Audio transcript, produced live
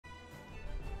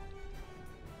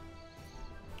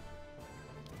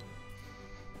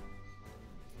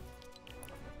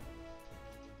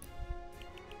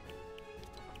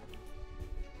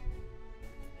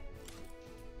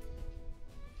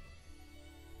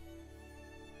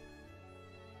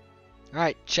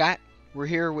Alright, chat. We're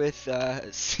here with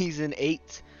Season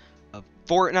 8 of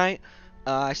Fortnite.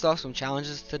 I still have some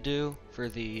challenges to do for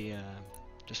the,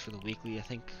 just for the weekly, I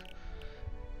think.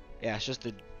 Yeah, it's just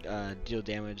to deal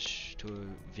damage to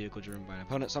a vehicle driven by an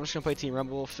opponent. So I'm just going to play Team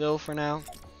Rumble Phil for now.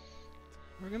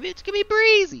 It's going to be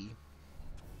Breezy.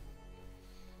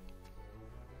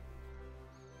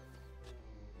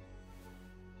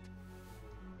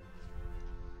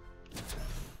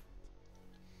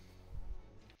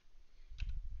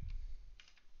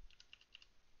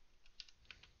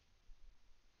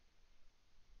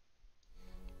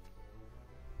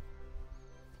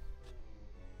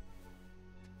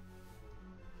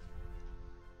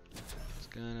 It's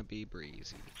going to be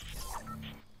Breezy.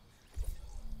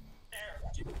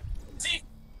 See,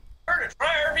 to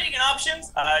try our vegan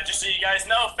options. Just so you guys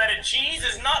know, feta cheese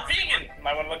is not vegan. You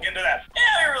might want to look into that.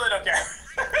 Yeah, we really don't care.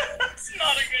 It's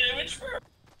not a good image for.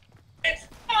 It's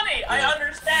funny. Yeah, I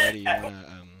understand. Buddy, you wanna,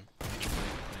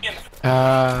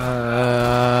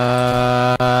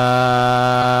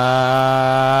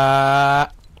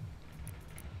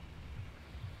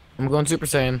 I'm going Super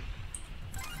Saiyan.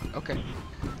 Okay.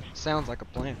 Sounds like a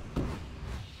plan.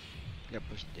 Yep,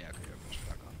 yeah, okay, push it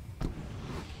back on.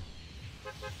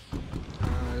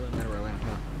 It doesn't matter where I land,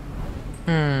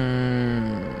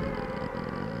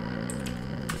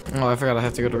 huh? Oh, I forgot I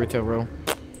have to go to retail row.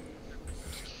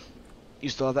 You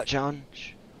still have that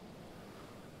challenge?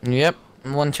 Yep,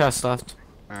 one chest left.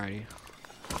 Alrighty.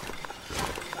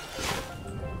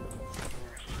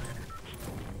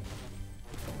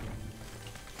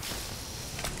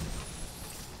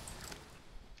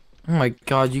 Oh my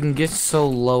god, you can get so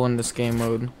low in this game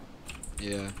mode.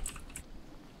 Yeah.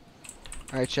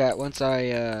 Alright, chat, once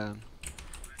I,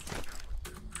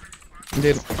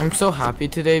 Dude, I'm so happy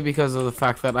today because of the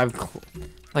fact that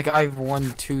I've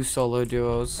won 2 solo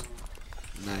duos.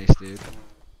 Nice, dude.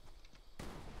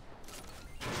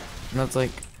 And that's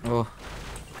like, oh.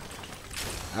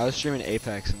 I was streaming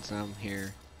Apex since I'm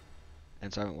here.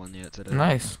 And so I haven't won yet today.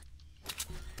 Nice.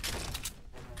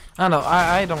 I don't know,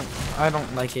 I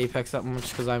don't like Apex that much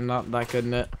because I'm not that good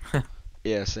in it.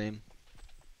 Yeah, same.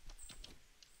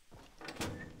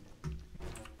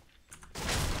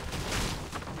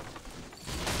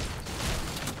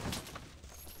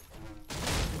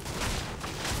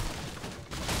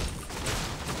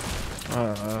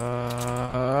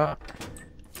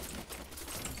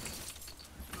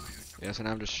 Yeah, so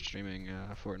now I'm just streaming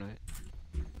Fortnite.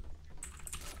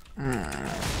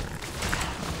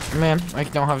 Man, I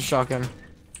don't have a shotgun.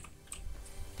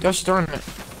 Gosh darn it.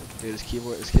 Dude, this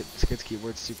kid's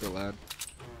keyboard's super loud.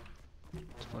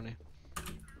 It's funny.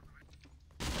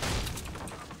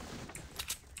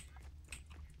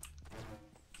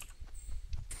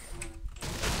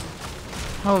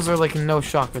 How is there like no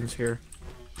shotguns here?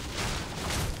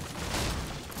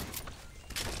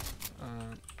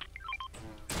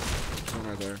 One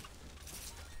right there.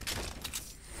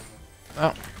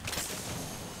 Oh.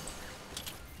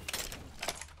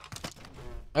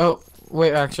 Oh,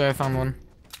 wait, actually I found one.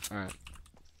 Alright,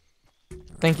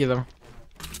 Thank you though. no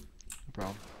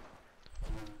problem.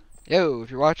 Yo, if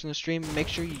you're watching the stream, make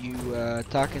sure you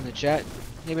talk in the chat.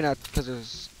 Maybe not because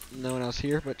there's no one else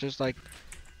here, but just like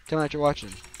tell me that you're watching.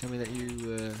 Tell me that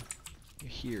you're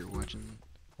here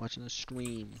watching the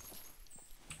stream.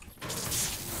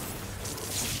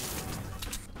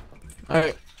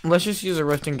 Alright, let's just use a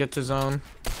rift and get to zone.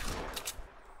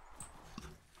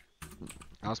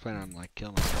 I was planning on like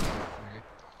killing myself.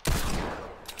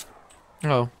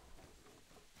 Oh.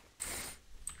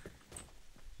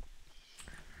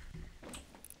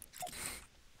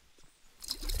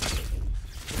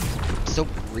 So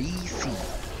breezy.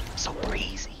 So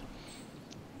breezy.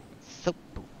 So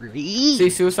breezy. See,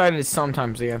 suicide is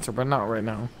sometimes the answer, but not right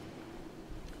now.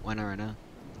 Why not right now?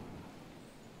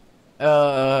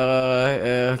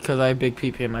 Cause I have big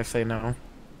PP and I say no.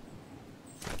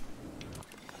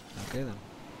 Okay then.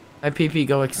 I PP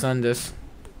go extend this.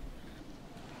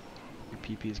 Your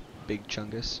PP is big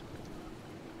chungus.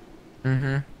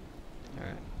 Mm-hmm.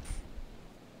 Alright.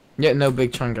 Yeah, no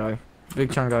big chunk guy.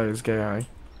 Big chunk guy is gay guy.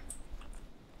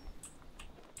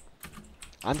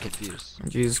 I'm confused.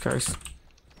 Jesus Christ.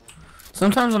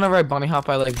 Sometimes whenever I bunny hop,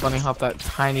 I like bunny hop that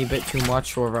tiny bit too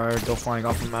much, or I go flying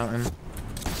off a mountain.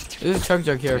 There's a chug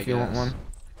jug here if you want one.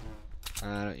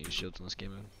 I don't use shields in this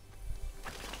game mode.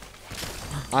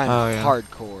 I'm Oh, yeah.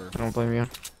 hardcore. I don't blame you.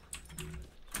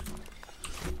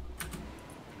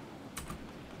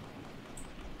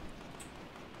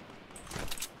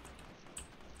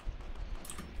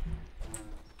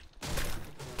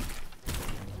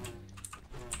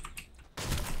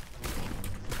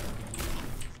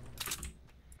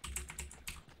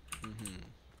 Mhm.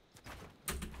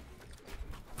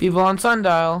 People on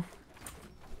sundial.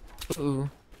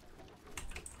 Ooh.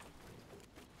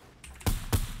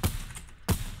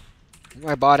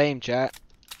 My bot aim, chat.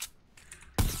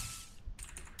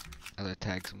 I gotta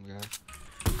tag some guy.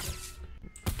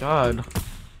 God.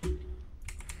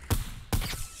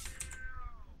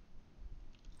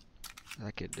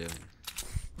 That kid doing.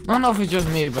 I don't know if it's just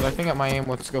me, but I think that my aim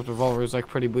with scoped revolver is like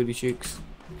pretty booty cheeks.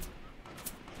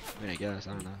 I mean, I guess,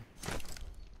 I don't know.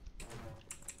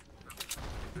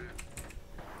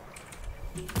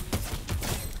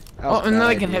 Oh, and then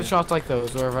I can hit shots like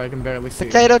those, wherever I can barely see.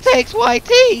 Potato takes white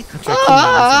tea!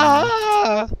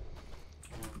 Ah!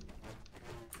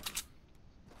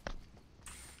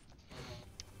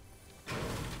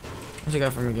 What you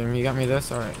got for me, game? You got me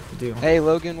this? Alright, deal. Hey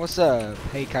Logan, what's up?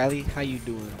 Hey Kylie, how you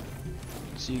doing?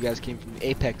 So you guys came from the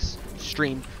Apex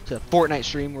stream to the Fortnite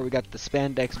stream where we got the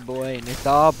spandex boy and it's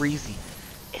all breezy.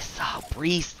 It's all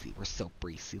breezy. We're so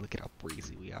breezy. Look at how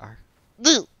breezy we are.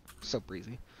 So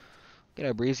breezy. Look at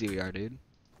how breezy we are, dude.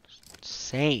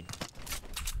 Insane.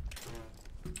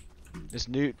 This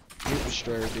Newt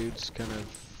Destroyer dude's kind of...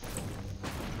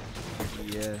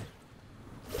 Yeah.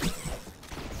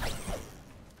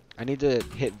 I need to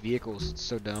hit vehicles. It's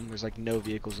so dumb. There's like no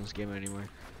vehicles in this game anymore.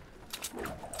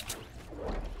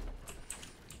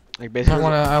 Like basically,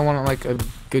 I want like a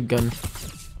good gun.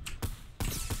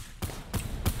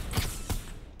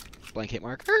 Blank hit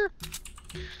marker.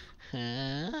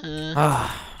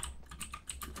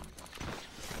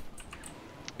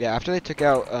 Yeah, after they took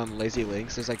out Lazy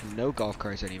Links, there's like no golf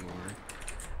carts anymore.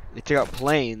 They took out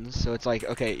planes, so it's like,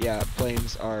 okay, yeah,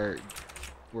 planes were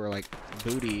like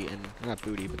booty, and not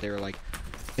booty, but they were like,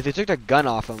 if they took the gun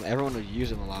off them, everyone would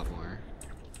use them a lot more.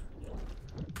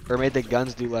 Or made the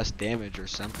guns do less damage or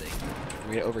something.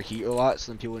 Made it overheat a lot,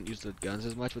 so then people wouldn't use the guns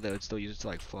as much, but they would still use it to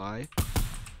like fly.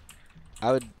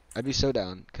 I'd be so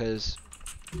down, cause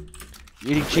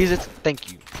eating Cheez-Its,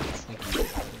 thank you,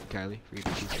 Kylie, for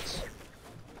eating Cheez-Its.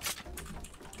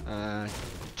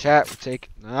 Chat, we're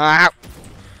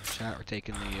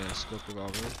taking the scope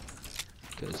revolver,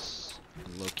 cause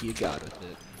I'm low-key a god with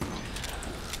it.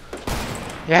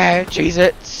 Yeah,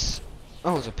 Cheez-Its!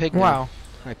 Oh, there's a pig now. Wow.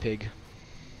 Hi, pig.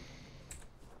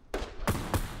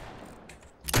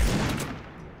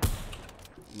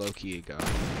 Low-key a god.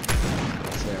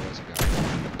 Let's say I was a god.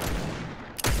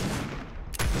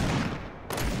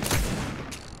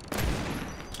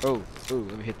 Oh, ooh,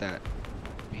 let me hit that.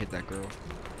 Let me hit that girl.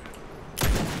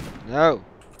 No!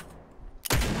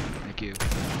 Thank you.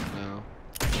 No.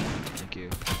 Thank you.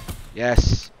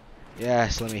 Yes!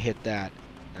 Yes, let me hit that.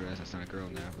 I realize that's not a girl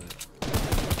now, but...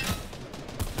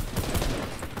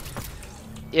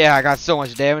 Yeah, I got so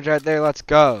much damage right there. Let's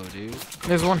go, dude.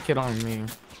 There's one kid on me.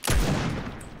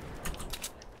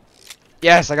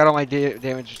 Yes, I got all my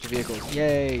damage to vehicles.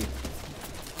 Yay!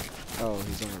 Oh,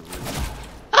 he's on the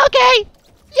roof. Okay!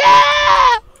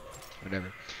 Yeah!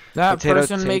 Whatever. That Potato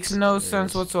person makes takes no this.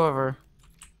 sense whatsoever.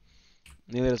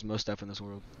 Neither does most stuff in this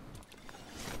world.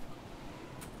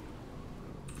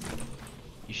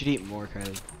 You should eat more,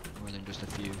 Kylie. More than just a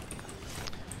few.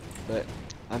 But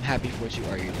I'm happy for what you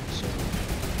are eating, so...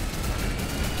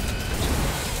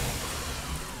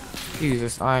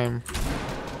 Jesus, I am...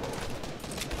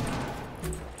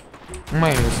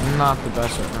 My aim is not the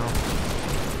best right now.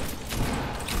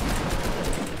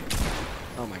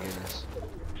 Oh my goodness.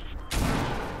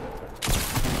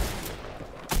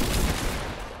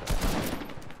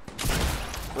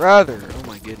 Brother! Oh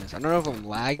my goodness. I don't know if I'm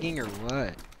lagging or what.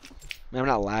 I mean, I'm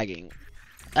not lagging.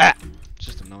 Ah! It's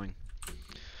just annoying.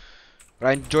 But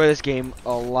I enjoy this game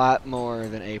a lot more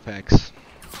than Apex.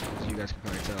 As you guys can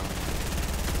probably tell.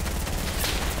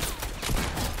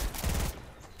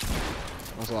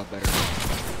 That was a lot better.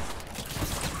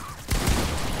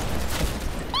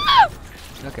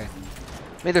 Okay.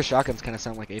 Made their shotguns kind of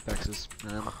sound like Apex's.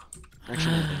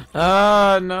 Actually,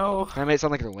 No. I made it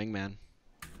sound like their wingman.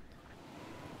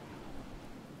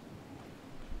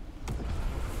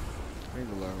 I need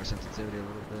to lower my sensitivity a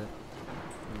little bit.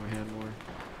 Move my hand more.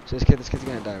 So this kid's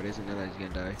gonna die, but he doesn't know that he's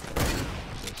gonna die.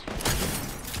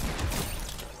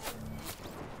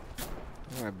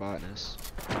 Where's my botness?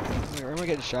 Where am I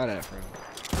getting shot at from?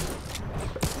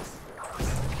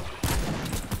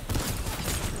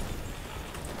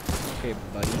 Okay,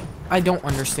 buddy. I don't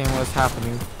understand what's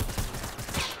happening.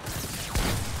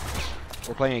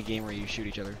 We're playing a game where you shoot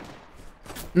each other.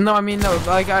 No, I mean, no,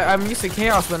 like, I'm used to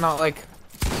chaos, but not like...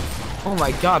 Oh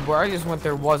my god, where I just went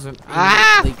there wasn't...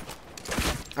 Ah! Like,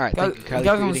 Alright, thank you, Kylie,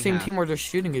 guys for on the eating same half. team were just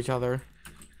shooting each other.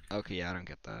 Okay, yeah, I don't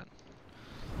get that.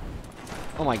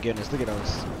 Oh my goodness, look at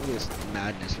this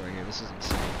madness right here. This is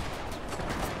insane.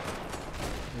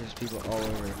 There's people all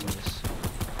over the place.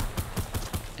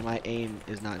 and my aim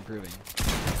is not improving.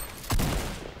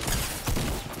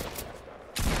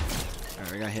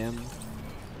 Alright, we got him,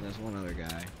 and there's one other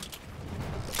guy.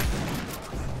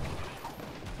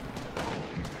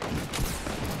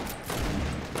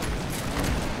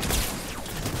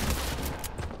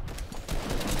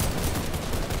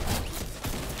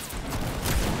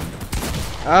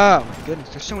 Oh my goodness,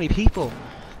 there's so many people.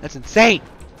 That's insane.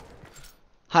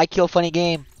 High kill, funny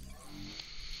game.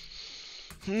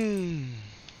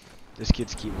 This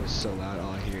kid's keyboard is so loud.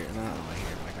 All I hear, not all I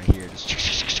hear, like I hear just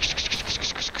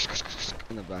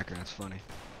in the background. It's funny.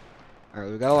 All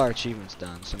right, we got all our achievements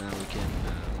done, so now we can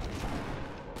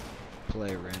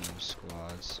play random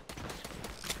squads.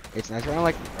 It's nice right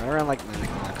around like 9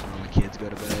 o'clock when all the kids go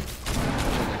to bed.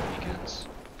 Especially like weekends.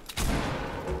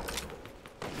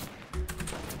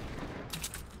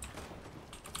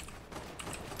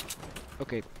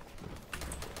 Okay.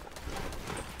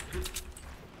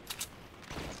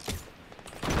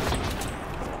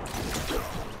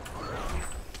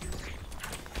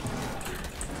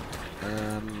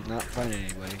 Not finding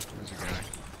anybody. There's a guy.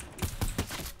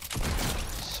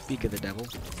 Speak of the devil.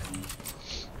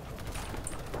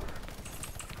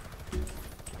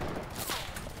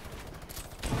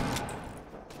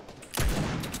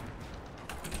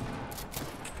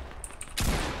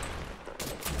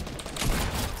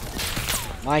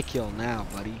 My kill now,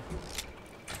 buddy.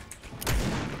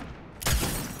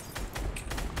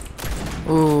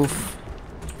 Oof.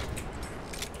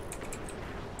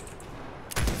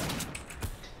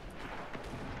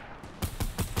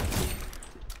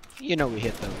 You know we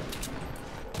hit them.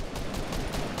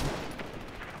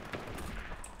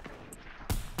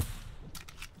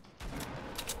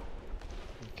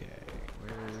 Okay,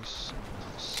 where's someone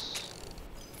else?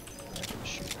 I can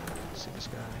shoot. Let's see this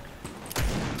guy.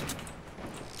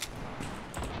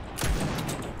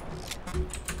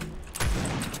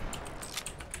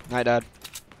 Night, Dad.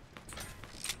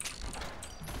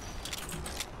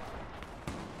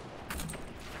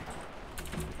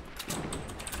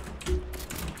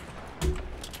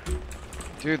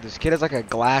 Dude, this kid has like a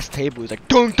glass table. He's like,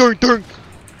 dunk, dunk, dunk.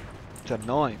 It's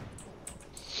annoying.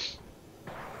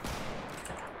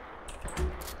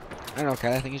 I don't know,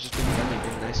 okay. I think he's just being friendly,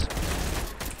 being nice.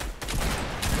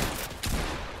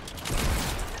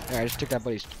 Alright, I just took that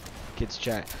buddy's kid's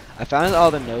chat. I found all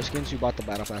the no skins who bought the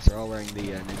battle pass are all wearing the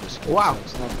ninja skin. Wow. So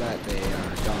it's not that they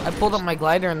are gone. I pulled up my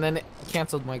glider and then it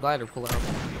canceled my glider pull out.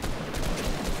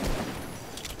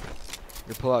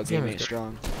 Your pullout game Damn ain't it.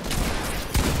 strong.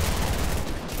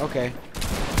 Okay.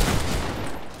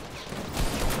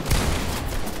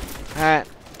 Alright.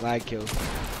 Lag kill. Oh,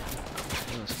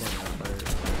 it's fun,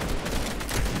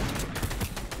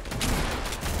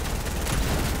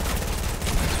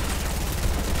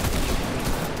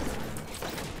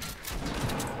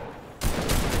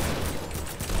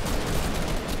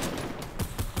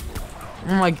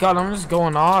 Oh my god, I'm just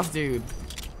going off, dude.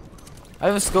 I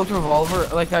have a scoped revolver.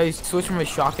 Like, I switched from my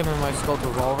shotgun to my scoped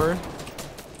revolver.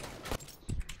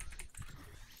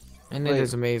 And it Wait,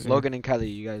 is amazing. Logan and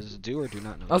Kylie, you guys do or do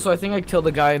not know? Also, I think I killed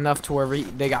the guy enough to where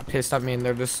they got pissed at me and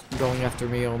they're just going after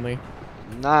me only.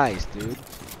 Nice, dude.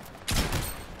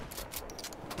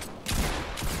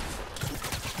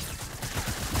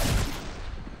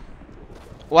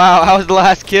 Wow, that was the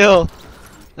last kill.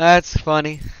 That's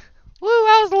funny. Woo,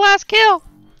 that was the last kill.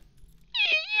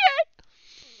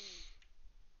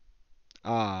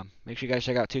 Make sure you guys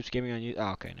check out Toops Gaming on YouTube.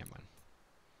 Oh, okay, never mind.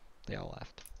 They all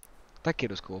left. That kid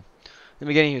was cool. In the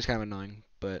beginning, he was kind of annoying,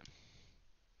 but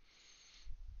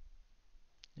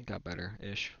it got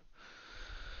better-ish.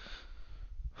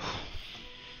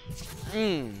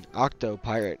 Octo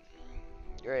Pirate.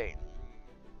 Great.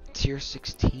 Tier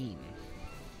 16.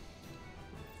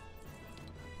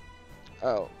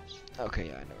 Oh. Okay,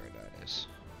 yeah, I know where that is.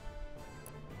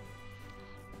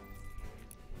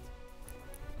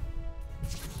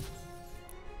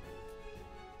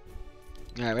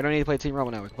 Alright, we don't need to play Team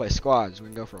Rumble now. We can play squads. We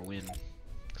can go for a win.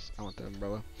 I want the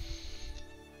umbrella.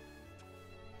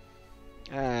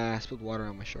 I spilled water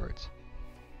on my shorts.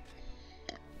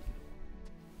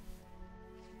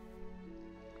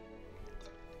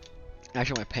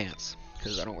 Actually, my pants,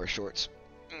 because I don't wear shorts.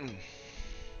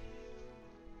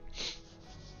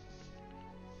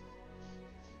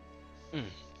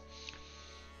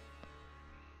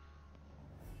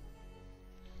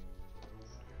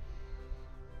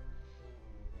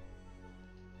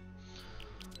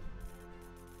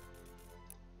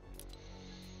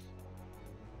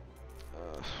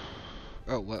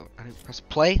 Oh, what? I didn't press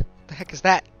play? What the heck is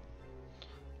that?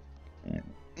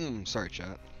 Sorry,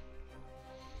 chat.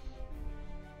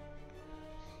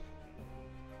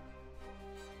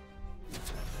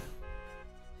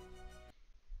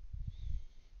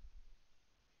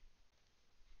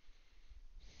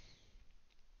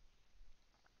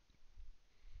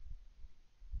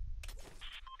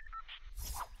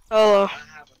 Hello.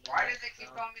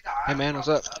 Hey man, what's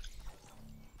up?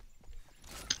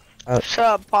 Shut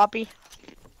up, Poppy.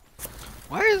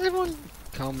 Why does everyone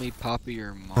call me Poppy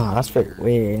or Mom? Oh, that's pretty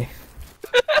weird.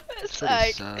 It's Pretty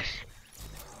like, sus.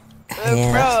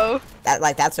 Yeah, bro,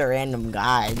 that's a random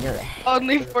guy.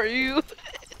 only for you.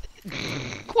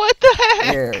 What the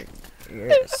heck?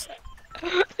 You're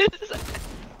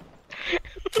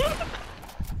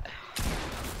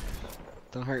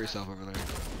Don't hurt yourself over there.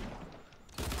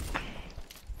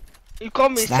 You call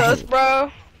me Snake. sus,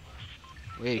 bro.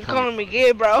 Wait, You calling me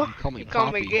gay, bro. you call me You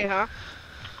calling me Poppy. gay, huh?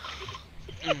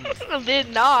 I did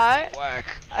not. Whack.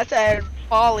 I said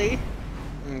Polly.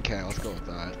 Okay, let's go with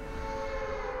that.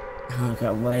 Oh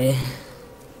god, buddy.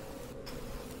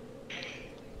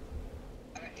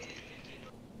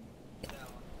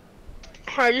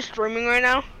 Are you streaming right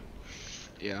now?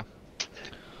 Yeah.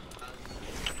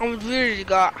 How much viewers you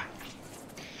got?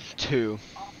 2.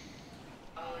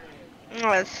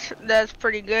 Oh, that's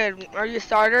pretty good. Are you a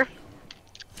starter?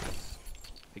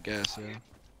 I guess, yeah.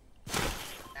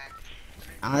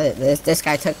 This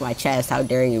guy took my chest. How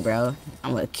dare you, bro?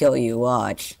 I'm gonna kill you.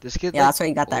 Watch. This kid. Yeah, like, that's why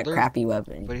you got that older, crappy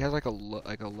weapon. But he has like a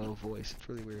low voice. It's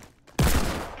really weird.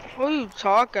 What are you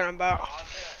talking about?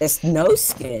 It's no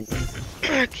skin.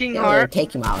 King They're Heart.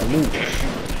 taking my loot.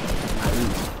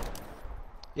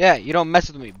 Yeah, you don't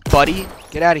mess with me, buddy.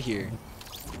 Get out of here.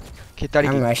 Kid thought he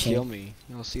I'm could rushing. kill me.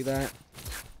 You don't see that?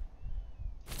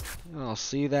 You don't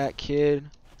see that, kid?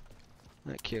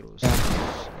 That kid was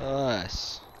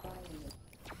us.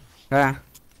 Yeah.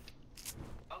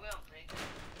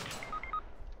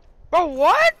 Bro,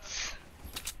 what?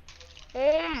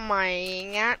 Oh my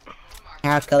god.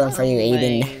 I'll kill him for you,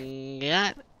 Aiden.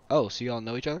 Yeah. Oh, so you all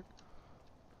know each other?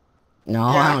 No,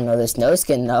 I don't know this no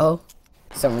skin though.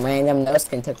 Some random no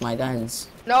skin took my guns.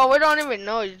 No, we don't even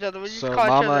know each other. We just So call each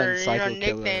Mama other, and you Psycho know,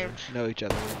 Killer nicknames. know each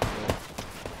other.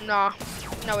 No,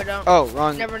 no, we don't. Oh,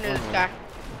 wrong. Never knew wrong this one. guy.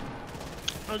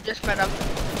 I just met him.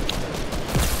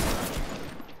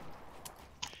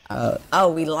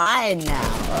 Oh, we lied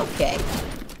now. Okay.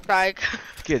 Like,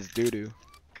 This kid's doo-doo.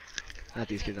 Not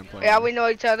these kids I'm playing yeah, with. we know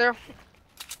each other.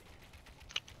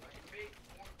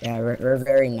 Yeah, we're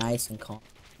very nice and calm.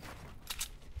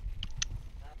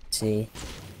 See.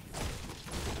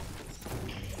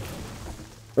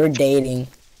 We're dating.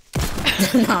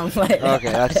 No, I'm playing.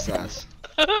 Okay, that's sus.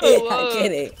 I'm Whoa.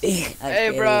 kidding. I'm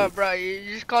Hey, bro, kidding. bro,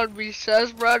 you just called me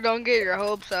sus, bro. Don't get your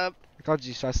hopes up. I called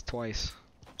you sus twice.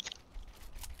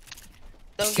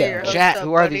 Don't get your hopes Chat, up,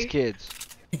 who are buddy. these kids?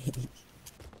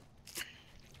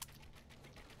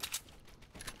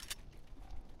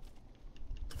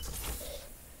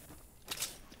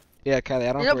 Yeah, Kylie,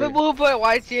 I don't You know, play. people who put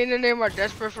YT in the name are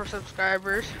desperate for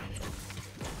subscribers.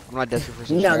 I'm not desperate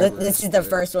for No, subscribers. this is the but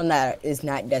first one that is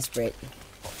not desperate.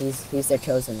 He's their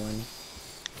chosen one.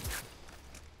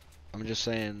 I'm just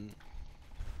saying.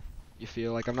 You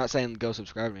feel like I'm not saying go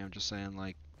subscribe to me. I'm just saying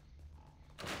like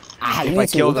I have if I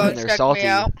kill YouTube. them Go and they're check me salty,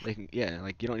 out. they can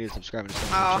like you don't need to subscribe. Just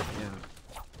Oh. check me out.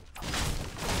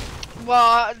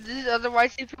 Well, these other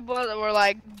YT people that were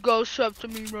like, go sub to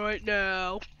me right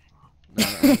now. No,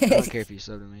 I don't care if you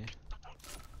sub to me.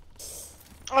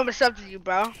 I'm gonna sub to you,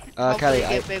 bro. Hopefully Kylie, you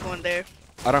get big one day.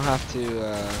 I don't have to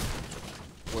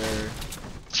wear.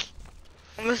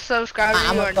 I'm gonna subscribe to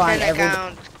I'm you gonna on go on 10 every-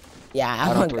 accounts. Yeah,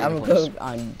 I don't I'm throw gonna your go place.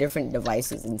 on different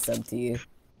devices and sub to you.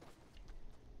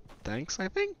 Thanks, I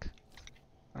think.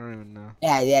 I don't even know.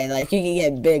 Yeah, like you can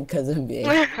get big because I'm big.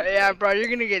 Yeah, bro, you're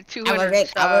gonna get I'm gonna 200 make,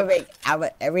 subs.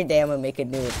 every day I'm gonna make a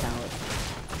new account.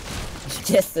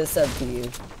 Just to sub to you.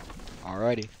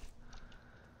 Alrighty.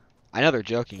 I know they're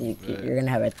joking. But You're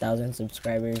gonna have 1,000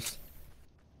 subscribers.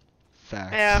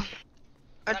 facts. Yeah.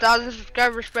 1,000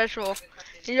 subscriber special.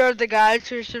 You know the guys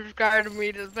who subscribe to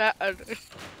me to that.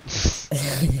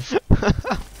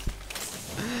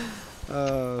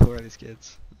 Who are these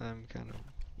kids? I'm kind of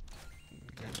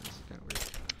weird.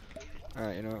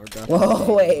 Alright, you know what? We're done.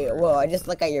 Whoa, wait, whoa! I just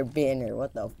look at your banner.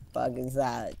 What the fuck is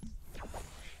that?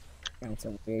 That's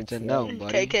some weird It's a shit. gnome,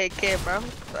 buddy. KKK, bro.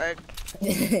 Like,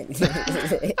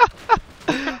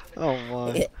 Oh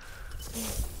my.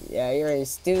 Yeah, you're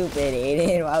stupid,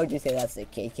 Aiden. Why would you say that's the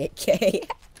KKK?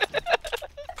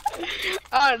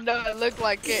 I don't know, it looked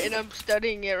like it, and I'm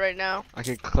studying it right now. I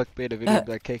could clickbait a video of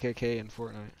that KKK in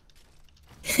Fortnite.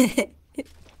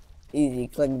 Easy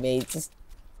clickbait. Just,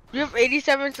 You have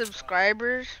 87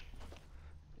 subscribers?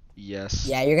 Yes.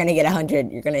 yeah, you're gonna get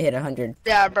 100. You're gonna hit 100.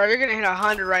 Yeah, bro, you're gonna hit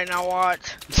 100 right now,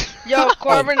 watch. Yo,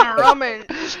 Corbin and Roman.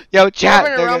 Yo, chat.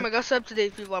 Corbin and they're Roman, go sub to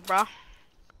these people, bro.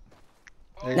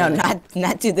 gonna- No, they're gonna-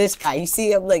 not to this guy. You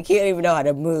see him like he don't even know how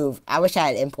to move. I wish I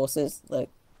had impulses. Look.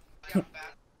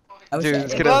 I wish Dude, I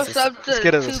let's did get Go a- this. sub let's to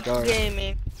get us a Tubes scar.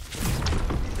 Gaming.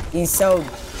 He's so.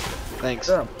 Thanks.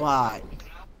 You're a bot.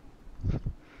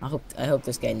 I hope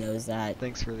this guy knows that.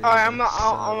 Thanks for the. Alright, sub.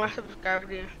 I'm gonna subscribe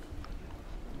to you.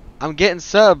 I'm getting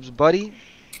subs, buddy.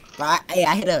 But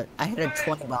I hit a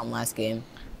 20 bomb last game,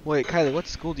 Wait, Kylie, what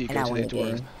school do you and go I to? won They the have to wear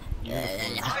game.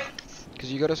 uniform.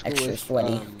 Because you go to school Extra with.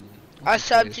 sweaty. I what's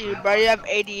subbed his to you, face? bro. You have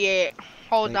 88.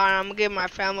 Hold Thank- on, I'm gonna give my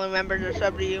family members a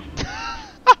sub to you.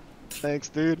 Thanks,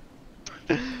 dude.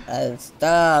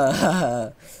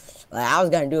 Stuff. Like I was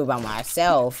gonna do it by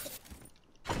myself.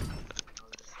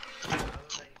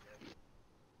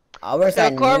 I wish I So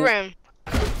knew. Corbin,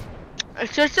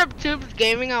 search up Tubes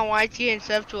Gaming on YT and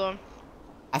sub to him.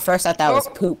 At first I thought it was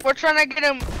poop. We're trying to get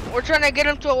him. We're trying to get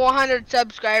him to 100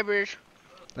 subscribers.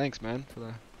 Thanks, man, for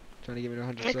the trying to give me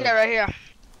 100 Look subs. at right here.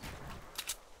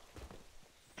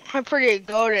 I'm pretty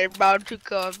goated, bro. 2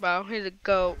 kills, bro. He's a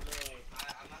goat.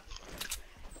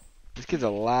 This kid's a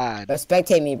lad. But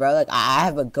spectate me, bro. Like I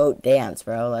have a goat dance,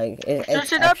 bro. Like it's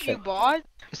Search it up, extra. you bot.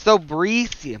 It's so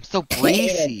breezy. I'm so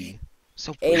breezy.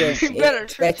 So Aiden, breezy. You better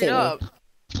search spectate it me. up.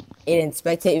 Aiden,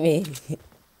 spectate me.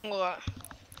 What?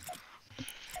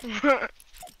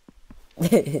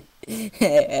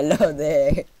 Hello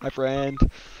there. My friend.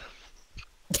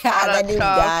 God, that dude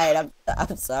tough. died.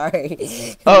 I'm sorry.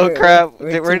 Oh, We're- crap.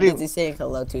 We're Where too did he- busy saying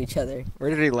hello to each other. Where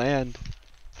did he land?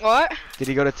 What? Did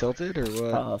he go to Tilted or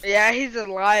what? Oh, Yeah, he's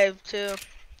alive too.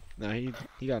 No, he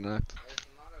got knocked.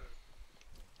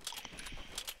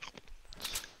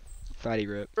 Fatty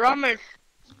rip. Ramesh,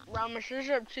 search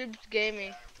up Tubes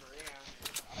Gaming.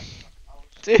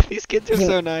 Dude, these kids are so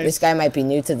This nice. guy might be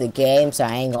new to the game, so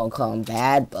I ain't gonna call him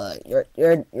bad, but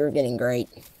you're getting great.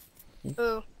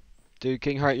 Who? Dude,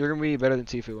 King Heart, you're gonna be better than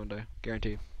Tifu one day.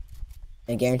 Guaranteed.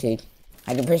 I guaranteed.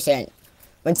 100%.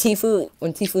 When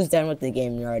Tifu's done with the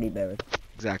game, you're already better.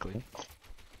 Exactly.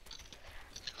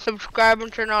 Subscribe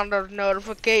and turn on those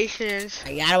notifications.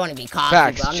 Like, I don't want to be cocky,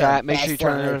 Facts, but I'm chat. the Make sure you best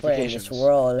turn on Fortnite player in this notifications.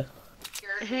 world.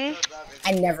 Mm-hmm.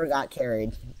 I never got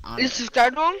carried. You Honestly,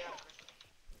 subscribe to him?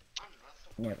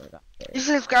 never got carried. You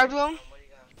subscribe to him?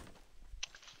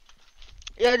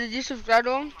 Yeah, did you subscribe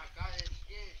to him?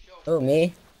 Oh,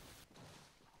 me?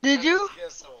 Did you?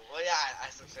 Well, yeah, I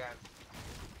subscribe.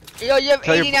 Yo, you have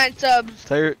Tell your- 89 subs.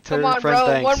 Tell your Come on, friend bro.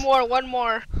 thanks. One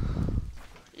more.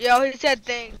 Yo, he said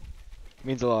thanks.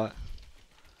 Means a lot.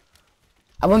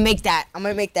 I'm gonna make that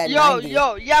 90.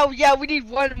 Yeah, we need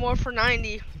one more for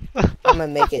 90. I'm gonna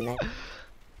make it 90.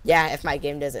 Yeah, if my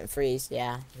game doesn't freeze,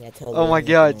 yeah, totally. Oh my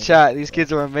god, chat. These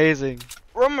kids are amazing.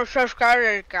 Remember, subscribe to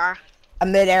this guy.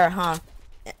 I'm midair, huh?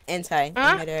 Anti,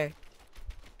 Huh? midair.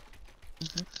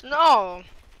 No.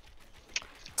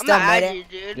 I'm Still not mad mad at you,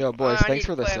 dude. Yo, boys, I thanks need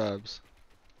for the to quit. subs.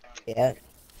 Yeah.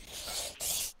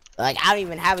 Like, I don't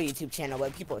even have a YouTube channel,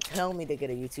 but people tell me to get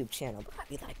a YouTube channel. But I'd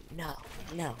be like,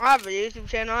 no. I have a YouTube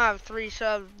channel. I have 3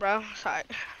 subs, bro. Sorry.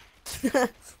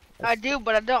 I do,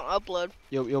 but I don't upload.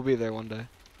 You'll be there one day.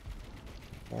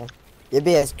 You'd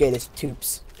be as good as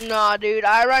Toops. Nah, dude.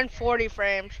 I run 40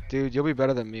 frames. Dude, you'll be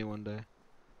better than me one day.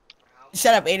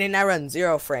 Shut up, Aiden. I run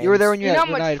 0 frames. You were there when You you know had,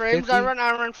 how when I much had frames 50? I run?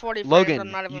 I run 40 frames. Logan,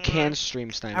 I'm not even you can lying.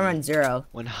 stream snipe I me. run 0.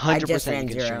 100% ran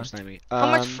you can stream 0. snipe me. How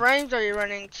much frames are you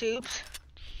running, Tubes?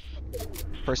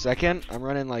 Per second? I'm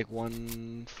running like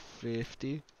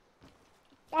 150.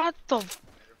 What the?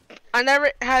 I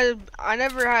never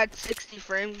had 60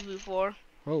 frames before.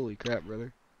 Holy crap,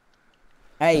 brother.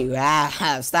 Hey, you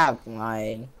have. Stop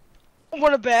lying.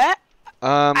 Want to bet?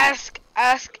 Logan,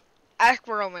 Ask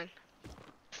Roman.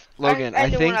 I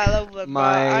think love with,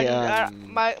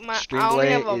 my my stream I only delay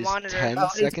have a is monitor. 10 Oh,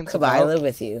 seconds come on, I above. live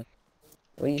with you.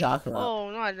 What are you talking about?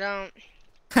 Oh no, I don't.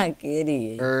 I'm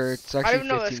kidding. Or it's I don't actually even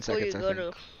know what 15 school you seconds, go I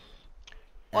think. to.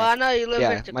 Well, I know you live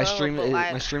Yeah, in Tacoma, but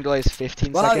my stream delay is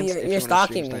 15 Well, seconds. if you you're wanna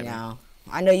stalking stream me snipe now.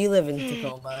 I know you live in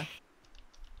Tacoma.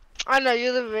 I know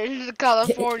you live in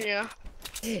California.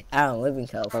 I don't live in Oh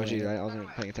California. geez, I wasn't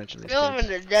paying attention to these You live in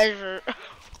kids. the desert.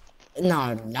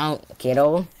 No, don't,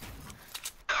 kiddo.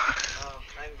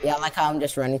 Yeah, I like how I'm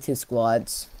just running 2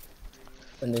 squads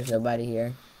when there's nobody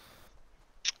here.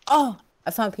 Oh,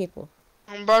 I found people.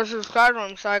 Bro, subscribe to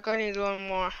him, Psycho. He's doing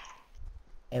more.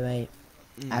 Hey, wait.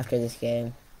 Mm. After this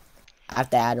game, I have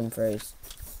to add him first.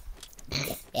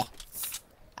 Yeah.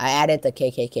 I added the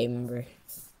KKK member.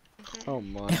 Oh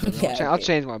my. Yeah, I'll okay.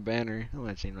 change my banner. I'm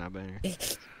gonna change my banner.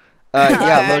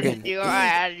 Yeah, Logan. I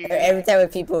added you. Every time when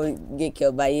people get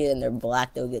killed by you and they're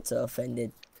black, they'll get so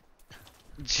offended.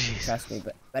 Jeez. Trust me,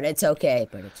 but it's okay.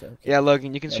 But it's okay. Yeah,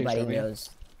 Logan, you can stream Nobody snipe me. knows.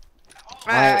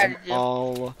 I I am added you.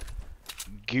 all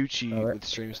Gucci Alright. with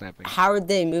stream snapping. How are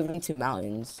they moving to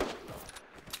mountains?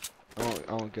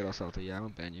 I won't get us out there. Yeah, I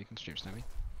won't ban you. You can stream snipe me.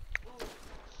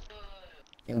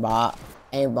 Aimbot.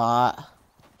 Aimbot.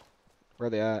 Where are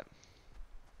they at?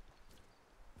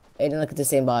 Aiden, look at the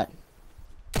same bot.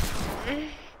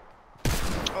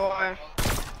 Oh,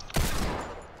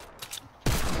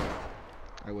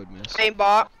 I would miss.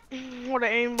 aimbot. What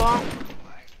an aimbot.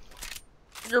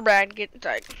 You're bad. Get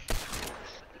inside.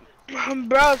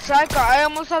 Bro, Psycho, I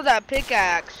almost have that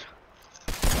pickaxe.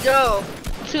 Yo,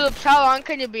 Tubes, how long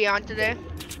can you be on today?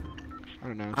 I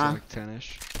don't know, until like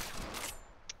 10ish.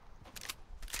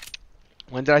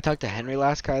 When did I talk to Henry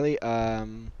last, Kylie?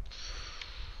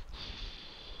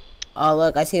 Oh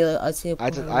look, I see. I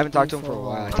haven't talked to him for a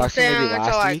while. I talked to him maybe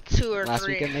last like week. 2 or Last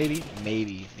 3. weekend,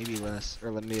 maybe less,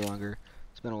 or maybe longer.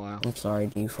 It's been a while. I'm sorry,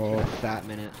 It's been default. a fat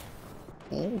minute.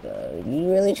 You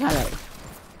really trying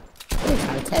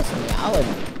to test me?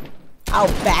 I'll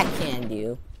backhand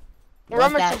you. Well,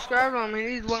 I'm gonna subscribe to him. He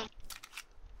needs one.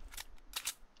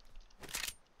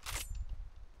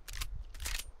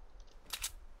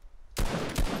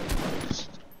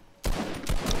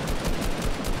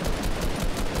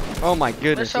 Oh my There's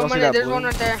goodness! so You all see many. that There's blue? one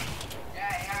right there.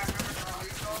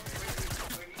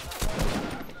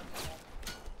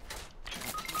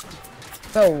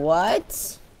 So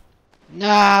what?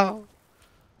 No.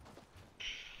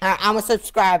 I'm a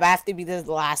subscribe. I have to be the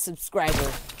last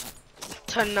subscriber.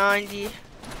 To 90.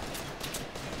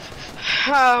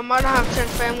 I don't have 10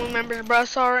 family members, bro.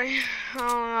 Sorry. I don't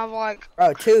have like.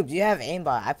 Bro, Tubes, you have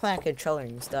aimbot. I play on controller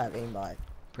and you still have aimbot.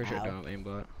 Pretty sure I Wow. don't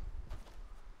aimbot.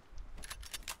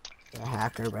 You're a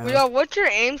hacker, bro. Yo, what's your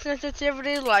aim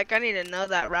sensitivity? Like, I need to know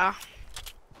that, bro.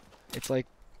 It's like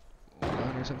 1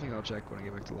 or something. I'll check when I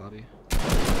get back to lobby.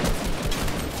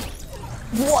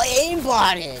 Boy,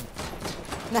 aimbotted.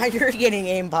 Now you're getting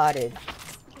aimbotted.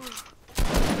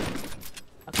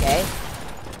 Okay.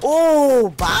 Oh,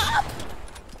 Bob.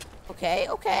 Okay,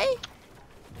 okay.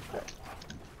 What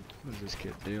is this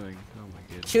kid doing? Oh my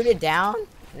goodness. Shoot it down.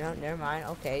 No, never mind.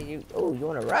 Okay, you. Oh, you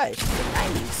want to rush? The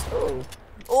 90s. Oh,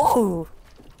 oh.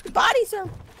 Bodies him.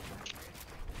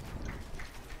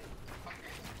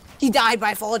 He died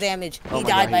by fall damage. Oh He my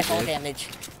died God, by he fall did. damage.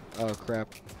 Oh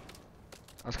crap.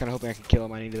 I was kind of hoping I could kill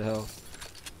him. I needed the health.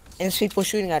 And there's people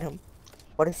shooting at him.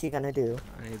 What is he gonna do?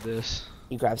 I need this.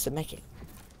 He grabs the mech.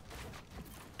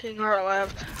 King Heart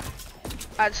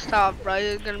left. I'd stop, bro.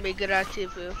 He's gonna be good at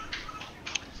Tifu.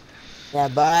 Yeah,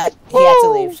 but he had to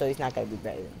leave, so he's not gonna be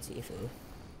better than Tifu.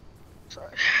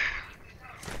 Sorry.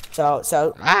 So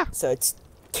it's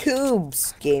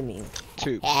Tubes Gaming.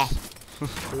 Tubes.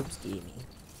 Tubes Gaming.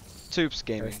 Tubes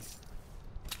gaming.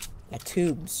 Yeah,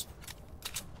 Tubes.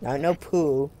 No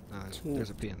poo. There's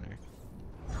a P in there.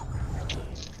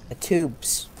 The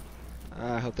Tubes.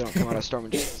 I hope they don't come out of storm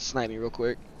and just snipe me real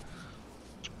quick.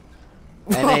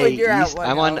 Oh, NA you're at East. one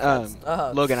I'm on health.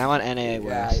 That's- Logan. I'm on NA Yeah,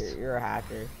 West. you're a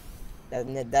hacker.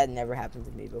 That never happened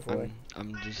to me before.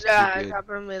 I'm just Yeah, too it good.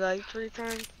 happened to me like 3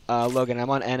 times. Logan, I'm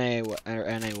on NA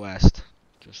West.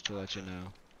 Just to let you know.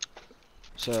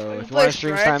 So if you Play want to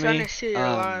stream Strikes, time I me, need to see you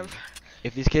live.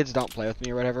 if these kids don't play with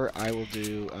me or whatever, I will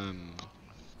do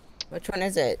Which one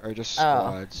is it? or just Oh,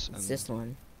 squads. it's this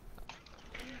one.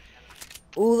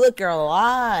 Ooh, look, you're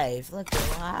alive. Look, you're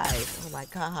alive. Oh my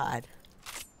god.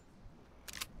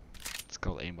 It's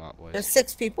called aimbot boys. There's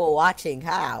 6 people watching.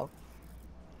 How?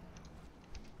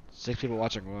 6 people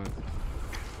watching what?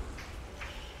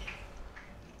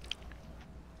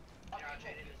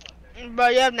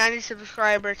 But you have 90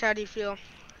 subscribers. How do you feel?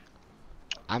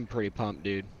 I'm pretty pumped,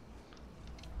 dude.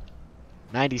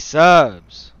 90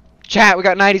 subs. Chat, we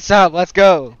got 90 subs. Let's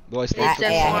go. Boys, Yeah, thanks for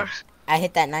the yeah. subs. I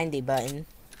hit that 90 button.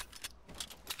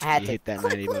 I had You to hit that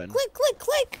click, 90 click, button. click, click,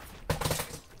 click.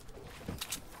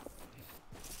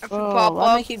 If you pop why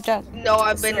am I up, keep just... no,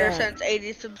 I've been here Sir. since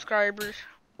 80 subscribers.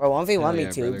 Bro, 1v1 Hell me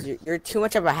yeah, too. brother. You're too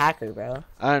much of a hacker, bro.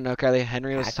 I don't know, Kylie.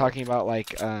 Henry was Hacker. talking about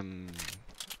like I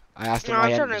asked him No, why I'm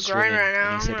he hadn't trying been to grind streaming, right now.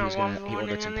 and he said I'm he was not he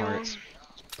ordered some 1v1ing anyone. parts.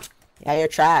 Yeah, you're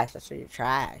trash. That's why you're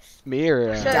trash. Me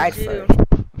or Said Died you. first.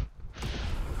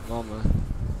 Mama?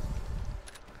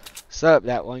 Sup,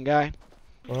 that one guy?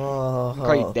 Oh. I'm gonna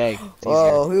call you Day. It's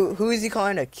Whoa, easier. who is he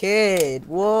calling a kid?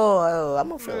 Whoa, I'm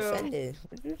gonna feel Yeah. offended.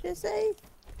 What did you just say?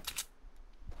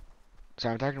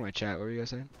 Sorry, I'm talking to my chat. What were you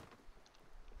guys saying?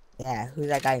 Yeah, who's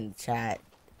that guy in the chat?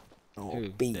 Oh, Who,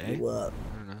 beat Day? you up.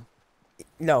 I don't know.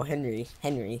 No, Henry.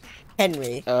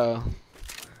 Oh.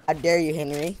 How dare you,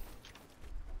 Henry?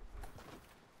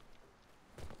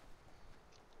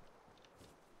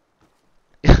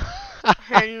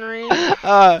 Henry.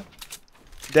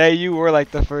 Day, you were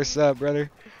like the first sub, brother.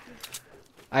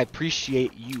 I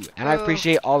appreciate you, and I Oh,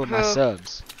 appreciate all of my oh.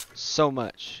 subs so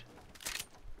much.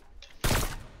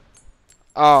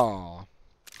 Oh,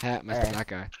 hat messed up Alright. that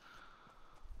guy.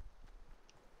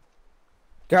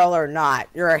 Girl or not,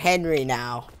 you're a Henry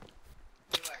now.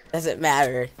 Doesn't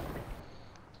matter.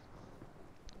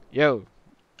 Yo,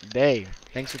 Day,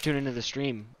 thanks for tuning into the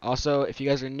stream. Also, if you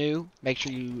guys are new, make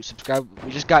sure you subscribe.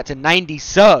 We just got to 90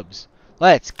 subs.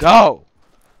 Let's go.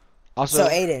 Also, So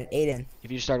Aiden.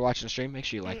 if you just started watching the stream, make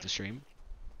sure you like the stream.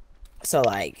 So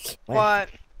like, What?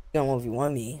 you know, if you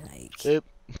want me, like, Oop.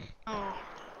 Oh.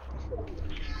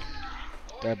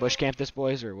 Do I bush camp this,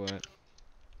 boys, or what?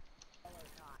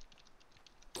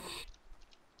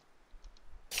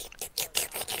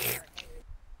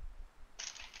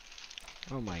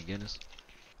 Oh my goodness.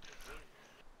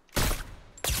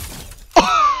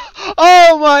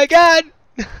 Oh my god!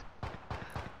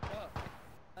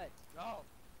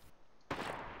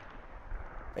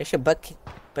 they should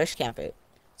bush camp it.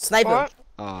 Sniper. What?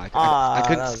 Oh, I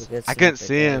That was a good couldn't sniper,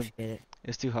 see him. gosh, get it.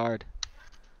 It's too hard.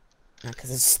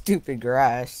 Because it's stupid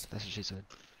grass. That's what she said.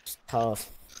 It's tough.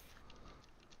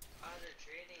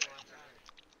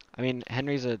 I mean,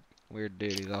 Henry's a weird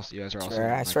dude. He's also, you guys are also.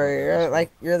 I swear,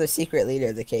 you're the secret leader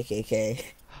of the KKK.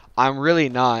 I'm really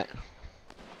not.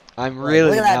 I'm Like, really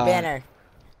look at that not. banner.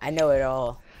 I know it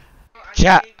all.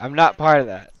 Chat, I'm not part of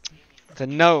that. It's a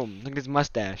gnome. Look at his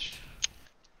mustache.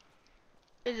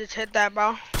 You just hit that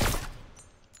ball.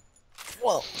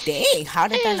 Whoa, dang! How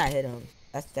did that not hit him?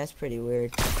 That's pretty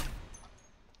weird.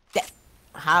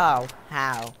 How?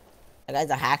 That guy's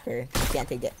a hacker. He can't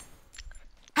take that.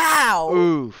 How?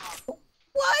 Oof.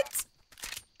 What?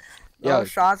 Yo,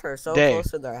 Those shots were so Dave. close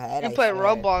to their head. You I play swear.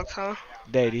 Roblox, huh?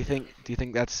 Day, do you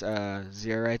think that's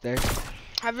Zero right there?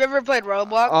 Have you ever played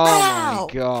Roblox? Oh Wow.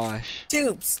 my gosh.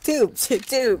 Tubes. You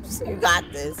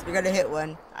got this. You're gonna hit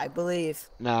one. I believe.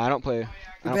 No, I don't play. I You're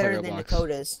don't play better than Roblox.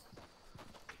 Dakotas.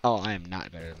 Oh, I am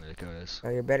not better than the Dakotas. Oh,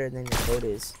 you're better than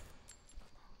Dakotas.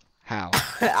 How?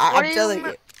 I'm do telling you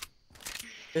you.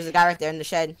 There's a guy right there in the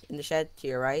shed. To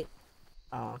your right.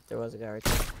 Oh, there was a guy right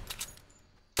there.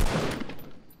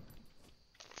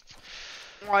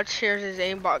 Watch, here's his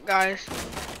aimbot, guys.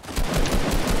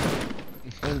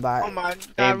 Aimbot. Oh my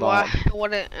god, Aimbot. why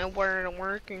it wasn't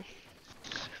working?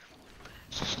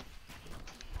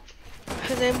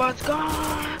 His aimbot's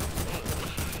gone.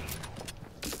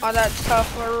 Oh, that's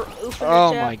tough for Oof in the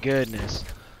Oh chat. my goodness.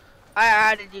 I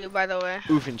added you, by the way.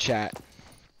 Oof in chat.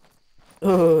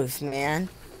 Ooh, man.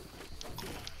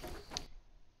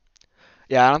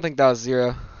 Yeah, I don't think that was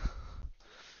Zero.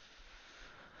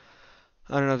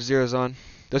 I don't know if Zero's on.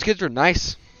 Those kids were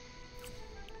nice.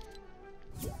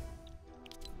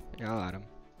 Yeah, I'll add them.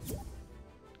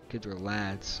 Kids were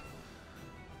lads.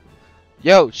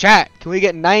 Yo, chat, can we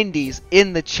get 90s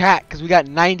in the chat? Because we got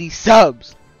 90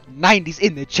 subs. 90s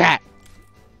in the chat.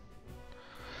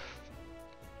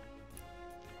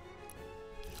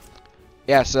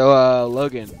 Yeah, so,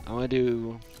 Logan, I want to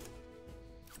do...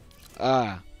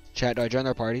 chat, do I join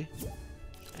their party?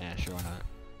 Yeah, sure, why not?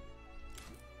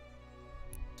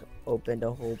 Opened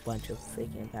a whole bunch of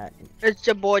freaking patents. It's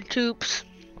your boy Toops.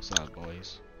 What's up,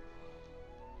 boys?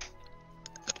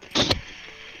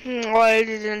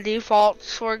 Ladies and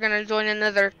defaults, we're gonna join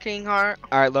another King Heart.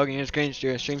 Alright, Logan, you're going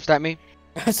to stream snipe me?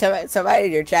 Somebody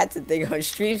in your chat said they gonna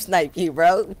stream snipe you,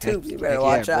 bro. Tubes, you better Heck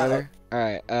watch yeah, out. brother.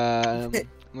 Alright, I'm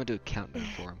gonna do a countdown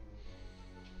for him.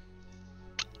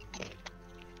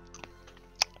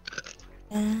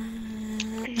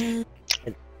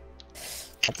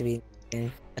 Have to be.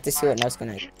 Have to see what no skin.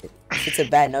 If it's a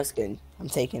bad no skin, I'm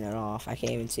taking it off. I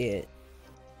can't even see it.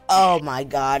 Oh my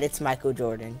God! It's Michael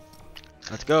Jordan.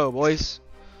 Let's go, boys.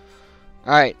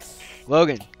 Alright,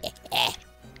 Logan,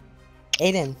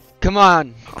 Aiden. come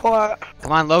on. What?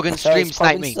 Come on, Logan, So stream is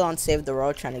snipe Kobe me. still on Save the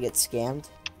World trying to get scammed?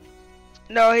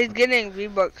 No, he's getting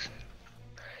V-Bucks.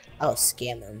 Oh,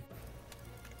 scam him.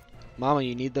 Mama,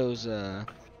 you need those, 130s,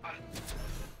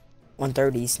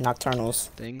 nocturnals.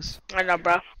 things? I know,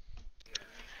 bro.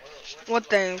 What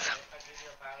things?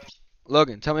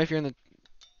 Logan, tell me if you're in the...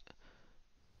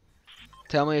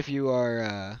 Tell me if you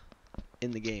are, in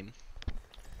the game.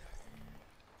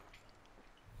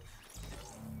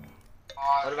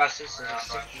 What about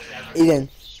 67? Aiden.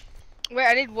 Wait,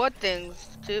 I need what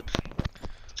things, Toops?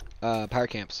 Power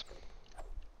camps.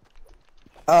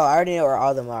 Oh, I already know where all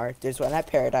of them are. There's one at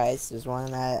Paradise. There's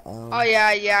one at. Oh yeah,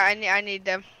 I need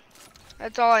them.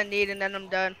 That's all I need, and then I'm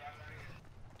done.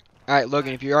 Alright,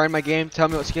 Logan, if you are in my game, tell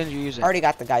me what skins you're using. I already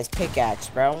got the guy's pickaxe,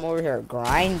 bro. I'm over here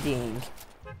grinding.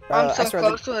 Bro, I'm I so swear,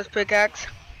 close to his pickaxe.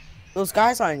 those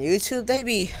guys on YouTube,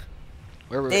 they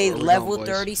Where they we level going,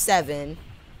 boys? 37.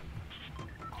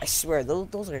 I swear,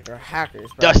 those are hackers,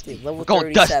 bro. Dusty. Dude, level We're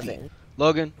going 37. Dusty.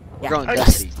 Logan, we're Yeah. going Oh,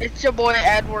 Dusty. It's your boy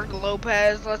Edward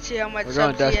Lopez. Let's see how much We're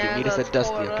going subs he Dusty. has. Meet us Let's at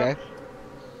Dusty, pull it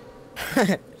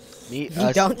okay? up. Meet You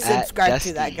us don't at subscribe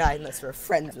to that Dusty. guy unless we're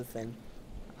friends with him.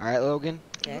 All right, Logan.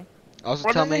 Okay. Also,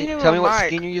 What tell does he me do what with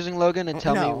skin you're using, Logan, and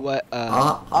tell me No. what.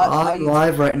 I'm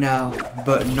live right now,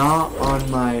 but not on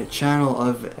my channel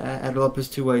of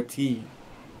Adolopus2YT.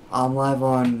 I'm live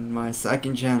on my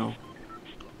second channel.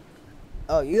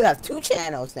 Oh, you have 2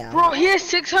 channels now. Bro, he has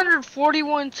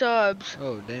 641 subs.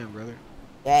 Oh, damn, brother.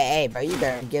 Hey, bro, you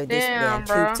better give this Damn, man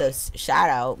bro. Troops a shout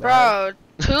out, bro. Bro,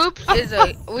 Toops is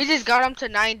a. We just got him to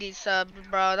 90 subs,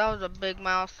 bro. That was a big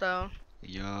milestone.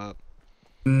 Yup.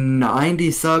 90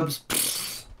 subs.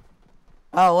 Pfft.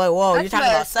 Oh, wait, whoa, you're That's talking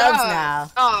about messed subs up.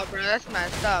 now. Oh, bro, that's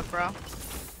messed up, bro.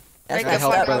 That's Gotta messed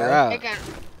help up, brother bro. out.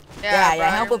 Yeah, bro,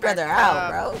 help a you're brother messed out, up.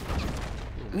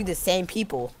 bro. We the same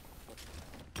people.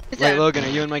 It's Wait, a- Logan, are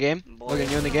you in my game? Logan,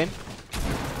 you in the game?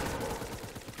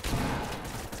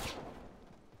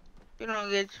 You don't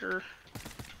get your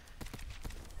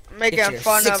making your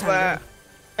fun of 600.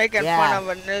 fun of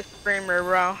a new streamer,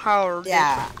 bro. How ridiculous.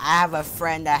 Yeah, I have a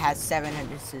friend that has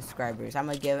 700 subscribers. I'm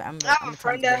I have a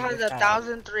friend that has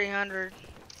 1,300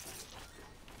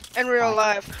 in real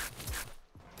life.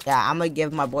 Yeah, I'm gonna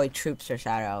give my boy Troops a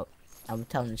shout out. I'm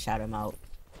telling him to shout him out.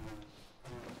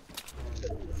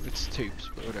 It's tubes,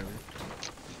 but whatever.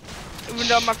 Even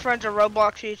though my friend's a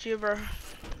Roblox YouTuber.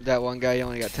 That one guy, you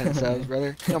only got 10 subs,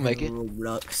 brother. He'll make it.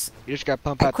 Roblox. You just gotta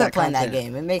pump I out quit that playing content. that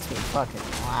game. It makes me fucking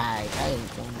like I ain't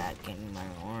playing that game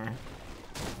anymore.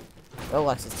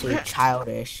 Roblox is too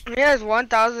childish. He has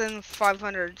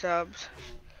 1,500 subs.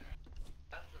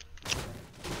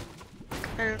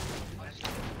 And-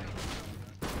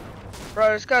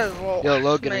 Bro, this guy's low. Yo,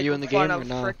 Logan, are you in the game or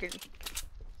no?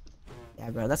 Yeah,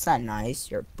 bro, that's not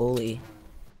nice. You're a bully.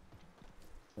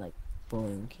 Like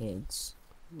bullying kids.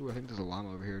 Ooh, I think there's a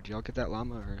llama over here. Did y'all get that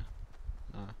llama or?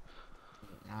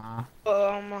 Nah.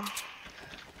 Um,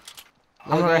 I'm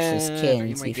gonna rush this Logan, kid are you and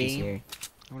in see my if he's game? here.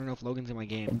 I wanna know if Logan's in my The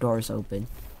game. door's open.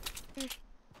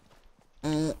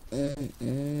 Mm, mm,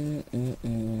 mm, mm,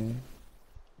 mm.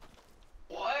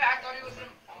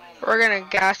 we're gonna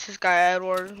gas this guy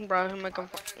Edward, bro. He'll make him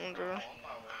fucking do.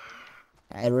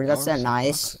 Edward, that's Y'all are not so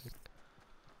nice. toxic.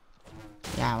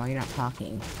 Yeah, why are you not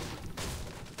talking?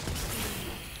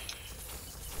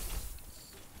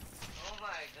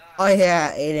 Oh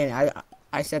yeah, Aiden,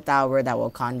 I said that over that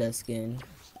Wakanda skin.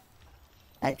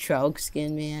 That Trog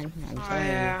skin, man. I'm Oh telling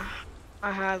yeah,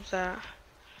 I have that.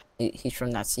 you. He's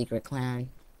from that secret clan.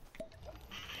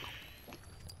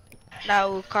 That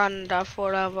Wakanda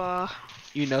forever.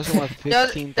 You know someone with There's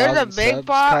 15,000 a big subs,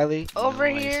 bot Kylie? over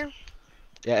Nice. here.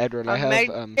 Yeah, Edward, I A have mag-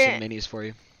 some minis for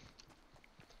you.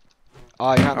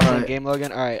 Oh, you're not in the same Alright. game,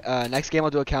 Logan? Alright, next game I'll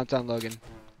do a countdown, Logan.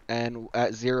 And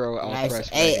at 0, I'll Nice. press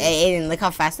Hey, ready. hey, Aiden, look how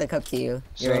fast I cook to you.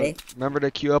 You So, ready? remember to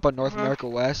queue up on North Uh-huh. America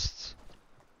West.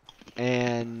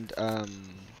 And,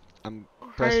 I'm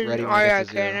press Hey, ready when oh I yeah, get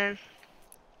to 0.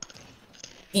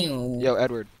 Kanan. Yo,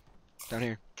 Edward, down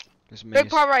here. There's some Big minis.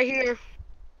 part right here.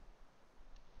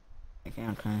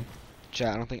 Okay.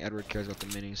 Chat, I don't think Edward cares about the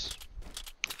minis.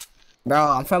 Bro,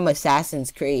 I'm from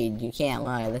Assassin's Creed. You can't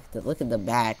lie. Look at the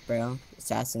back, bro.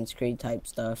 Assassin's Creed type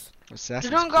stuff. Assassin's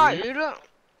You don't got Creed?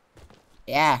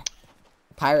 Yeah.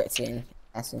 Pirate skin.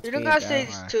 Assassin's you don't Creed, got bro. stage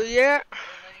Alright. 2 yet.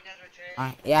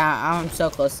 Yeah, I'm so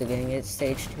close to getting it.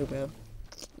 Stage 2, bro.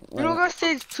 You don't got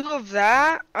stage 2 of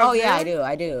that. Oh of yeah, him?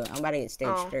 I do. I'm about to get stage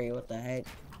Oh. 3. What the heck?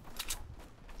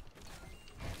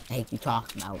 I hate you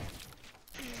talking about.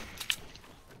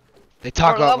 They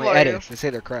talk What about my level are you? edits. They say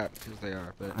they're crap, because they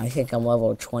are, but... I think I'm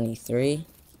level 23.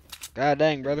 God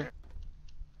dang, brother.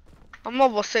 I'm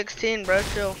level 16, bro.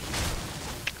 Chill.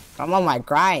 I'm on my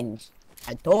grind.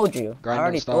 I told you. Grind I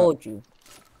already don't stop. told you.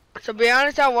 To be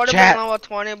honest, I would have Chat. been level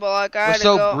 20, but like I We're had to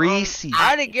so go. breezy. I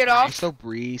had to get You're off so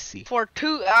breezy. for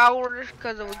 2 hours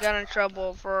because we got in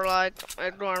trouble for like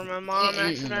ignoring my mom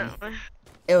accidentally.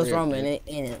 It was Weird, Roman, dude.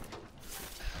 ain't it?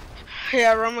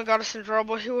 Yeah, Roman got us in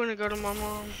trouble. He wouldn't go to my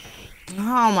mom.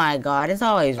 Oh my god, it's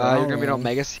always Roman. You're gonna be on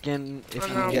Mega Skin if I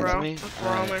you know, get bro. to me? It's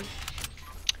Alright. Roman.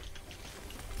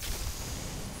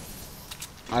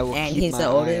 I will And keep he's my the eye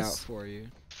oldest? out for you.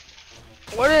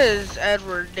 What is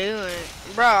Edward doing?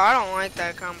 Bro, I don't like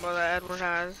that combo that Edward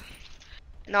has.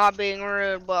 Not being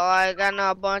rude, but like I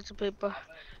know a bunch of people.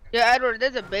 Yeah, Edward,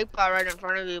 there's a big pot right in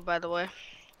front of you, by the way.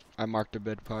 I marked a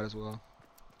bid pot as well.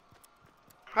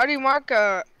 How do you mark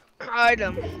a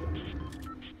item?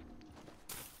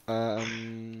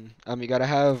 You gotta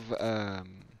have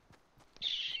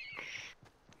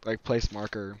like place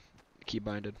marker key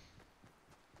binded.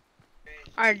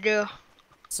 I do.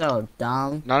 So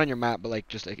dumb. Not on your map, but like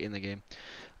just like in the game.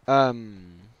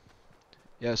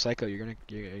 Yeah, Psycho, you're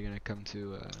gonna come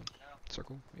to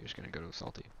circle. You're just gonna go to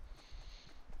Salty.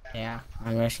 Yeah,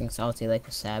 I'm rushing salty like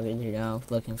a savage, you know,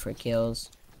 looking for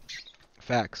kills.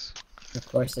 Facts. Of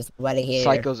course, there's nobody here.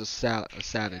 Psycho's a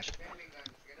savage.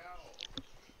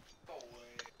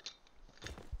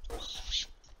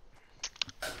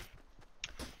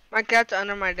 My cat's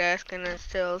under my desk and it's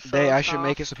still so Day, I should soft.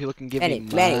 make it so people can give Manny,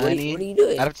 me Manny, money. what are you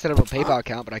doing? I'd have to set up a PayPal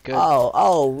account, but I could.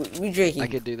 Oh, we drinking. I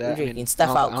could do that. We I drinking mean,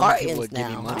 stuff I out don't think people cartons would give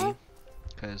me now, money. huh?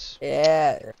 Cause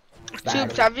Yeah.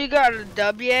 Tubes, have you got a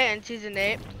dub yet in season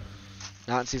 8?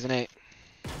 not in season 8.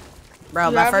 Bro,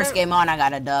 You my haven't? first game on, I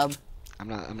got a dub. I'm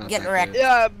not Get that wrecked. good.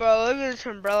 Yeah, bro, look at this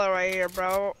umbrella right here,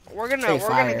 bro. We're gonna Pretty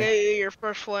fire. get you your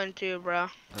first one too, bro.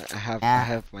 I have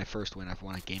Yeah. my first win. I've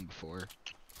won a game before.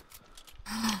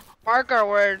 Mark our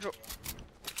words.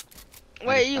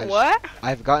 Wait, you what?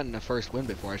 I've gotten a first win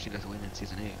before. I should just win in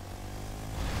season 8.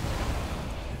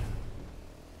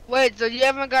 Wait, so you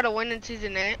haven't got a win in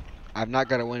season 8? I've not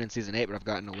got a win in season 8, but I've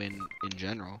gotten a win in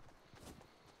general.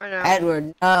 I know.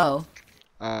 Edward, no.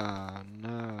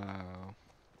 No.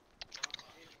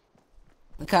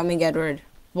 I'm coming, Edward.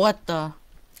 What the?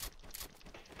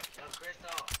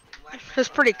 It's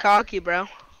pretty cocky, bro.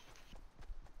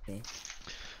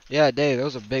 Yeah, Dave, that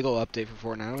was a big ol' update for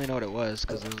Fortnite. I don't even know what it was,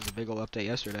 because it was a big ol' update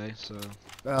yesterday, so...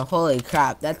 Bro, holy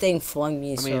crap. That thing flung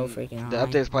me I mean, so freaking high. the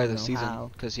update is probably I the don't know season, how.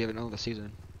 because you haven't known the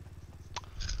season.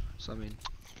 So, I mean,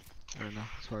 I don't know.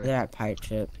 It's probably... They're at pirate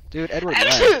ship. Dude, Edward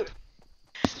left.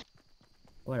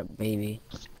 What a baby.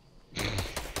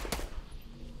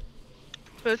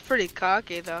 It's pretty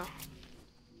cocky, though.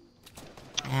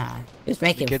 Yeah. He was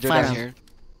making Kids are fun down of here.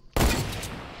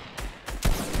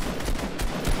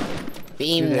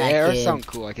 beam Dude, the that ARs kid. sound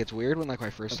cool. Like, it's weird when like I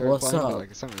first started What's playing, up? but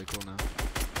like, it sounds really cool now.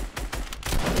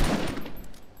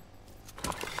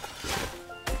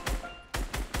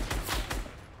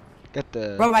 Get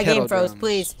the Bro, my game kettle froze, drums.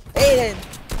 please. Aiden!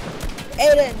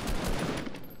 Aiden!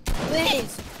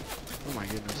 Please! Oh my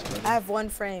goodness, brother. I have one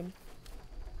frame.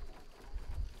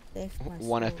 Save my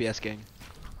One soul. FPS gang.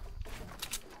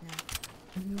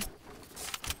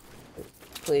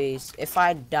 Please, if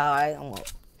I die, I'm gonna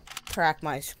crack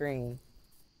my screen.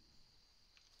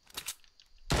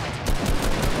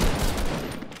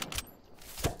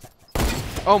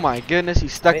 Oh my goodness, he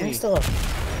stuck Wait, me. I'm still up.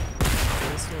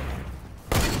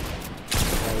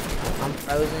 I'm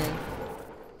frozen.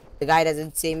 The guy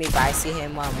doesn't see me, but I see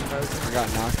him while I'm frozen. I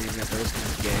got knocked and he's got thirst in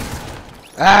this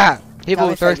game. Ah! People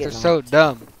me with if I thirst get are so knocked.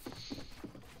 dumb.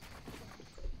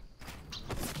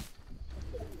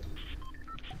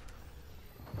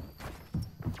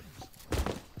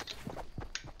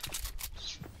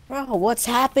 Bro, what's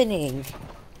happening?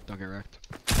 Don't get wrecked.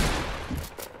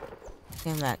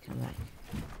 Come back, come back.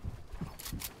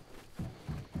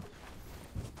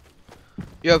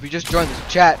 Yo, if you just joined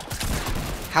this chat,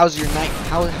 how's your night?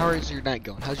 How is your night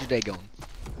going? How's your day going?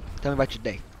 Tell me about your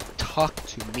day. Talk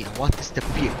to me. I want this to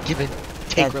be a give and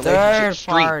take The relationship third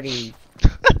stream. party.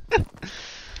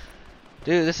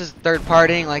 Dude, this is third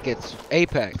partying like it's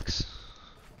Apex.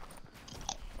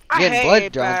 I Getting hate blood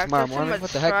Apex. drawn tomorrow It's so morning. much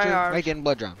What the heck, dude? Why tryhard. you getting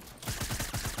blood drawn?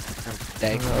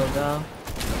 Day. Logo.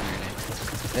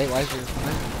 Hey, why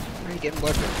are you getting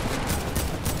blood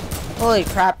drawn? Holy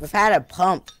crap, I've had a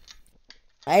pump.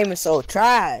 I aim is so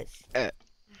trash.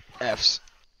 F's.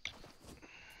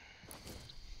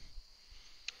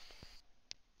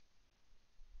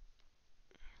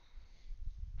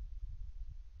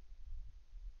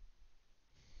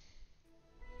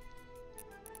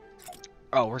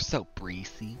 Oh, we're so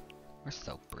breezy. We're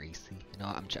so breezy. You know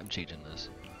what? I'm changing this.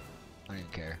 I don't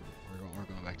even care. We're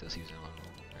going back to the season level.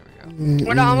 There we go.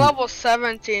 We're on level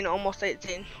 17, almost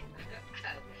 18.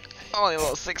 Only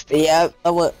level 16. Yep,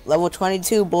 level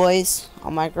 22, boys.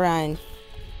 On my grind.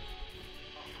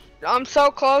 I'm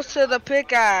so close to the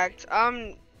pickaxe.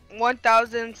 I'm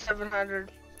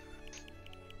 1,700.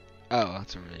 Oh,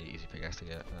 that's a really easy pickaxe to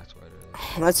get. That's what it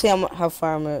is. Let's see how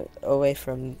far I'm away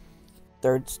from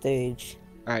third stage.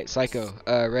 All right, Psycho.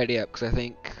 Ready up, cause I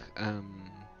think that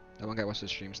one guy wants to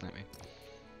stream snipe me.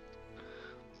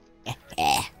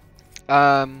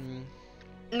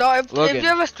 No, if Logan. you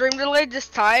have a stream delay,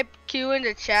 just type Q in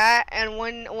the chat, and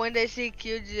when they see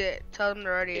Q, just tell them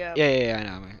they're already up. Yeah, I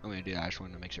know. I'm gonna do that. I just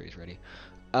wanted to make sure he's ready.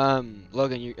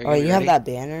 Logan, you. Oh, you have ready? that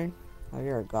banner? Oh,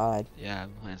 you're a god. Yeah, I've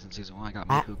been playing since season 1. I got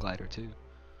I- Miku Glider too.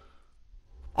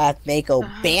 Mako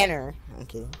banner. I'm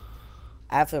kidding.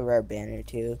 I have a rare banner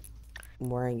too. I'm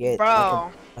wearing it.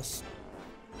 Bro, Like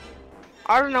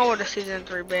I don't know what a season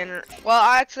 3 banner. Well,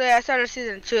 actually, I started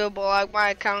season 2, but like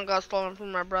my account got stolen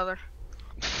from my brother.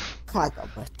 like a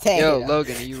potato. Yo,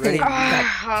 Logan, are you ready?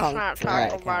 Yeah. Let's not talk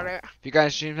Alright, about it. If you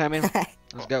guys stream time in,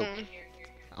 let's go. Mm.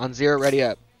 On 0, ready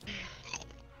up.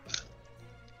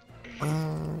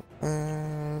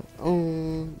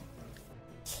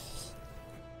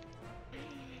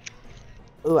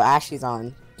 Ooh, Ashley's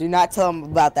on. Do not tell him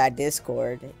about that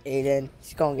Discord, Aiden.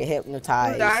 She's gonna get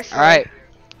hypnotized. Ashley. Alright.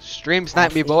 Stream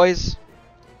snipe me, Ashley. boys.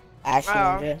 Ashley Oh.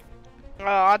 Ninja. Oh,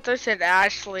 I thought you said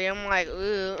Ashley. I'm like,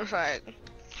 ooh. It's like,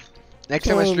 Next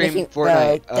time I Ooh, stream making-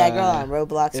 Fortnite, that girl on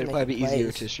Roblox it'll probably be making easier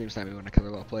plays. to stream snipe me when I cover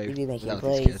well play You be making without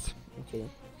these plays. kids. Okay.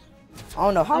 I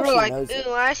don't know how I'm she like, knows it.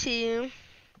 ooh, I see you.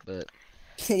 But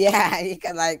Yeah, you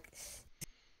can like.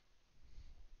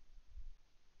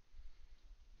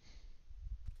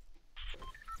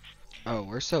 oh,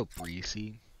 we're so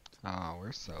breezy. Oh,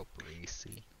 we're so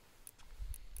breezy.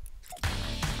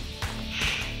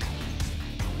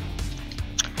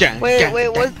 Wait,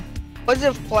 was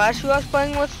it Flash who I was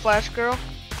playing with? Flash Girl?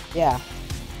 Yeah.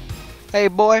 Hey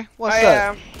boy, what's Oh, up?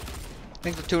 yeah.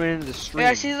 Thanks for tuning into the stream.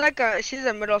 Yeah, she's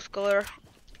a middle schooler.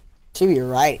 She be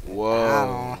right.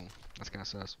 Whoa. That's kind of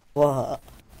sus. Whoa.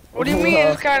 What do you mean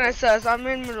it's kind of sus? I'm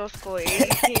in middle school.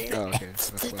 18. Oh, okay.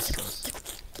 That's less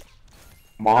sus.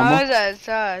 How is that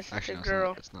sus? Actually, The no,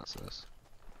 girl. it's not sus.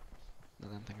 Now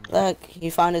that I'm thinking about it. Look, you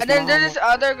found his And then mama. there's this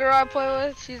other girl I play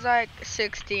with. She's like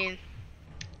 16.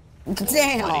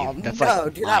 Damn. That's No,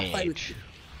 like do my not play with. age.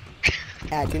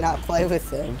 Yeah, do not play with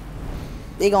them.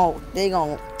 They gon'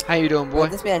 How you doing, boy?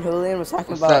 This man Julian was talking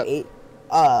What's about up? 8.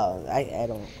 I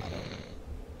don't.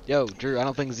 Yo, Drew, I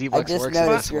don't think I Z-Bucks just works in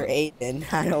noticed this you're one. 8, and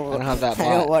I don't have that I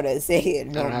don't bot. want to say it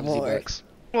I no don't have more. Z-Bucks.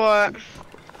 What?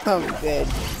 I'm good.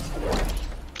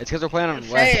 It's because we're playing on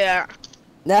Say West. it.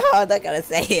 No, I'm not gonna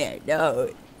say it. No.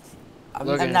 I'm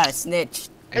Logan, not a snitch. Is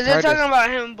It's it hard talking to, about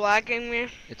him blacking me?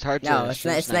 it's hard No, to it's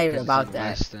stream not- it's snipe not even 'cause about on that.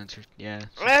 West and yeah. it's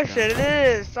just Yes, kinda- it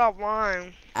is. Stop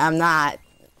lying. I'm not.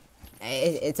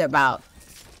 It's about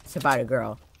a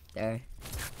girl. There.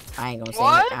 I ain't gonna say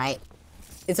What?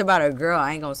 It's about a girl.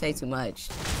 I ain't gonna say too much.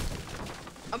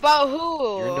 About You're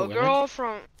who? into A women? girl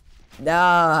from. No,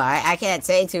 I can't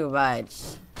say too much.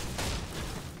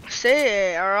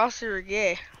 Say it, or else you're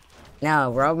gay.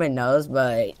 No, Roman knows,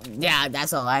 but yeah,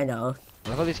 that's all I know.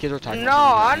 I thought these kids were talking No,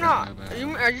 about I something I don't know.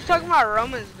 know about. Are you talking about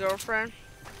Roman's girlfriend?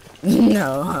 No,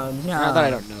 no. Not that I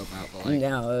don't know about, but like,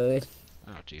 No.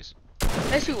 oh jeez.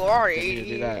 Yes, you are. Didn't need to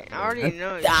do that. I already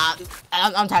know. you.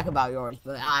 I'm talking about yours,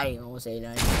 but I ain't gonna say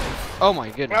nothing. Oh my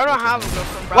goodness. I don't what the have a hell?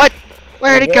 girlfriend, bro. What?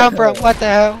 Where'd he come from? What the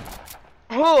hell?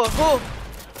 Who?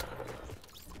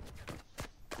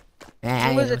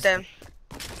 Man, Who is it then?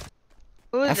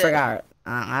 Who is I it? forgot.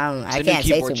 I It's a new can't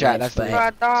say keyboard too chat, much, that's the Bro,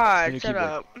 but I New thought. Shut keyboard.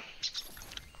 up.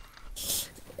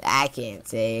 I can't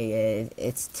say it.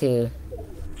 It's too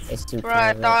Bro,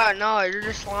 I private. thought. No, you're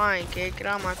just lying, kid. Get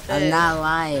out of my face. I'm not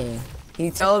lying.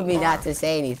 He told me not to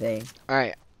say anything.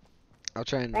 Alright. I'll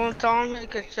try and. Don't tell him he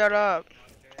can shut up.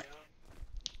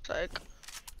 It's like,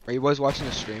 Are you boys watching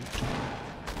the stream?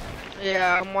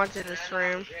 yeah, I'm watching the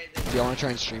stream. Do y'all want to try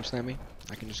and stream snipe me?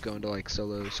 I can just go into like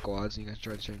solo squads and you guys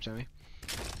try to stream snipe me.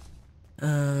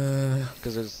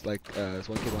 Because there's like, this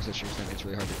one kid wants to stream snipe me. It's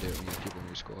really hard to do it when you have people in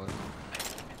your squad.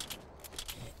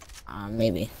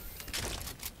 Maybe.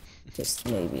 Just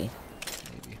maybe.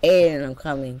 Maybe. Aiden, I'm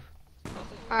coming.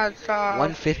 That's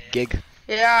 1/5 gig.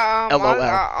 Yeah, LOL.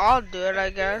 I'll do it, I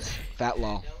guess. Fat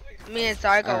lol. Me and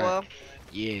Psycho Alright. will.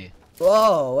 Yeah.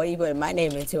 Whoa, what are you putting my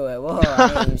name into it? Whoa, I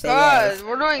didn't even say yes. Guys,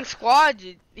 we're doing squads.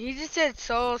 He just said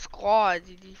solo squads,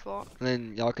 you default. And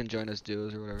then y'all can join us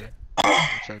duos or whatever. Or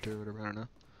chapter or whatever, I don't know.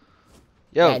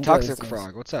 Yo, Yeah, Toxic duos.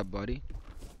 Frog, what's up, buddy?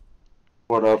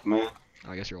 What up, man?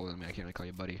 Oh, I guess you're older than me, I can't really call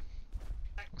you buddy.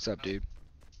 What's up, dude?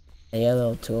 Yeah, a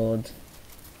little too old.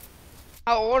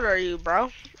 How old are you,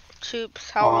 bro? Choops,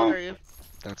 how old are you?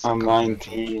 That's I'm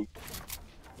uncomfortable. 19.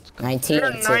 19 You're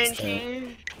and 16.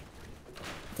 19.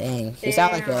 Dang, you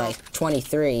sound like you're Damn. like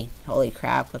 23. Holy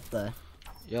crap, with the...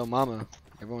 Yo, mama,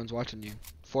 everyone's watching you.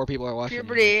 4 people are watching you.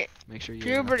 Puberty, Make sure you.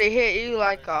 puberty hit you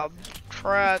like a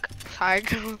truck,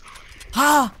 Psycho.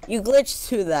 Ah, you glitched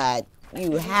to that.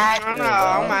 You I hacker, don't know,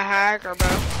 I'm a bro. hacker,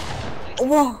 bro.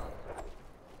 Whoa.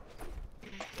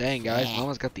 Dang, guys, Yeah.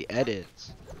 mama's got the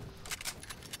edits.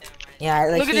 Yeah,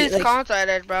 like Look at he, this like, console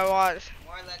edit, bro, watch.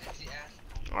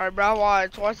 Alright, bro,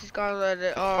 watch this console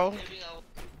edit. Oh.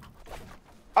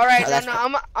 Alright, No, that's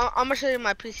I'm gonna show you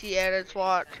my PC edits,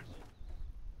 watch.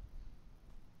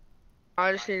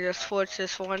 I just need to switch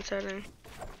this one setting.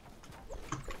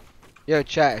 Yo,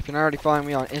 chat, if you're not already following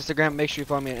me on Instagram, make sure you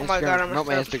follow me on Oh Instagram. my god, I'm Not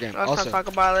my gonna Instagram. Let's Also, not talk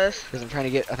about this. because I'm trying to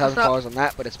get 1,000 not- followers on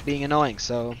that, but it's being annoying,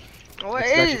 so. What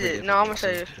it's actually is pretty it? No, I'm gonna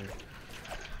difficult, show you. so-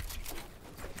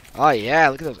 Oh yeah,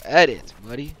 look at those edits,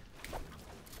 buddy.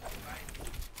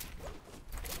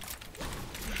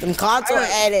 Them console I-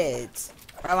 edits.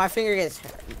 Bro, my finger gets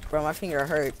hurt. Bro, my finger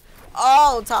hurts.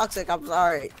 Oh, toxic. I'm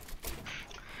sorry.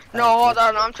 No, hold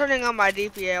on. I'm turning on my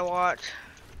DPA watch.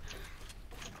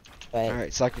 Wait.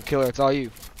 Alright, Psycho Killer, it's all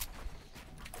you.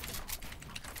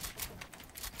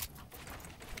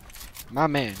 My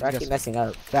man, you I got keep some messing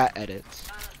up. fat edits.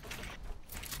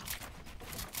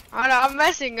 I'm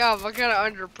messing up. I'm kind of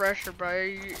under pressure, bro.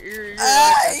 You're like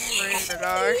a screamer,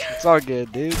 dog. It's all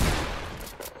good, dude.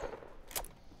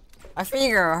 My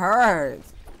finger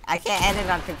hurts. I can't edit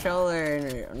on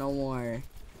controller no more.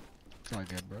 It's all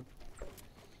good, bro.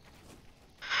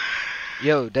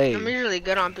 Yo, Dave. I'm usually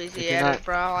good on PC If you're edit, not-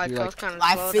 bro. Like, you're I like- was kind of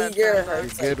My slow finger that time,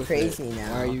 hurts You're good like with crazy it.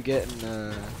 now. Why are you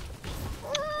getting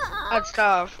That's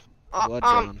tough.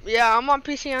 Bloodborne? Yeah, I'm on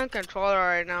PC and controller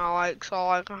right now. Like, so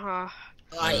like,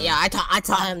 Yeah, I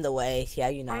taught him the way. Yeah,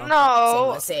 you know.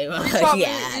 No, Same. you taught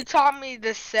Yeah. you taught me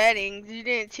the settings. You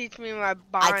didn't teach me my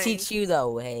bind. I teach you the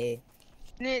way.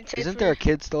 You didn't teach Isn't me. there a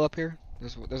kid still up here?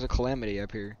 There's a calamity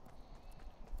up here.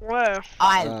 Where?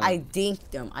 I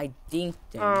dinked him. I dinked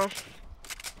him. Oh.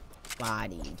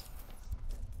 Bodied.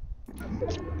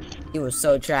 He was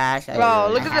so trash. Bro,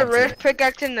 look at the rarest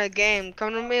pickaxe in the game.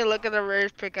 Come to me, look at the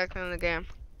rarest pickaxe in the game.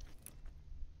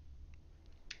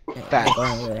 Facts.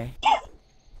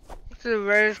 It's the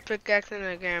rarest pickaxe in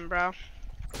the game, bro.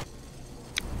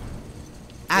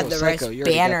 I have Oh, the Psycho, rarest you already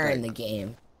got banner that. in the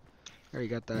game. I already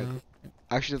got that. Mhm.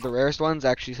 Actually, the rarest one's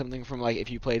actually something from like if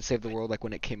you played Save the World like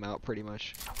when it came out, pretty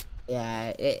much.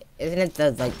 Yeah, isn't it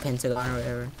the like Pentagon or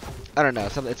whatever? I don't know.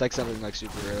 It's like something like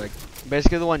super rare. Like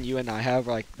basically the one you and I have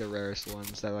are like the rarest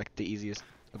ones. That are, like the easiest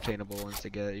obtainable ones to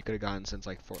get. You could have gotten since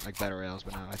like Battle Royales,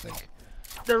 but now I think.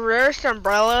 The rarest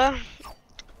umbrella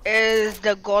is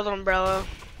the gold umbrella.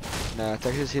 No, it's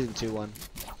actually the season 2 one.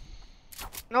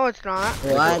 No, it's not. It's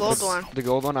the What? gold one. The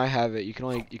gold one I have it. You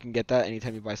can get that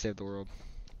anytime you buy Save the World.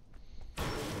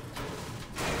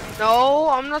 No,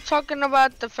 I'm not talking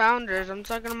about the founders. I'm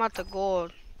talking about the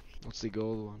gold. What's the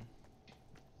gold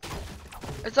one?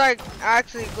 It's like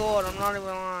actually gold. I'm not even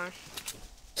lying.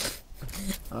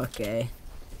 Okay.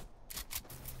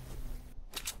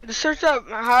 Just search up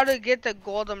how to get the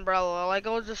gold umbrella. Like,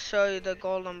 I'll just show you the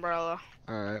gold umbrella.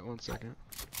 Alright, 1 second.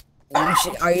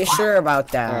 Are you sure about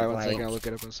that? Alright, 1 like, second. I'll look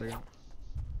it up in a second.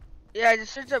 Yeah,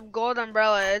 just search up gold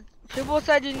umbrella. People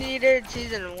said you needed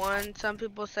season 1. Some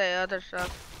people say other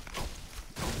stuff.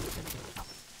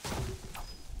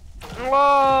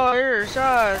 Whoa, you're a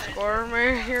shot,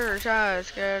 Scorpion. You're a shot,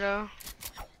 Scardo.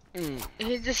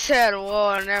 He just said,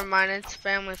 whoa, never mind. It's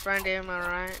family friendly, am I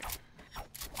right?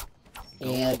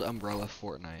 Yeah. Gold Umbrella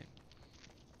Fortnite.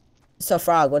 So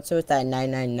Frog, what's with that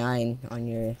 999 on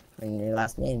your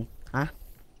last name, huh?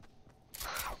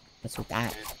 What's with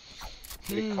that?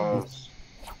 Because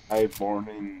I born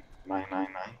in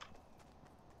 999.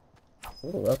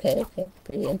 Ooh, okay,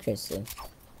 pretty interesting.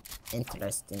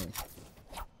 Interesting.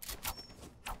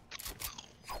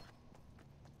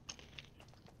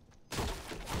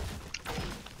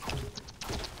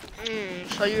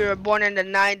 So you were born in the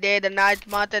 9th day, the 9th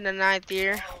month, and the 9th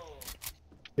year?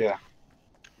 Yeah.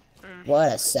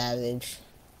 What a savage.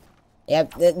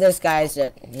 Yep, this guy's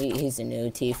he's a new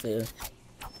Tifu.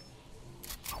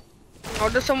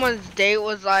 What if someone's date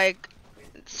was like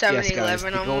 7-11? Yes, guys, the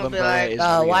I'm gold gonna be umbrella like, is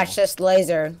Oh, real. watch this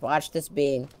laser. Watch this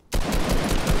beam.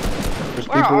 There's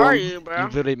where people are on- you, bro?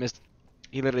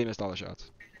 He literally missed all the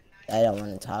shots. I don't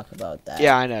want to talk about that.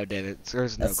 Yeah, I know, David.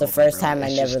 There's no That's the gold first umbrella. time I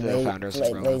It's never just the founder's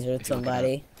umbrella, lasered if you look it up.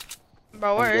 somebody.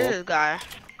 Bro, where is gold? this guy?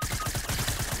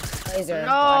 Laser.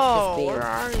 No, Watch this where beam.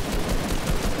 are you?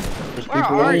 There's Where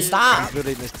people are on- you? Stop. He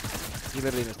literally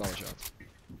missed all the shots.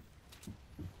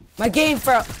 My game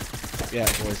fro. Yeah,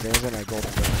 boys, there isn't a gold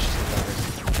umbrella. It's just the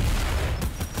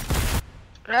founder's.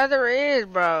 Yeah, there is,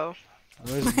 bro.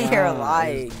 No, it's You're not.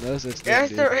 lying. There's no such thing, Yes,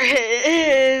 dude. there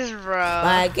is, bro.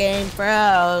 My game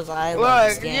froze. I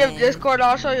love Look, this you have game. Discord.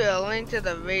 I'll show you a link to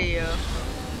the video.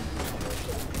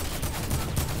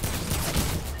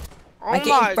 Oh My game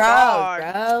my froze,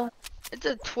 god. bro. It's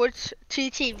a Twitch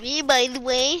TTV, by the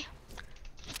way.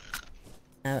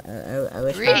 I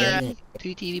wish I Really? didn't.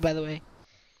 2TV, by the way.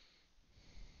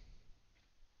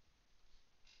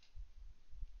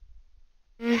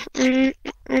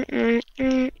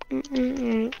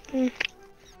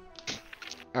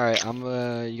 Alright,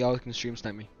 y'all can stream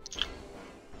snipe me.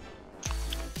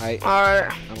 Alright,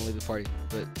 Alright, I'm gonna leave the party.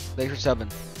 But thanks for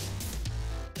subbing.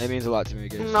 That means a lot to me,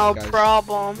 guys. no guys,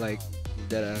 problem. Like,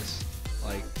 dead ass.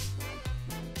 Like,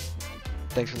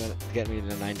 thanks for getting me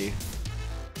to 90.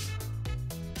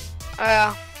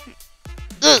 Yeah.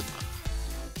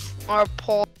 Or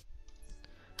Paul.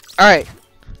 Alright,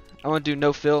 I wanna do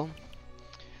no fill.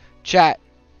 Chat.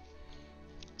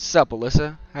 Sup,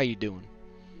 Alyssa? How you doing?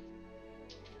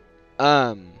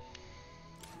 Um,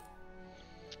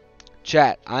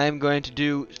 chat. I'm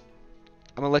gonna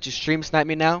let you stream snipe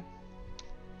me now.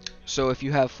 So if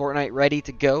you have Fortnite ready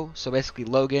to go, so basically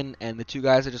Logan and the two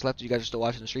guys that just left, you guys are still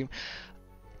watching the stream.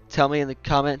 Tell me in the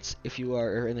comments if you are,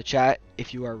 or in the chat,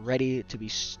 if you are ready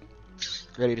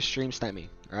to stream snipe me.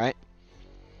 All right.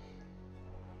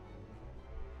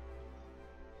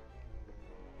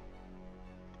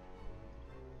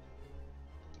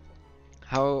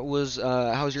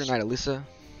 How's your night, Alyssa?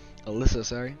 Alyssa,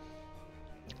 sorry.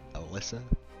 Alyssa.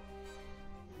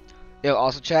 Yo,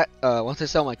 also chat. Once I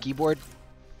sell my keyboard,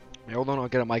 hold on, I'll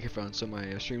get a microphone so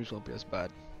my streams won't be as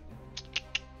bad.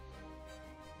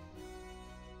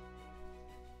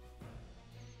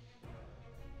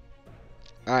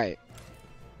 All right.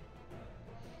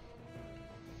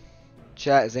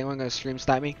 Chat, is anyone gonna stream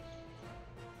snipe me?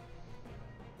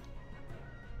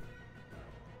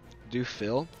 Do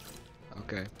Phil?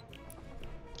 Okay.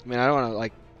 I mean, I don't want to,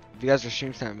 like, if you guys are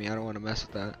stream sniping me, I don't want to mess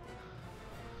with that.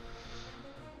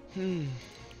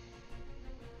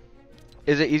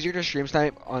 Is it easier to stream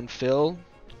snipe on Phil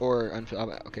or on Phil?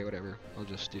 Okay, whatever. I'll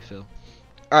just do Phil.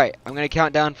 Alright, I'm going to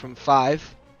count down from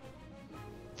 5.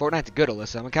 Fortnite's good,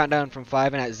 Alyssa. I'm going to count down from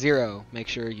 5, and at 0, make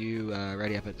sure you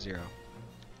ready up at 0.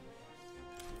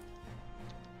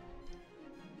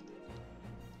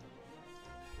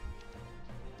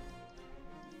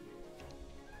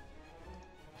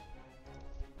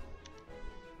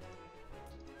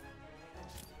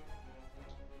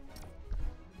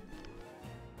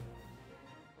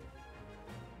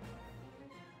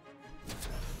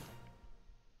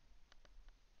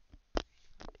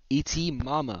 E.T.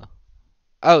 Mama.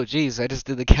 Oh, jeez, I just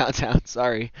did the countdown.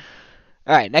 Sorry.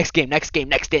 Alright, next game, next game,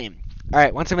 next game.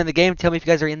 Alright, once I'm in the game, tell me if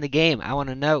you guys are in the game. I want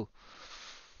to know.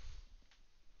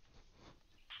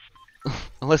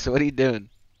 Alyssa, what are you doing?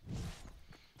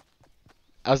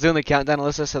 I was doing the countdown,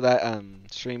 Alyssa, so that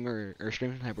stream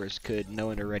snipers could know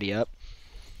when to ready up.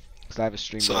 Because I have a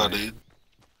stream. Saw, dude.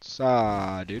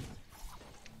 Saw, dude.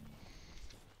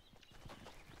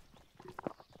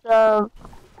 So,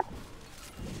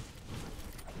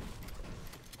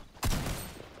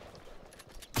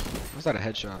 Was that a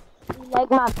headshot? you like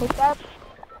my pickup?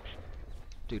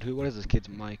 Dude, what is this kid's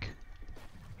mic?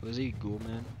 Was he Ghoul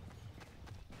Man?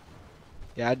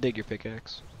 Yeah, I'd dig your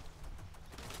pickaxe.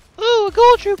 Ooh, a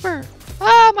Ghoul Trooper!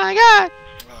 Oh my god!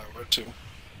 Where to?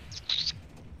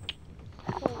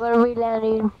 Where are we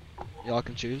landing? Y'all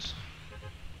can choose.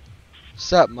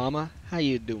 Sup, mama? How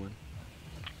you doing?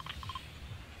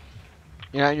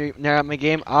 You're not in my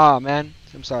game? Aw, man.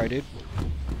 I'm sorry, dude.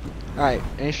 Alright,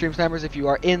 any stream snipers, if you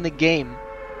are in the game,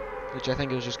 which I think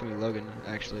it was just gonna be Logan,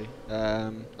 actually.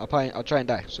 I'll try and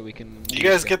die so we can. You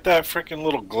guys get that freaking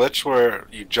little glitch where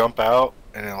you jump out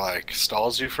and it like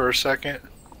stalls you for a second?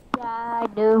 Yeah, I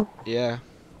do. Yeah.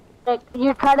 Like,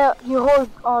 you hold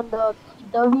on the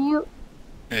W.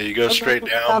 Yeah, you go straight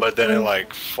down, but then it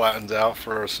like flattens out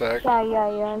for a sec.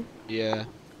 Yeah. Yeah.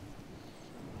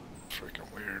 Freaking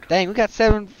weird. Dang, we got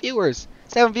 7 viewers.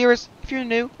 7 viewers. If you're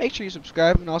new, make sure you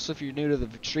subscribe, and also if you're new to the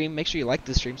stream, make sure you like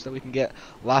the stream so that we can get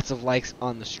lots of likes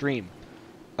on the stream.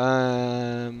 I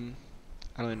don't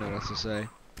even know what else to say.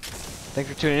 Thanks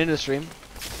for tuning into the stream.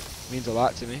 It means a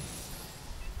lot to me.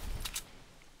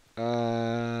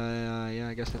 Yeah,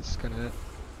 I guess that's kind of it.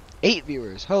 8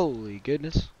 viewers. Holy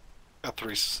goodness. Got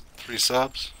three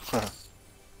subs.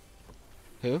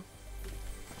 Who?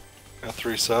 Got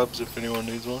 3 subs if anyone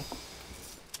needs one.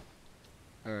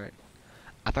 Alright.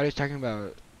 I thought he was talking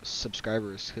about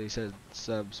subscribers, because he said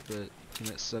subs, but he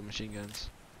meant submachine guns.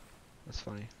 That's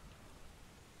funny.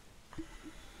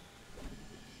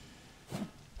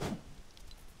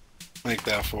 Make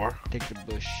that 4. Take the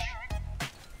bush.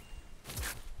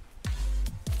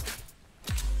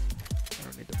 I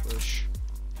don't need the bush.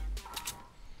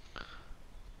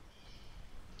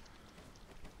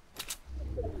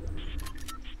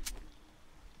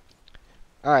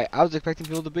 Alright, I was expecting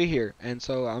people to be here, and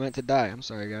so I meant to die. I'm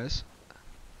sorry, guys.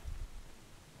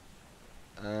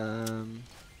 You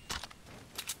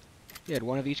had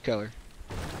one of each color.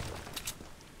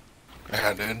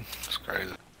 Yeah, dude. It's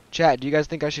crazy. Chat, do you guys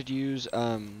think I should use,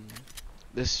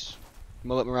 this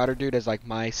mullet marauder dude as, like,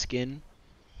 my skin?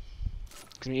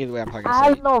 Because either way, I'm probably I gonna say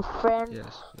have no friends.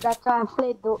 yes. That's why I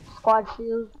played the squad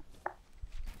shield.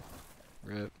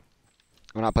 Rip.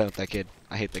 I'm not playing with that kid.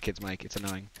 I hate that kid's mic. It's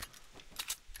annoying.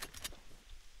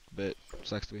 But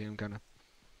sucks to be him, kind of.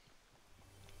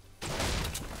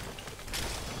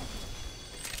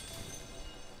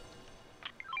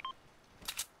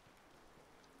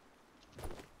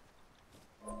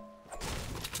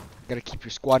 Gotta keep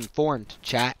your squad informed,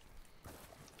 chat.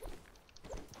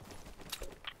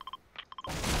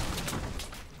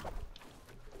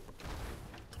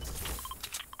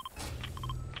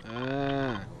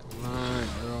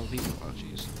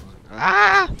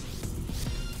 Ah!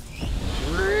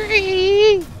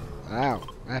 Wow,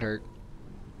 that hurt.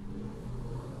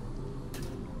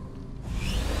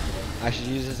 I should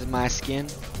use this as my skin.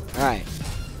 Alright.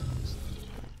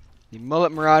 The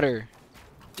mullet marauder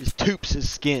is Toops'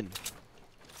 skin.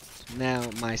 So now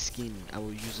my skin, I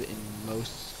will use it in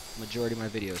majority of my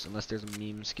videos, unless there's a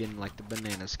meme skin like the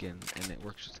banana skin, and it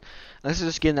works. Unless there's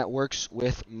a skin that works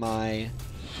with my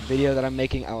video that I'm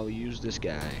making, I will use this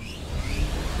guy.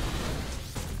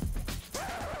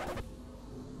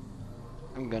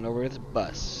 I'm going over this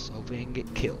bus. Hopefully I can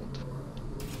get killed.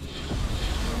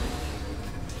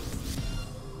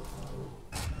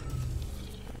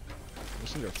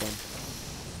 This is fun.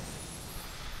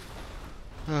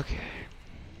 Okay.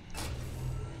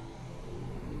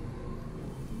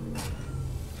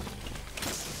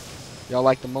 Y'all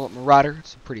like the mullet marauder?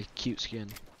 It's a pretty cute skin.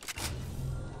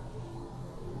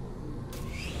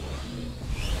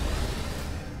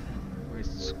 Where's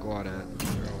the squad at? They're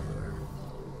all over there.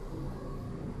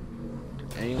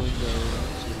 Did anyone go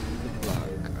to the block?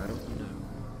 I don't know.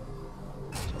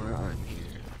 That's why I'm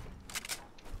here.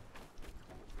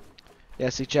 Yeah,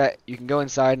 see chat, you can go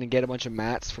inside and get a bunch of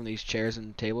mats from these chairs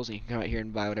and tables, and you can come out here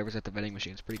and buy whatever's at the vending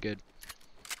machine. It's pretty good.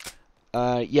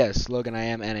 Yes, Logan, I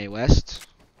am NA West.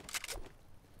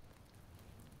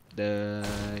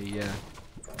 Yeah.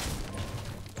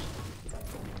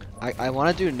 I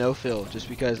want to do no fill just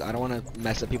because I don't want to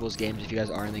mess up people's games if you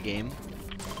guys are in the game.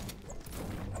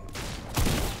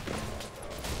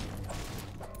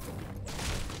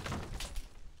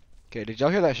 Okay, did y'all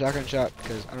hear that shotgun shot?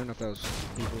 Because I don't know if that was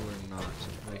people or not, so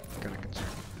I'm like, kind of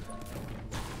concerned.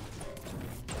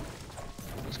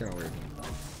 That's kind of weird.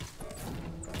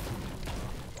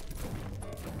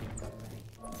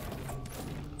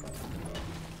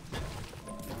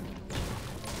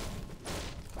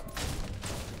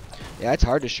 Yeah, it's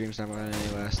hard to stream sniper on NA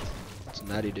West. It's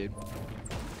nutty, dude.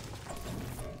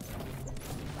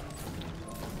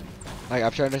 Like,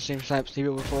 I've tried to stream snipe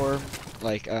people before.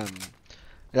 Like,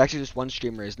 there's actually just one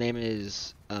streamer. His name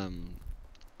is,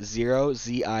 Ziro,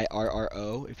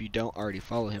 Z-I-R-R-O. If you don't already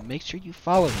follow him, make sure you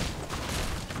follow him.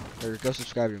 Or go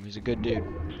subscribe to him. He's a good dude.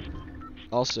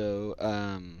 Also,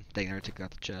 dang, I never took out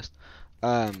the chest.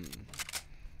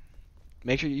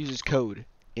 Make sure you use his code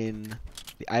in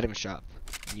the item shop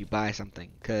when you buy something,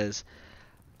 because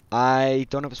I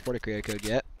don't have a supporter creator code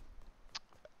yet,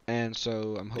 and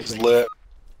so I'm hoping. He's lit.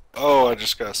 Oh, I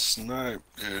just got sniped,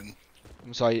 dude.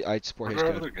 I'm sorry, I support his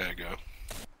Where'd code. the other guy go?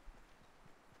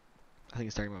 I think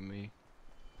he's talking about me.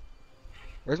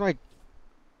 Where's my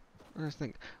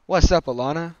thing? What's up,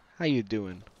 Alana? How you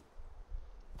doing?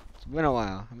 It's been a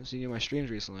while. I haven't seen you in my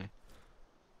streams recently.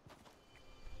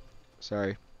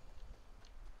 Sorry.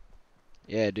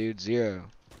 Yeah, dude, Zero.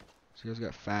 Zero's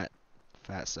got fat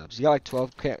subs. He got like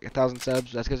 12,000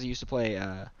 subs. That's because he used to play.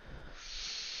 I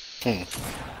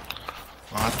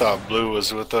thought Blue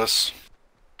was with us.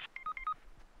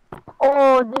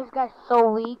 Oh, this guy's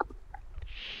so weak.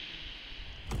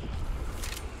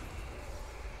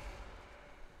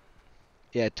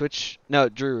 Yeah, Twitch. No,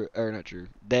 Drew or not Drew.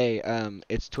 They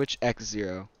it's Twitch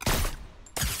X0.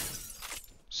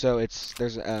 So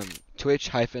there's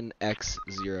Twitch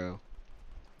 -X0.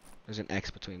 There's an X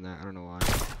between that. I don't know why.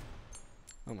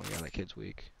 Oh my god, that kid's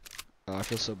weak. Oh, I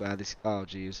feel so bad. Oh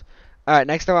jeez. All right,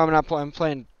 next time I'm not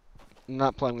playing. We're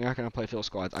not gonna play fill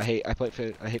squads. I hate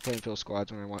playing fill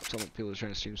squads when I want some people to try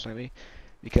to stream snipe me,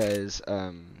 because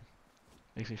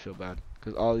makes me feel bad.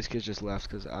 Because all these kids just left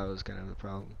because I was kind of the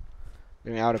problem. I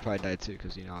mean, I would have probably died too,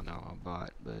 because you know I'm a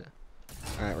bot. But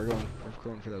all right, we're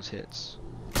going for those hits.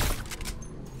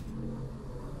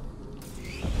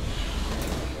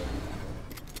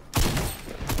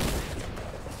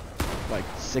 Like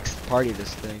 6th party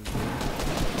this thing.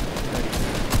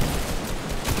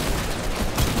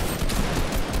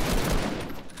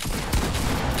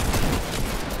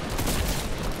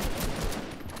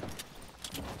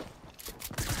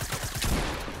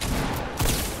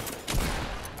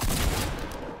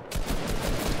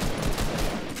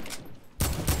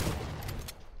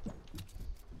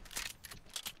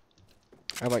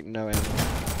 I have like no ammo.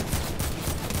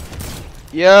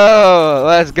 Yo,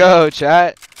 let's go,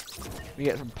 chat. We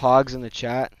get some pogs in the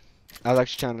chat. I was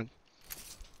actually trying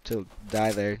to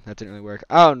die there. That didn't really work.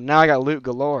 Oh, now I got loot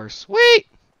galore. Sweet.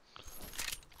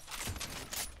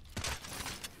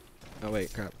 Oh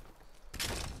wait, crap.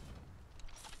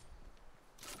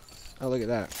 Oh, look at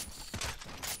that.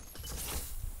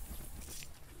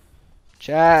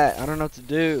 Chat, I don't know what to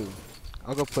do.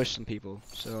 I'll go push some people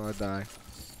so I die.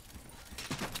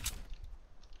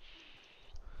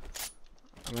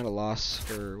 I'm at a loss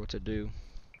for what to do.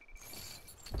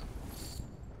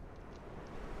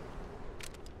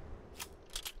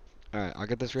 Alright, I'll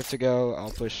get this rift to go.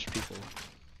 I'll push people.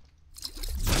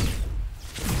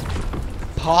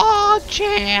 Paw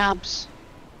champs!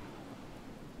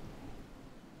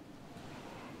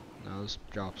 No, those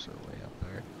drops are way up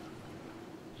there.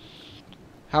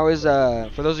 How is,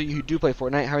 for those of you who do play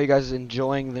Fortnite, how are you guys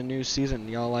enjoying the new season?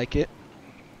 Y'all like it?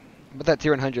 But that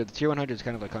tier 100, the tier 100 is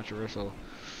kind of a controversial,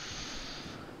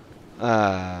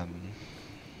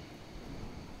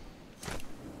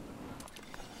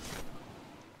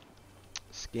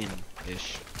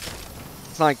 skin-ish.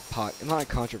 It's not like it's not like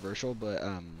controversial, but,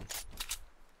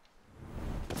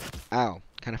 ow,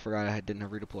 kind of forgot I didn't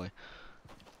have redeploy.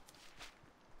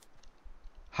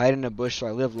 Hide in a bush so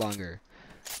I live longer.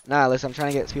 Nah, listen, I'm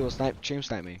trying to get people to stream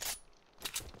snipe me.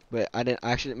 But I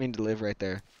actually didn't mean to live right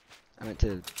there. I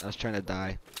was trying to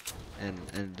die. And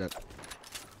ended up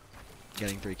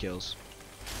getting 3 kills.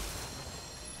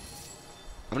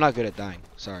 I'm not good at dying,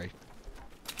 sorry.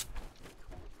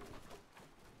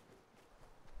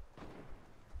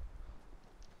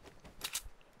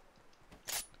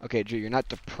 Okay, Drew, you're not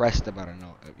depressed about it,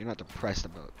 no. You're not depressed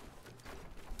about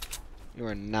it. You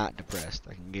are not depressed,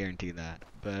 I can guarantee that.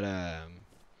 But,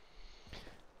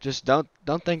 just don't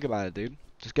think about it, dude.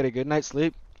 Just get a good night's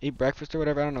sleep, eat breakfast or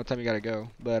whatever. I don't know what time you gotta go,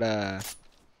 but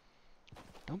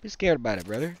don't be scared about it,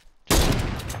 brother.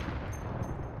 Just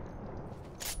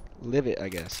live it, I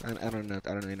guess. I don't know. I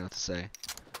don't really know what to say.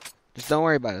 Just don't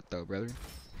worry about it, though, brother.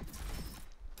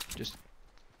 Just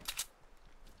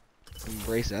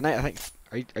embrace it. And I think,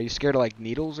 are you scared of like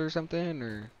needles or something,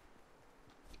 or?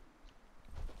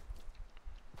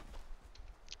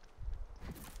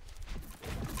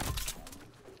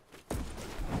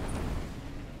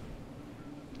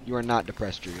 You are not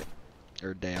depressed, Drew,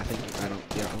 or Day. I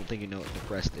don't think you know what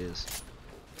depressed is.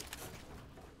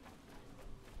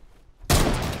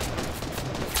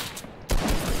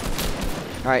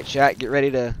 All right, chat, get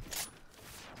ready to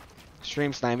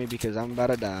stream snipe me because I'm about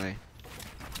to die.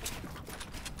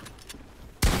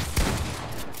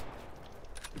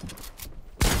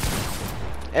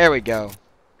 There we go.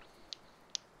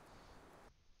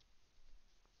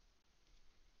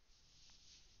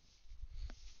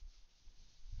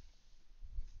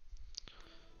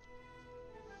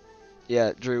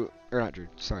 Yeah, Drew, or not Drew,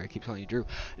 sorry, I keep calling you Drew.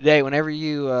 Day, whenever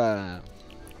you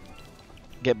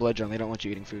get blood drawn, they don't want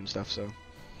you eating food and stuff, so.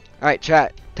 Alright,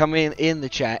 chat, tell me in the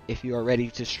chat if you are ready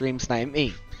to stream snipe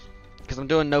me. Because I'm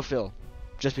doing no fill.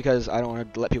 Just because I don't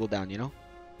want to let people down, you know?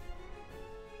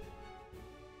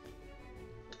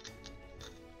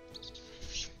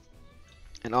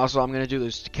 And also, I'm going to do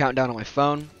this countdown on my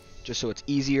phone, just so it's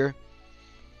easier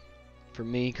for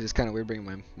me, because it's kind of weird bringing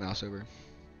my mouse over.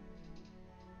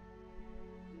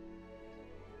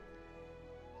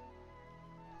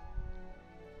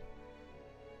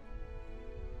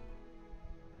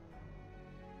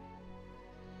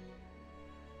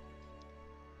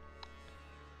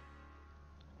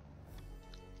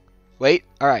 Wait?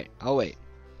 Alright, I'll wait.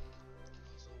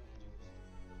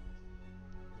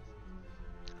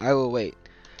 I will wait.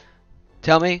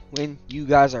 Tell me when you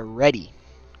guys are ready.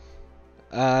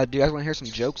 Do you guys want to hear some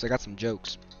jokes? I got some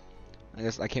jokes. I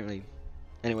guess I can't really...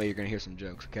 Anyway, you're going to hear some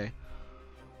jokes, okay?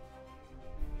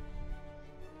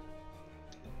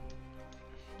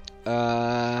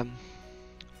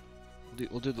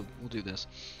 We'll do this.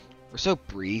 We're so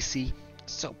breezy.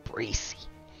 So breezy.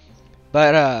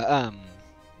 But,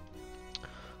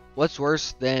 what's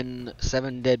worse than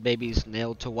 7 dead babies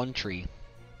nailed to one tree?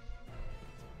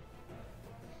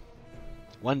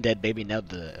 1 dead baby nailed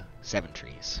to 7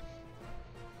 trees.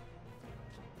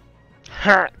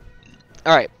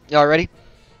 Alright, y'all ready?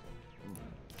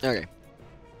 Okay.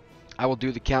 I will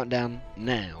do the countdown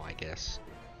now, I guess.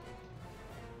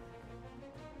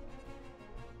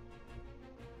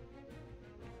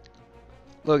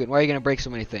 Logan, why are you gonna break so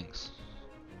many things?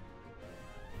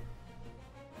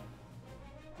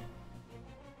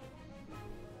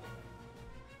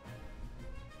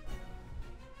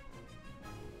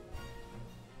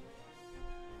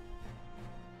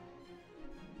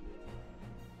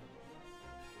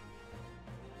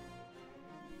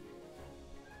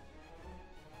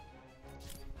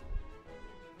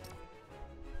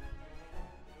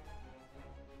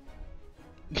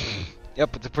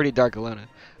 Yep, it's a pretty dark Alana,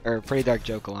 or a pretty dark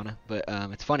joke, Alana, but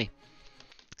it's funny.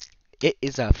 It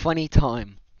is a funny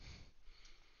time.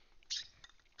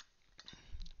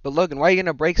 But Logan, why are you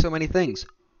gonna break so many things?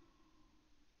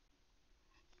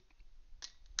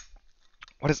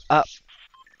 What is up?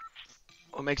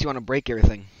 What makes you want to break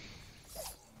everything?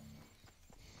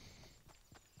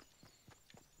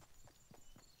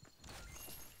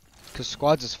 Because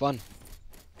squads is fun.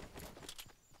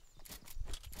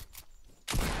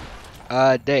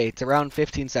 Day. It's around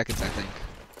 15 seconds, I think.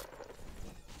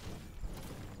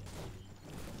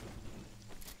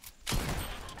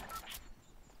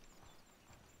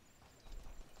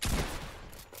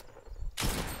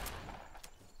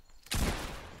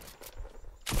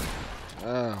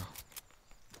 Oh.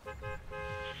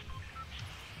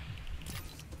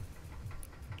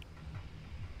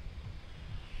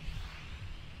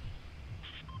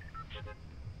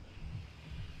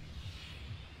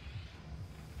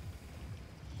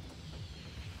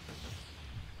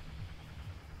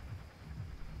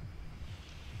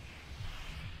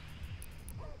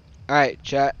 Alright,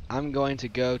 chat. I'm going to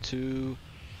go to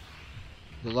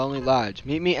the Lonely Lodge.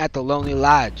 Meet me at the Lonely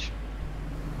Lodge.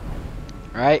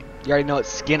 Alright? You already know what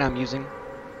skin I'm using.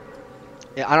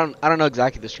 Yeah, I don't know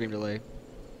exactly the stream delay.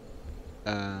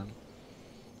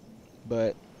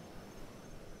 But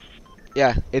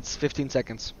yeah, it's 15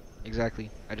 seconds. Exactly.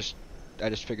 I just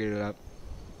figured it out.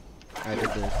 I did the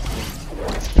thing.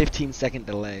 It's 15-second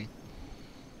delay.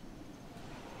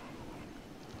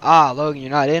 Ah, Logan,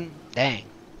 you're not in? Dang.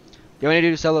 You want me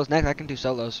to do solos next? I can do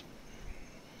solos.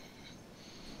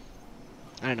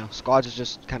 I don't know. Squads is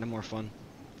just kind of more fun.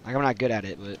 Like, I'm not good at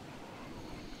it, but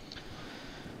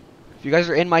if you guys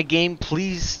are in my game,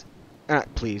 please,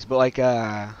 not please, but like,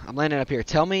 I'm landing up here.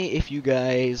 Tell me if you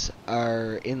guys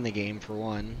are in the game, for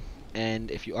one.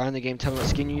 And if you are in the game, tell me what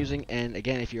skin you're using. And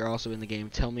again, if you're also in the game,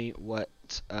 tell me what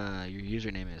your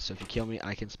username is. So if you kill me,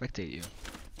 I can spectate you.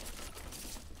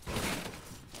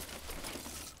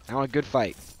 I want a good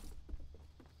fight.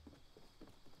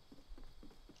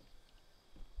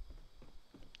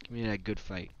 Give me that good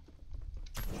fight.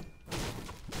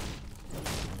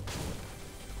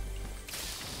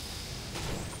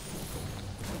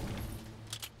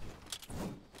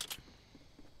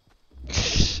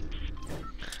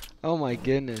 Oh my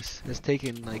goodness. It's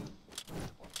taken like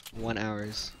 1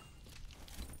 hours.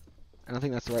 I don't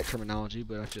think that's the right terminology,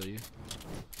 but I feel you.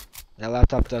 That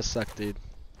laptop does suck, dude.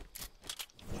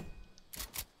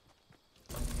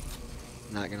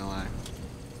 Not gonna lie.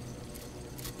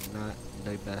 Not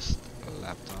the best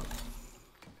laptop.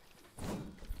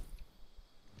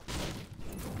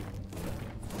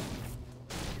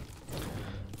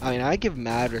 I mean, I give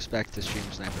mad respect to stream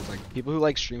snipers. Like, people who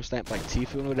like stream snipe, like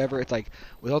Tifu and whatever, it's like,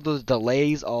 with all those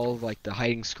delays, all of, like, the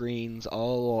hiding screens,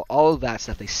 all of that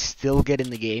stuff, they still get in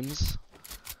the games.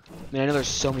 I mean, I know there's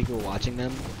so many people watching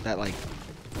them that, like,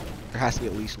 there has to be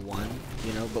at least one,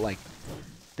 you know, but, like,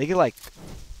 they get, like,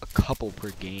 a couple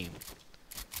per game.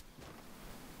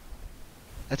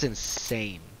 That's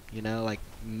insane, you know, like,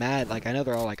 mad, like, I know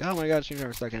they're all like, oh my god, stream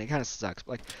sniper sucks, and it kind of sucks,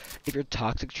 but, like, if you're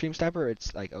toxic stream sniper,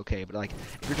 it's, like, okay, but, like,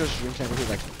 if you're just stream sniper who's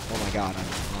like, oh my god, I'm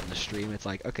on the stream, it's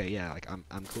like, okay, yeah, like, I'm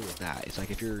cool with that. It's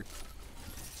like, if you're,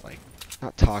 like,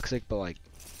 not toxic, but, like,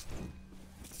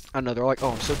 I don't know, they're like,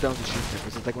 oh, I'm so done with stream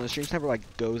snipers. It's like, when the stream sniper,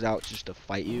 like, goes out just to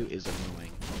fight you is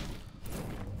annoying.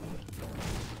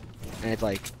 And it's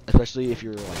like, especially if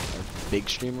you're, like, a big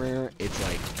streamer, it's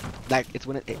like, that, it's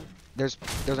when there's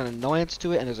an annoyance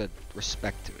to it, and there's a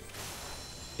respect to it.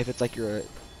 If it's like you're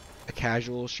a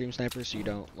casual stream sniper, so you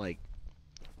don't like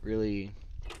really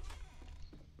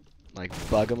like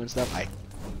bug them and stuff, I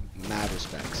mad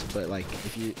respects. But like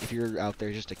if you're out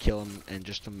there just to kill them and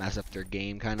just to mess up their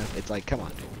game, kind of, it's like, come on,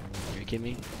 dude, are you kidding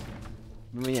me?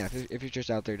 I mean, yeah, if you're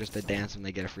just out there just to dance and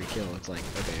they get a free kill, it's like,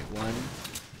 okay, one,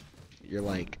 you're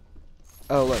like,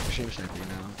 oh look, stream sniper, you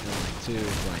know, and like two,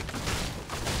 it's like,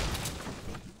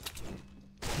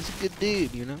 he's a good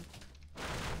dude, you know.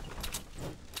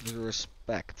 There's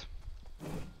respect.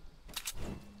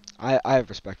 I have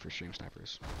respect for stream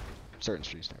snipers. Certain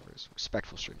stream snipers.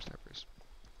 Respectful stream snipers.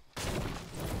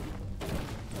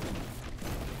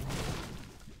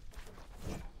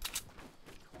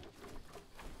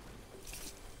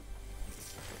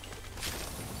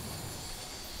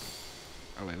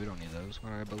 Oh wait, we don't need those. Why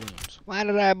do I have balloons? Why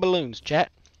did I have balloons,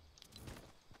 chat?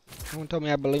 Someone told me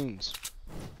I have balloons.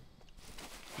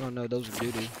 Oh no, those are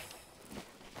doo-doo.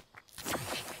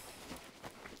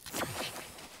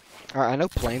 Alright, I know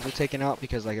planes were taken out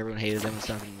because like everyone hated them and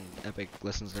stuff, and Epic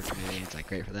listens to their community, and it's like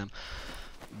great for them.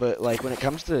 But like when it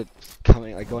comes to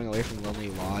going away from Lonely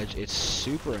Lodge, it's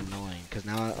super annoying because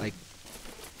now, like,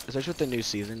 especially with the new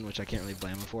season, which I can't really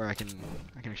blame them for. I can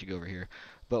actually go over here,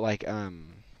 but like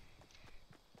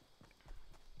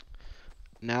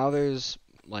now there's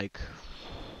like,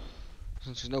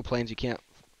 since there's no planes, you can't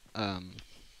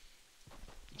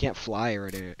fly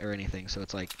or anything, so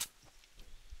it's like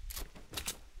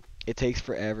it takes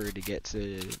forever to get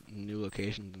to new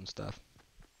locations and stuff.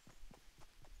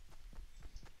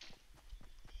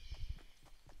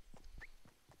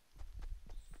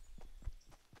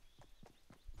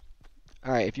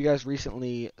 Alright, if you guys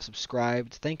recently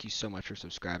subscribed, thank you so much for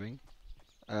subscribing.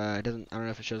 I don't know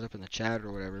if it shows up in the chat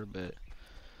or whatever, but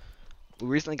we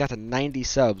recently got to 90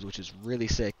 subs, which is really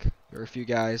sick. There were a few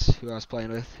guys who I was playing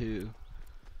with who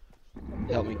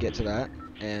helped me get to that,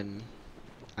 and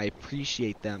I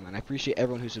appreciate them, and I appreciate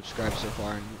everyone who subscribed so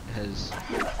far and has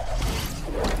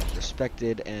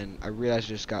respected, and I realized I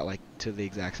just got like to the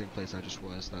exact same place I just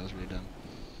was. That was really dumb.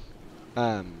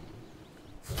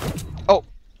 Oh!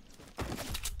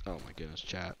 Oh my goodness,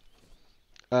 chat.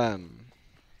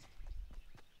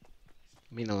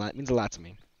 Means a lot to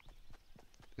me.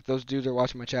 If those dudes are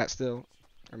watching my chat still,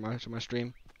 or watching my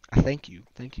stream, I thank you.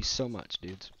 Thank you so much,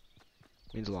 dudes.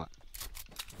 Means a lot.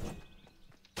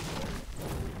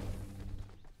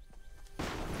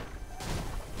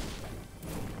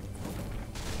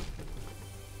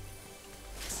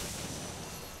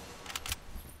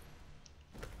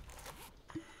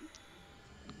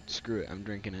 Screw it, I'm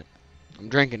drinking it. I'm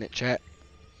drinking it, chat.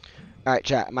 Alright,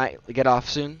 chat, I might get off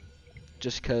soon.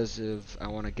 Just because of I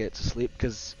want to get to sleep.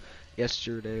 Because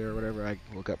yesterday or whatever, I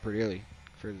woke up pretty early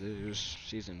for this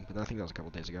season. But I think that was a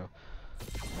couple days ago.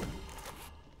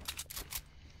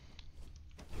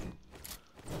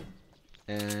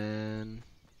 And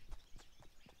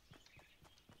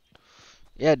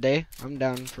yeah, Day, I'm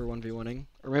down for 1v1ing.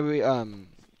 Or maybe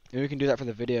we can do that for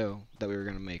the video that we were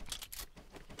gonna make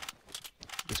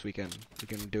this weekend. We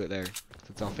can do it there. 'Cause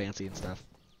it's all fancy and stuff.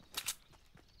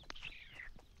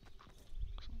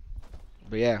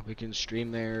 But yeah, we can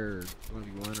stream there or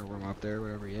 1v1 or warm up there,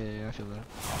 whatever. Yeah, I feel that.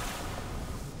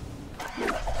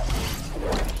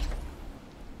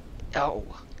 Oh,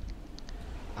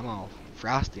 I'm all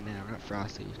frosty now. Not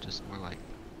frosty, just more like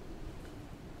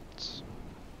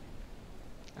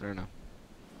I don't know.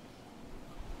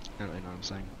 I don't really know what I'm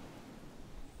saying.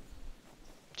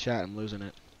 Chat, I'm losing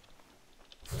it.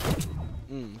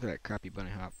 Look at that crappy bunny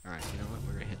hop. Alright, you know what?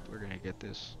 We're gonna get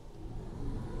this.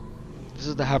 This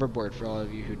is the hoverboard for all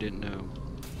of you who didn't know.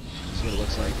 This is what it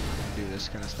looks like. You can do this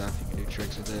kind of stuff. You can do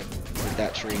tricks with it. Hit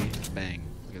that tree. Bang.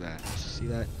 Look at that. See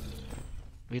that?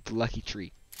 We hit the lucky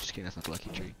tree. Just kidding, that's not the lucky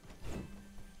tree.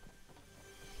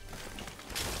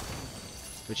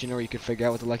 But you know where you could figure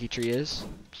out what the lucky tree is?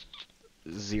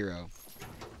 0.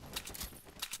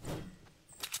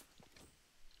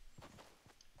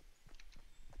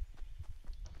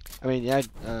 I mean, yeah,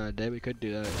 Dave, we could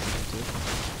do that if you wanted to.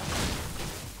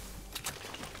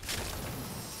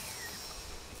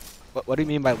 What do you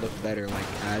mean by look better? Like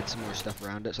add some more stuff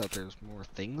around it so that there's more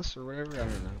things or whatever? I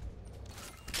don't know.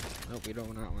 Nope, we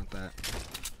don't not want that.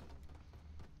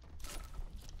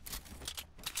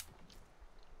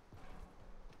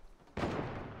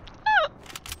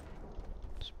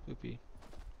 Spoopy.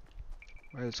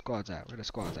 Where the squad's at? Where the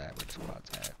squad's at? Where the squad's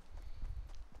at?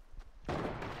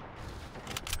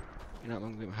 You're not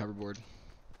gonna get my hoverboard.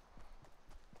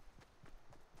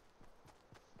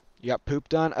 You got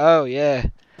pooped on? Oh yeah.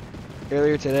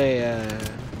 Earlier today,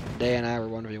 Day and I were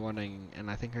 1v1ing,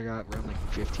 and I think I got around like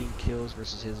 15 kills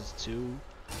versus his 2.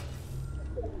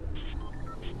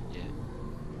 Yeah.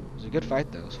 It was a good fight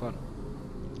though, it was fun.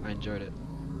 I enjoyed it.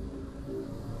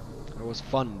 It was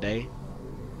fun, Day.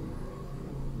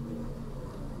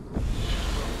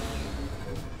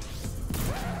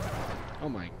 Oh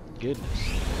my goodness.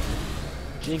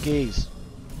 Jinkies!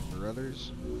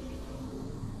 Brothers.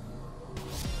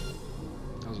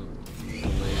 That was a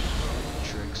delayed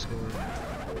trick score.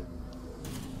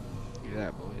 Look at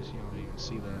that, boys. You don't even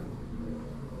see that.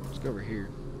 Let's go over here.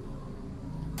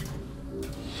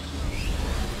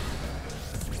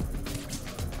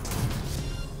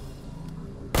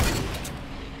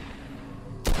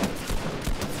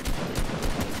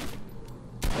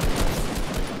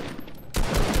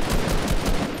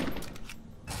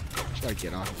 Should I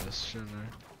get off of this, shouldn't I?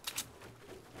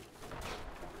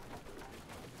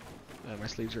 My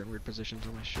sleeves are in weird positions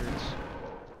on my shirts.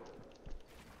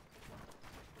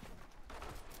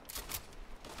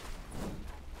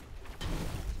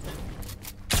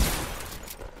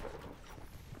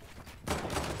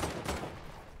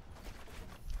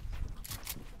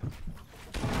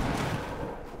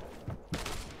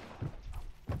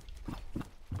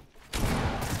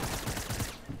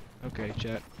 Okay,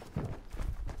 chat.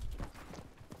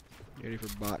 You ready for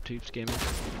bot tube scamming?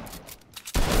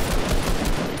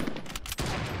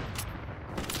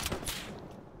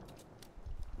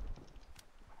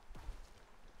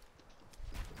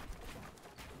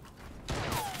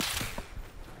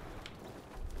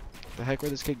 The heck,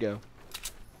 where'd this kid go?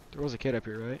 There was a kid up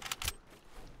here, right?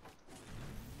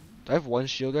 Do I have 1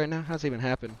 shield right now? How's that even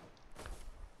happen?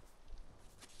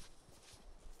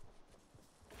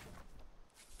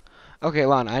 Okay,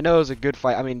 Lon, I know it was a good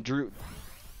fight. I mean, Drew,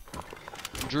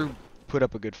 Drew put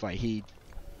up a good fight. He's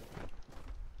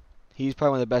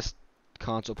probably one of the best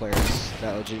console players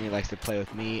that legitimately likes to play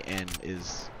with me and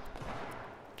is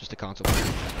just a console player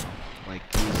in general. Like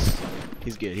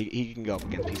he's good. He can go up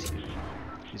against PC.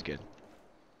 He's good.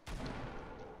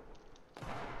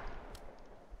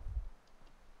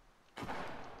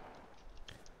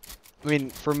 I mean,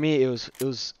 for me, it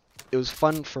was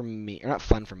fun for me, or not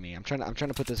fun for me. I'm trying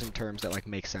to put this in terms that like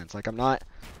make sense. Like I'm not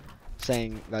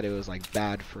saying that it was like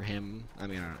bad for him. I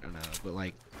mean, I don't know, but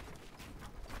like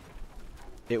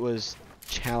it was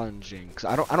challenging because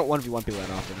I don't 1v1 people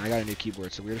that often. I got a new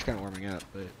keyboard, so we were just kind of warming up.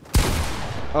 But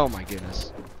oh my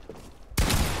goodness.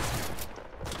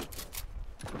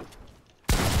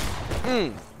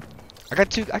 I got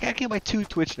killed by 2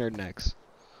 Twitch nerd necks,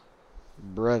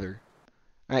 brother.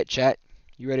 All right, chat.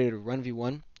 You ready to run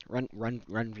v1? Run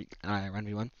v1.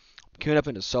 I'm queuing up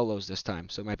into solos this time,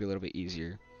 so it might be a little bit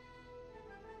easier.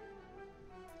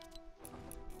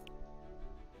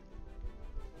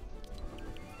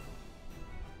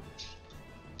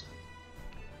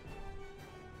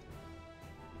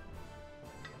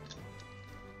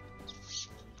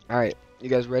 All right, you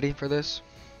guys ready for this?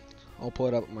 I'll pull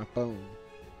it up on my phone.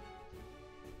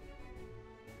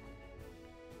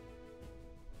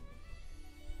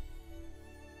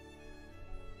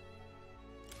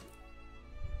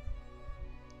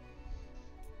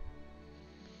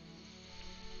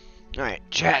 Alright,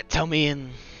 chat, tell me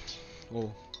in,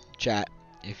 well, chat,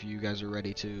 if you guys are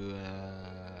ready to,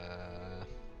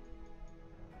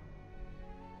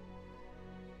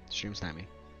 stream snipe me.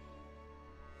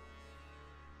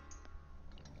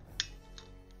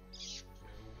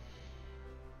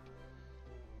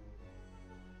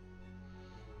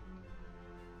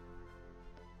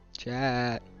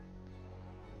 Chat.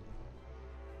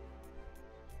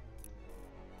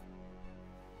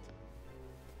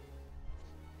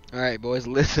 Alright, boys,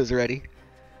 Liz is ready.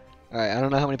 Alright, I don't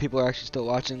know how many people are actually still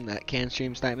watching that can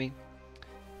stream snipe me.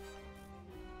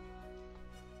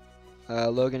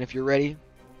 Logan, if you're ready,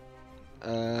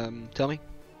 tell me.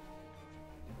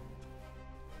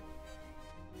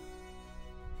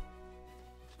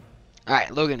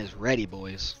 Alright, Logan is ready,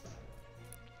 boys.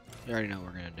 You already know what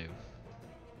we're gonna do.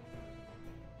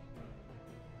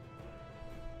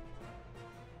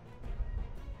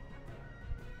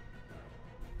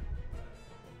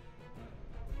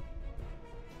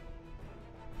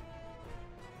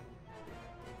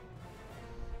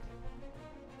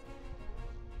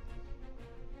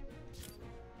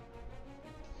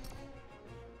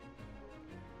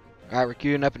 Alright, we're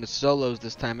queuing up into solos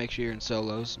this time. Make sure you're in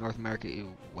solos. North America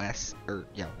West.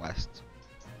 West.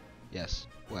 Yes,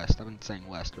 West. I've been saying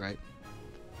West, right?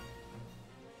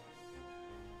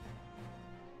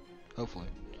 Hopefully.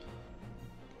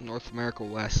 North America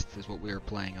West is what we are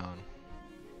playing on.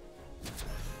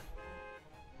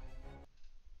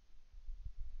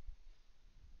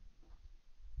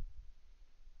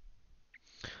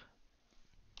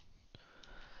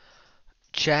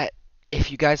 Chat. If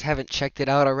you guys haven't checked it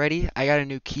out already, I got a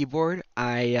new keyboard. What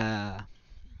did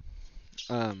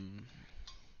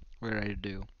I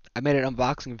do? I made an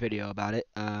unboxing video about it.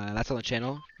 That's on the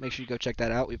channel. Make sure you go check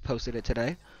that out. We posted it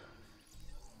today.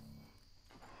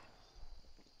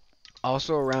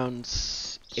 Also around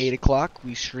 8 o'clock,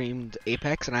 we streamed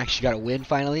Apex, and I actually got a win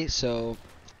finally. So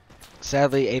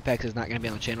sadly, Apex is not going to be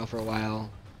on the channel for a while,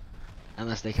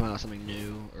 unless they come out with something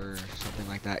new or something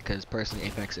like that. Because personally,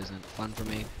 Apex isn't fun for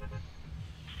me.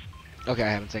 Okay,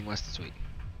 I haven't sang West this week.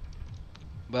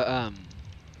 But,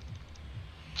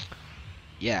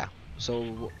 yeah.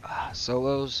 So,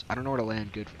 solos, I don't know where to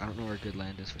land good. I don't know where good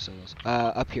land is for solos.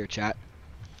 Up here, chat.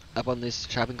 Up on this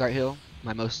shopping cart hill,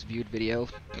 my most viewed video.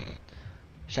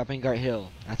 Shopping cart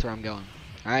hill, that's where I'm going.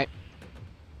 Alright?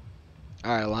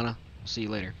 Alright, Alana. See you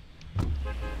later.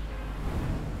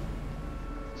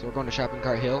 So we're going to shopping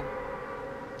cart hill.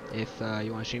 If,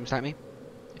 you want to stream snipe me.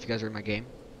 If you guys are in my game.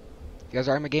 If you guys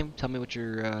are in my game, tell me what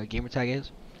your gamer tag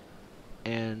is.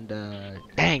 And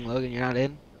dang, Logan, you're not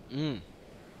in?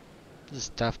 This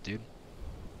is tough, dude.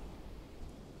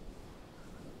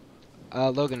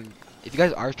 Logan, if you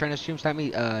guys are trying to stream snipe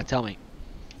me, tell me.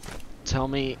 Tell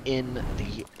me in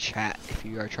the chat if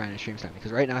you are trying to stream snipe me.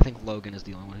 Because right now I think Logan is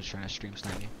the only one who's trying to stream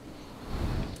snipe me.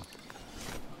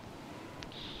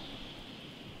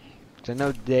 Because I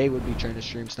know Day would be trying to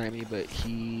stream snipe me, but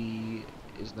he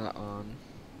is not on.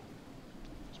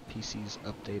 PC's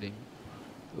updating.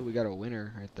 Oh, we got a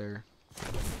winner right there.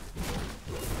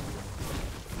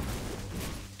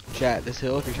 Chat, this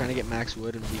hill, if you're trying to get max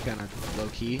wood and be kind of low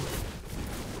key,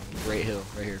 great hill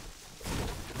right here.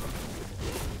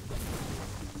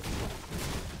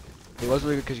 It was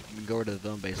really good because you can go over to the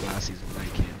villain base last season, but now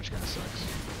you can't, which kind of sucks.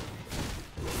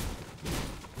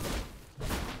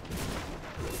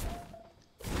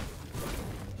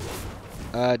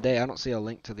 Day, I don't see a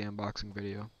link to the unboxing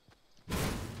video.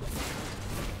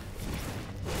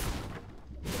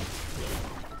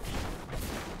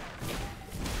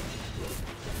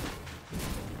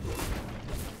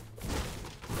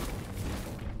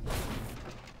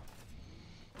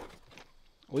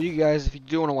 Well, you guys, if you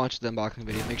do want to watch the unboxing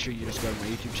video, make sure you just go to my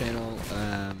YouTube channel.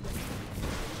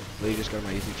 You just go to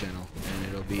my YouTube channel, and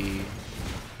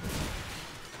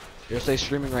it'll say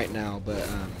streaming right now, but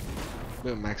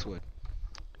boom, Max Wood.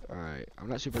 Alright, I'm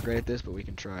not super great at this, but we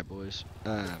can try, boys.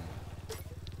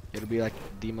 It'll be like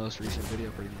the most recent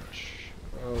video, pretty much.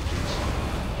 Oh, jeez.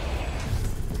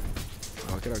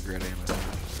 Oh, look at how great I am at that.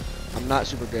 I'm not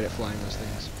super great at flying those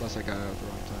things, plus I got out at the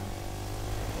wrong time.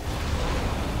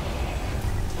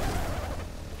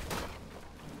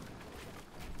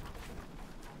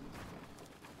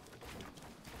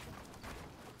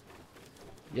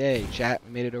 Yay, chat,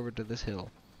 we made it over to this hill.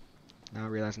 Now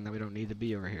realizing that we don't need to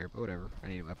be over here, but whatever, I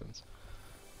need weapons.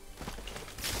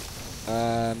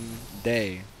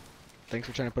 Day. Thanks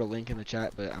for trying to put a link in the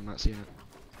chat, but I'm not seeing it.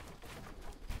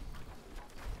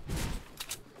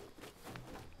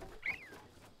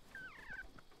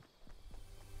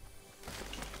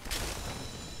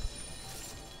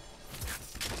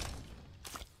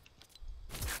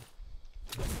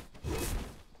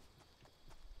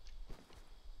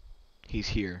 He's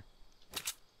here.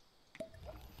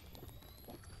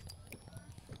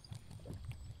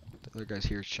 The other guy's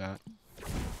here, chat.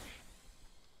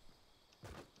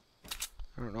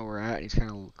 I don't know where we're at. He's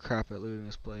kind of crap at looting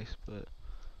this place, but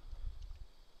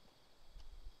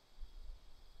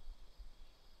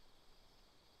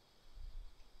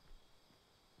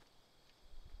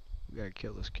we gotta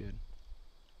kill this kid.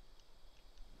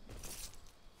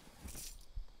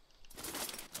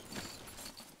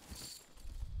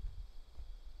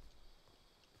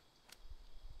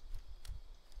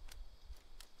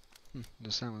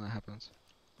 The sound when that happens.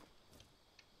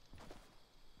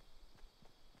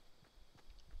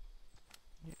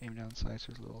 You aim down sights,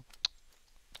 there's a little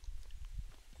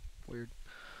weird.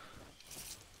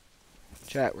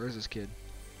 Chat, where's this kid?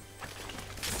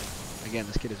 Again,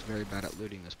 this kid is very bad at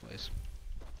looting this place.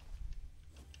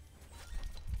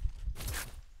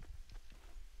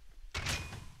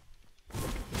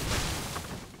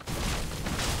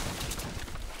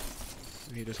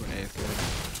 He just went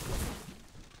AFK.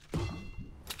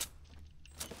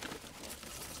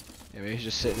 Yeah, maybe he's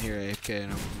just sitting here AFK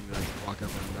and I'm gonna like walk up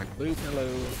and be like, boop, hello.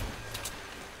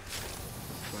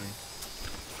 Funny.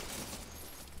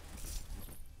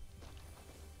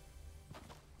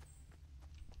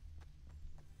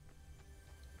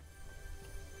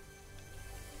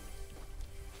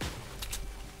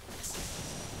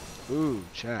 Ooh,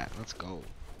 chat, let's go.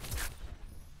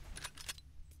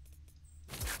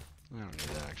 I don't need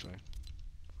that actually.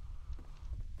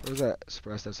 Where's that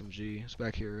suppressed SMG? It's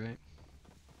back here, right?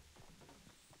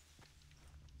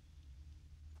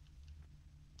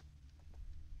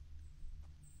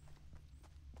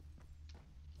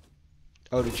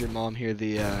 Oh, did your mom hear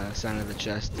the sound of the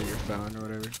chest through your phone or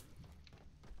whatever?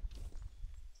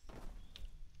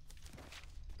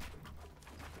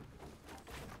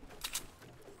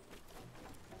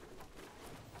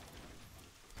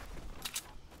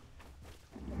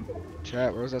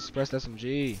 Chat, where was that suppressed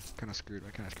SMG? Kinda screwed.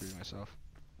 I kinda screwed myself.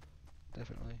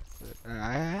 Definitely. But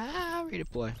I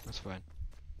redeploy. That's fine.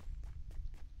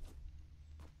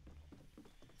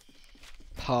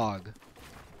 Pog.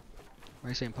 Why are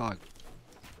you saying Pog?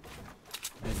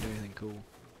 I didn't do anything cool.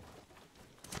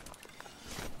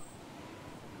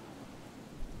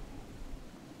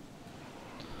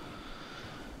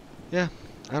 Yeah,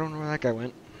 I don't know where that guy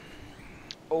went.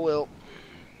 Oh well.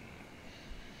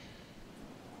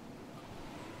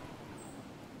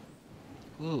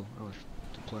 Ooh, I was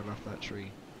deployed off that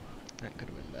tree. That could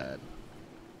have been bad.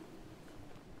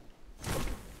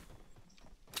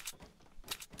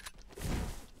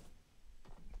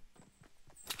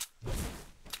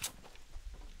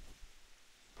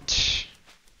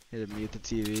 Hit mute the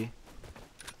TV.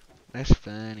 That's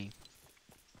funny.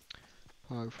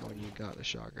 Pog for when you got the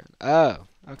shotgun. Oh,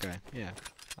 okay, yeah.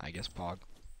 I guess Pog.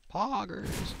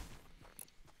 Poggers.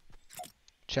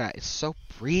 Chat, it's so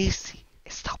breezy.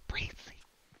 It's so breezy.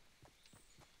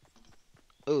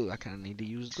 Oh, I kind of need to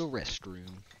use the restroom.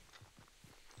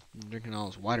 I'm drinking all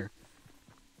this water.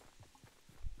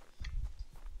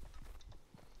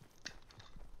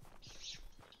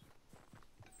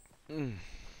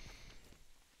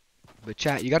 But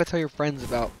chat, you gotta tell your friends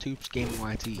about Toops Gaming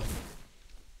YT.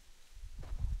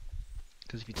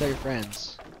 Because if you tell your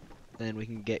friends, then we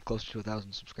can get closer to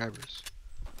 1,000 subscribers.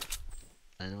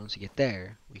 And once you get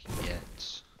there, we can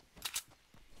get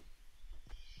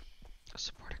a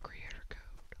support a creator code.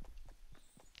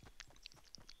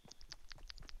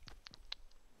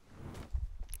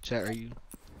 Chat, are you?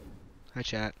 Hi,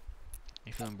 chat.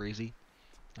 You feeling breezy?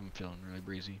 I'm feeling really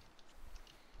breezy.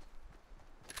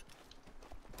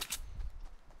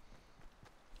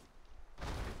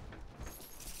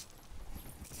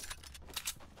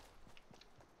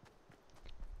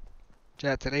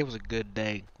 Chat, today was a good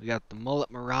day. We got the mullet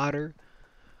marauder.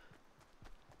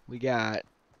 We're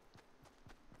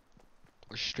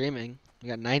streaming. We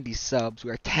got 90 subs.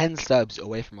 We are 10 subs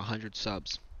away from 100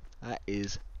 subs. That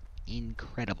is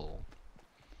incredible.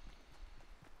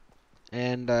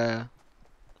 And I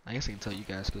guess I can tell you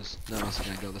guys because no one else is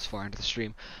gonna go this far into the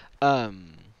stream.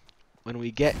 When we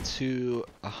get to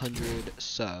 100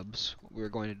 subs, what we're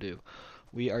going to do,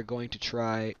 we are going to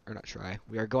try, or not try,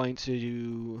 we are going to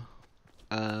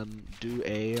do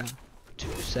a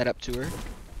setup tour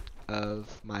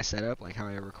of my setup, like how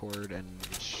I record and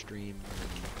stream,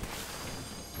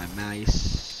 and my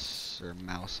mouse,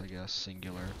 I guess,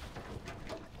 singular.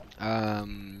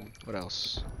 What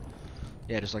else?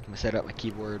 Yeah, just like my setup, my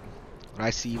keyboard, what I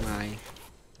see right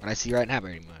now,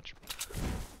 pretty much.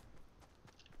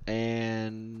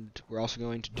 And we're also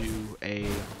going to do a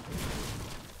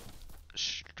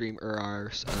stream, or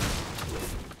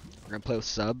we're gonna play with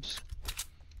subs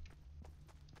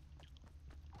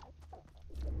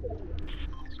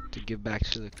to give back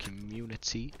to the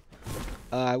community.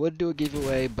 I would do a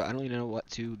giveaway, but I don't even know what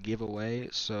to give away,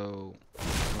 so I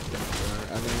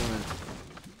don't want to.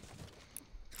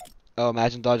 Oh,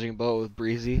 imagine dodging a bullet with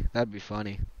Breezy. That'd be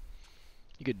funny.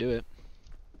 You could do it.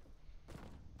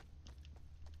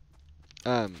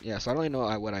 Yeah, so I don't really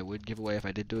know what I would give away if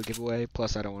I did do a giveaway.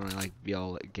 Plus, I don't want to like be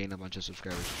all gain a bunch of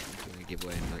subscribers from doing a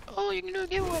giveaway and be like, oh, you can do a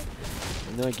giveaway.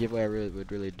 And the only giveaway I would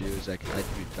do is like I'd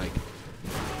do like.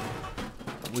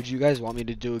 Would you guys want me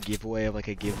to do a giveaway of like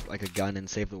a gun and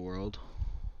save the world?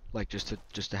 Like just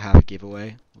to have a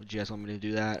giveaway? Would you guys want me to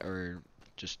do that or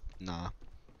just nah?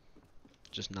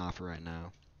 Just nah for right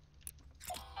now.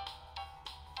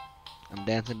 I'm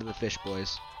dancing to the fish,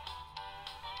 boys.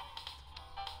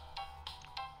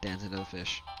 Dancing to the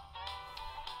fish.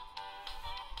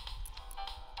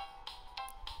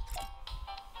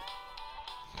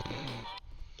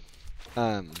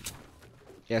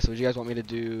 Yeah, so would you guys want me to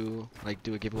do a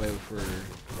giveaway for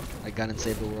like gun and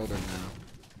save the world or no?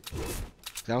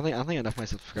 'Cause I don't think enough of my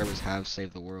subscribers have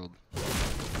saved the world.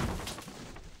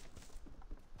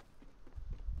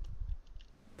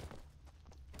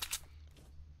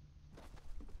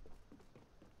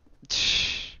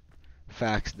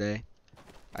 Facts day.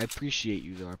 I appreciate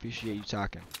you though. I appreciate you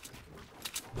talking.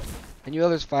 And you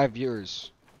others 5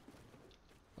 viewers.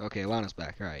 Okay, Lana's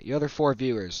back. Alright. You other 4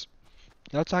 viewers.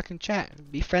 Y'all talking chat.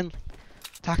 Be friendly.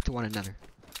 Talk to one another.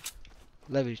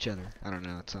 Love each other. I don't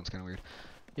know. It sounds kind of weird.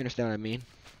 You understand what I mean?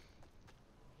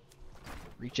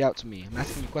 Reach out to me. I'm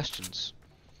asking you questions.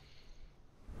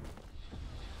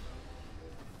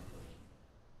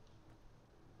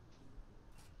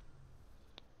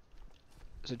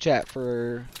 So chat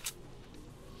for...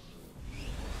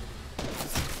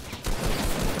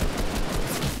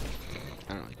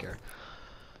 I don't really care.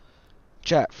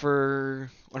 Chat, for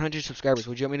 100 subscribers,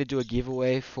 would you want me to do a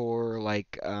giveaway for,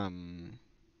 like a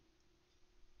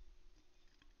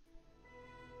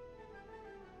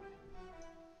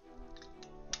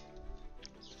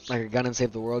gun and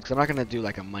save the world? Because I'm not going to do,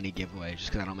 like, a money giveaway,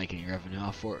 just because I don't make any revenue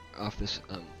off this,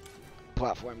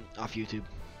 platform, off YouTube.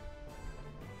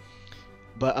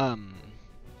 But,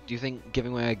 do you think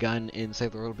giving away a gun in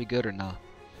Save the World would be good or not?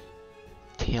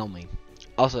 Tell me.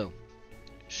 Also,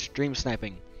 stream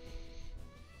sniping.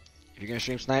 If you're gonna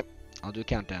stream snipe, I'll do a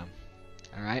countdown.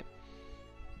 Alright?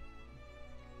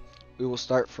 We will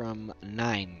start from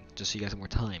 9, just so you guys have more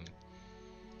time.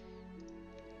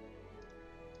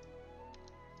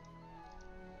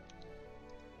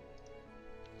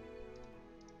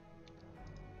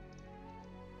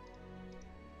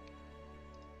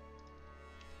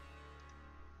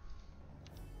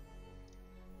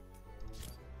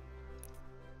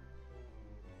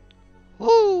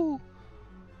 Woo!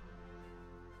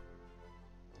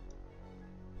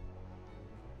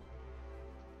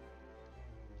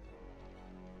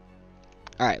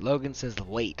 Alright, Logan says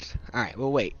wait. Alright,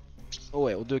 we'll wait.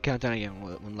 We'll do a countdown again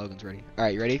when Logan's ready.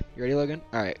 Alright, you ready? You ready, Logan?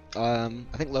 Alright,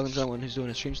 I think Logan's the one who's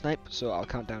doing a stream snipe, so I'll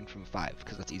count down from 5,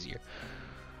 because that's easier.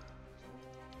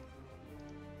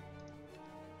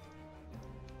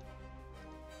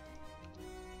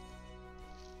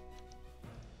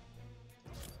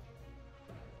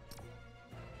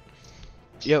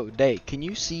 Yo, Day, can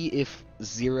you see if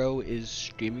Zero is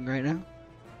streaming right now?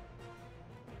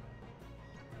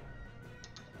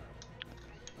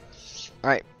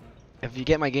 Alright, if you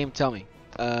get my game, tell me.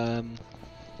 I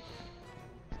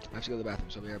have to go to the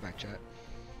bathroom, so I'll be right back, chat.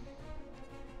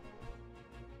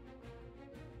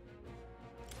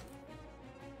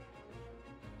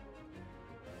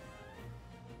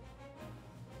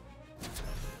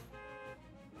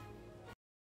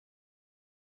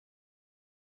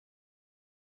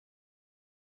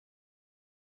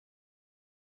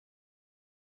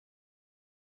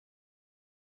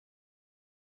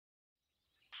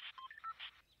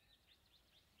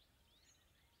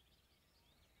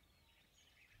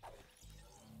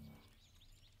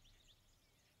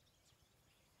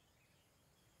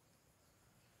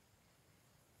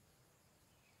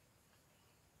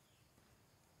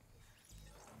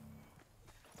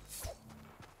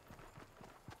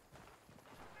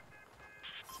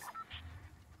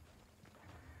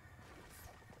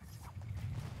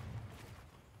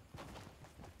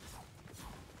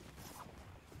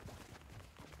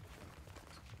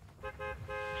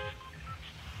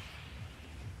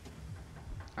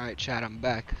 Alright, chat, I'm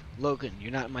back. Logan,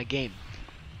 you're not in my game.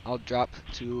 I'll drop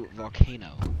to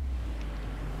Volcano.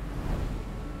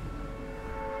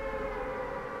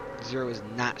 Zero is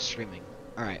not streaming.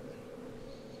 Alright.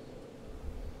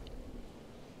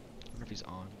 I wonder if he's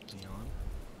on. Is he on?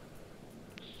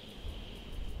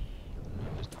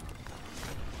 No, he's not.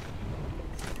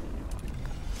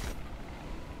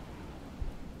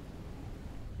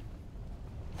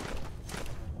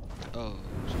 Oh,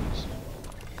 jeez.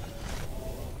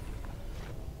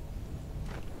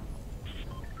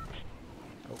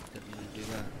 Oh, didn't mean to do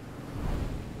that.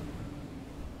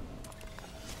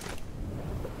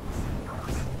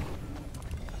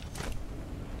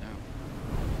 No.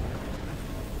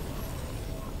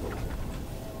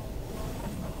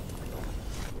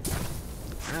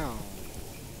 Ow.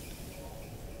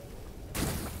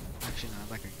 Actually, no,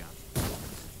 I'd like a gun.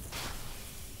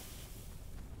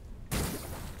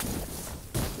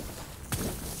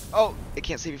 Oh, it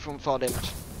can't save you from fall damage.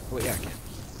 Oh, wait, yeah, I can.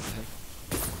 What the heck?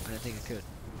 I didn't think I could.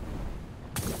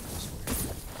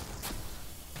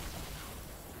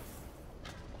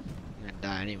 I'm gonna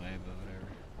die anyway, but whatever.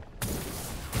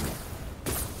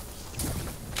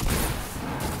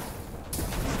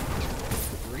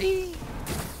 Three?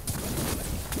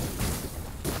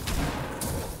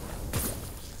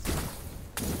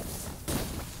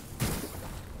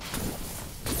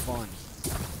 It's fun.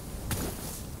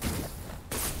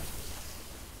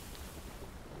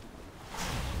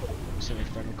 Send me a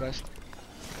friend request.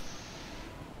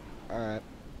 Alright.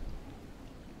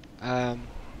 I'm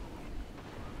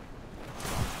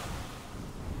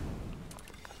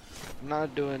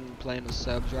not playing the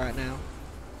subs right now.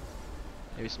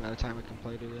 Maybe some other time we can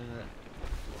play do that.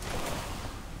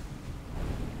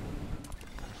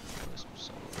 Play some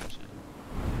solos, yeah.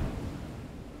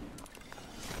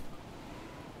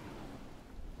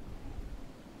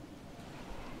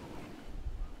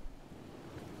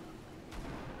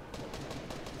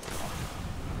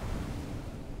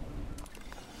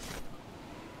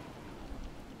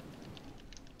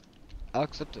 I'll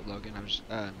accept it, Logan. I'm just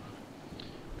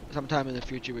sometime in the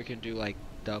future we can do like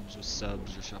dubs with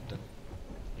subs or something,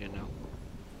 you know,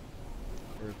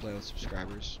 or we play with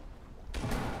subscribers.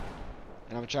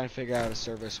 And I'm trying to figure out a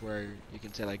service where you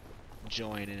can say like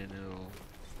join and it'll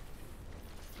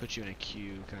put you in a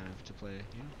queue kind of to play,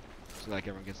 you know, so like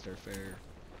everyone gets their fair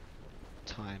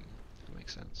time. If that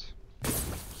makes sense.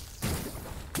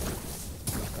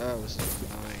 Oh, this is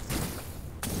annoying.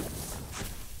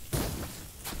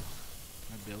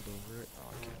 Can I build over it? Oh,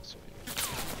 I can't. Sweet.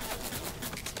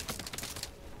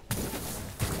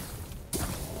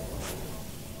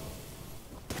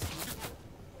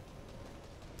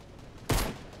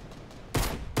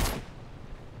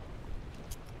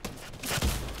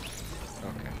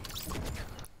 Okay.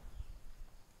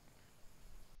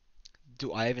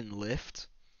 Do I even lift?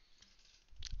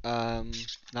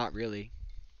 Not really.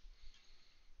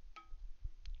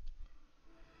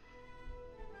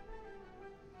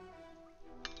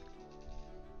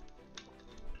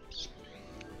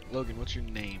 Logan, what's your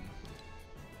name?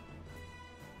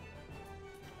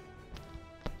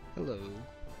 Hello.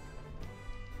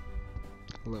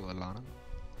 Hello, Alana.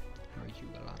 How are you,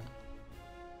 Alana?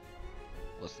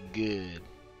 What's good?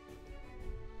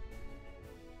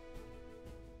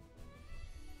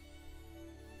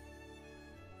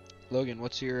 Logan,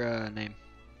 what's your name?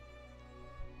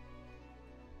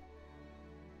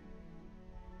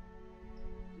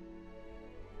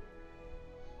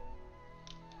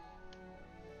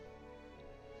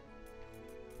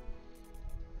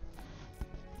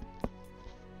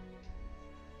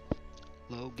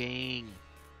 Logang.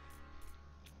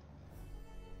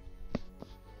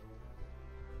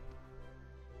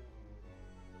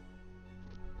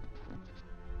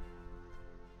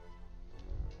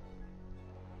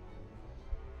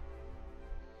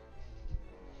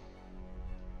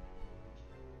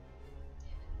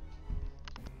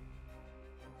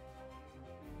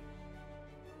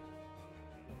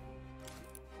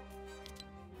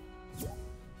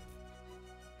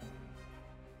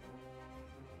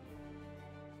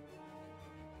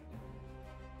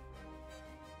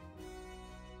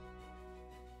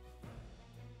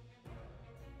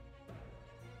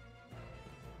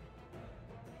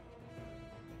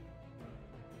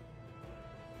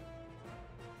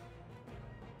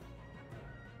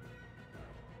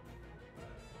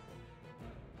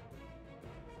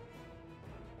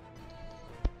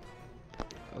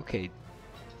 Okay,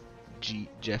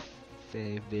 Jeff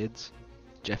vids.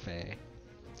 Jeff A.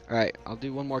 Alright, I'll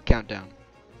do one more countdown.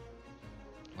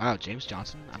 Wow, James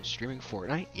Johnson, I'm streaming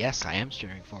Fortnite? Yes, I am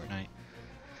streaming Fortnite.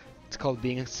 It's called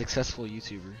being a successful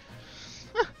YouTuber.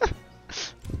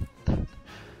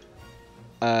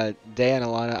 Day and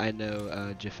Alana, I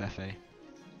know Jeff A.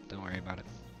 Don't worry about it.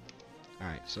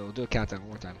 Alright, so we'll do a countdown one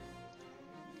more time.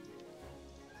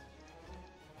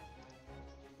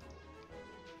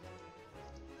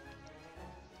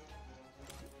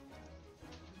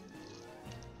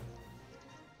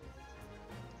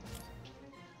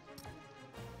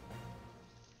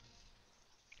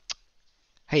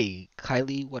 Hey,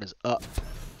 Kylie, what is up?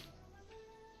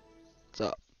 What's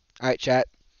up? Alright, chat.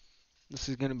 This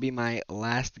is gonna be my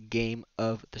last game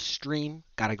of the stream.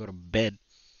 Gotta go to bed.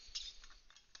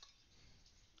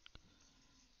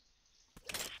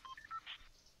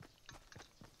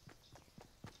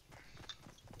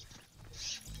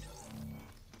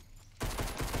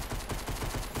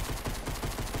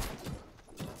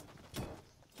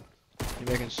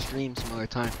 Maybe I can stream some other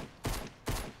time.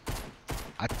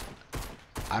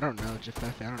 I don't know, Jeff. I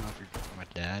don't know if you're my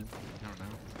dad. I don't know.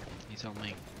 You tell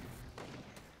me.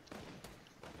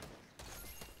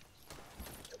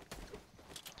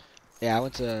 Yeah, I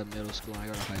went to middle school and I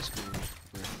go to high school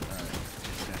with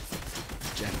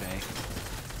Jeff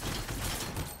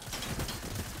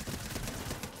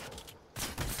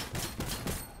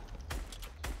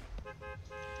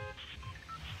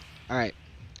A. Alright.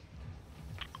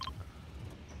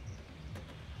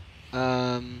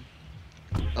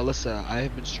 Alyssa, I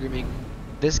have been streaming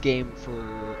this game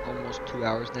for almost 2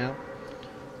 hours now.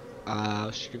 I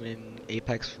was streaming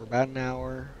Apex for about an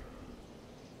hour.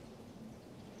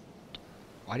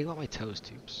 Why do you want my toes,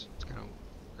 Tubes? It's kind of...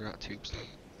 Or not Tubes.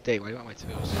 Day, why do you want my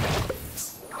toes?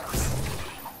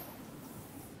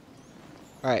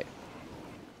 Alright.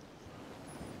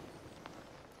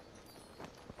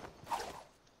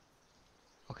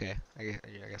 Okay, I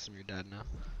guess I'm your dad now.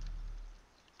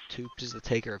 Tubes is the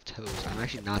taker of toes. I'm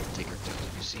actually not the taker of toes.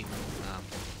 If you've seen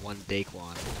one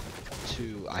Daquan,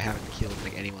 two, I haven't killed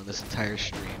like anyone this entire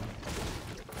stream.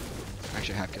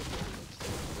 Actually, I have killed one,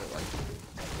 but like,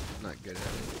 I'm not good at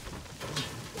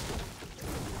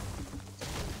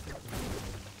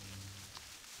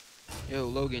it. Yo,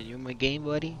 Logan, you in my game,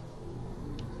 buddy?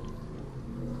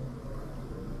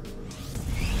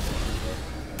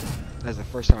 That's the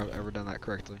first time I've ever done that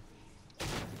correctly.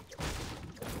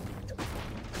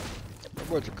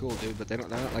 Boards are cool, dude, but they're not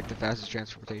like the fastest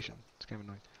transportation. It's kind of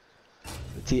annoying.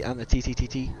 I'm the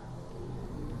TTTT.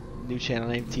 New channel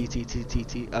name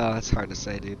TTTTT. Oh, that's hard to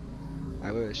say, dude.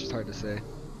 I wish it's hard to say.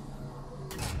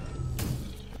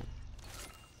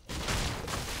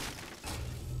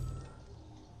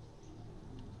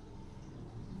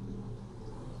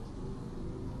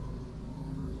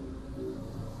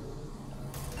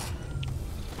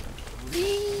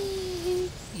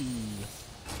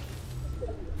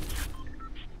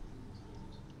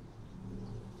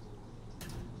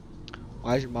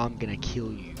 Why is your mom gonna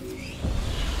kill you,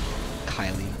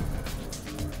 Kylie?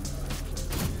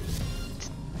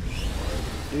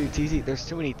 Dude, TZ, there's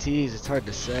too many T's, it's hard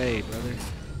to say, brother.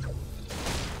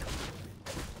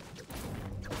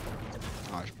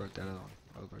 Oh, I just broke that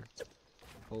over.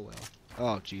 Oh well.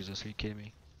 Oh, Jesus, are you kidding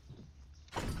me?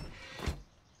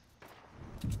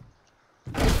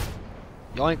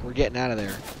 Yoink, we're getting out of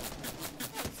there.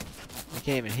 They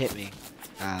can't even hit me.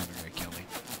 Ah, they're gonna kill me.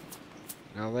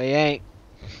 No, they ain't.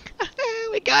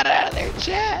 We got out of there,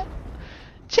 chat.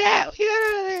 Chat, we got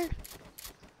out of there.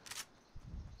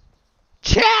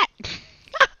 Chat.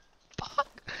 Pog.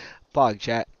 Pog,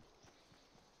 chat.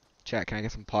 Chat, can I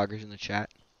get some poggers in the chat?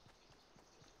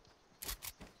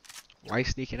 Why are you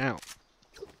sneaking out?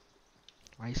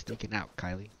 Why are you sneaking out,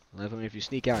 Kylie? If you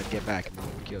sneak out and get back, I'm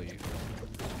gonna kill you.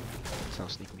 That's how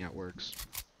sneaking out works.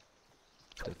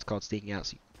 So it's called sneaking out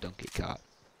so you don't get caught.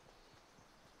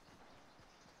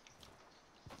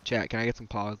 Chat, can I get some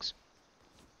pogs?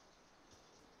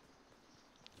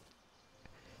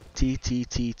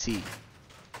 TTTT.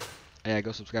 Yeah,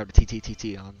 go subscribe to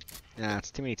TTTT on. Nah,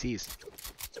 it's too many T's.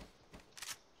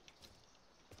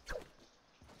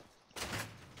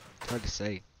 It's hard to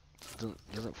say.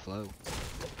 Doesn't flow.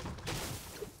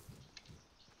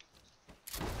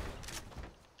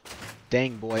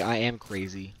 Dang boy, I am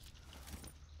crazy.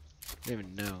 You don't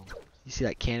even know. You see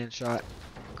that cannon shot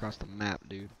across the map,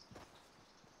 dude.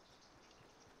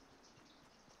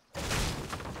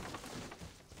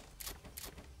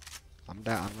 I'm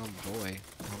a boy.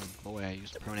 I'm a boy. I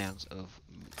use pronouns of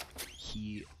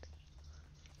he,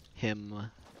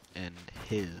 him, and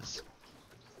his.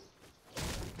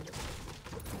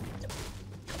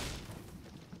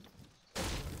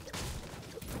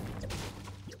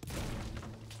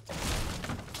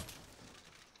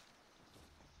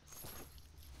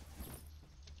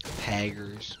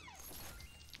 Taggers.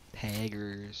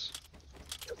 Taggers.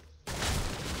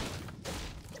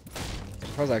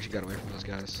 Surprised I actually got away from those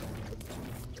guys.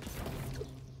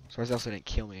 Surprised they also didn't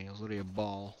kill me. It was literally a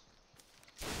ball.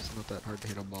 It's not that hard to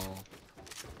hit a ball.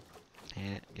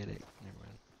 Can't get it. Never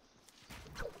mind.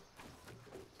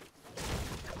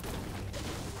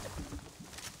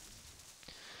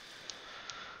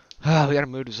 Ah, we gotta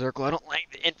move to circle. I don't like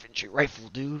the infantry rifle,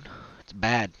 dude. It's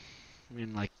bad. I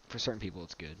mean, like, for certain people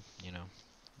it's good, you know.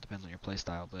 Depends on your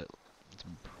playstyle, but it's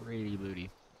pretty booty.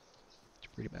 It's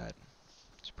pretty bad.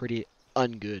 It's pretty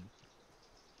ungood.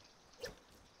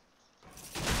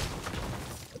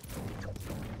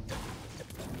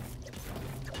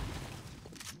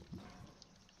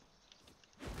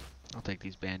 I'll take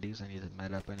these bandies. I need to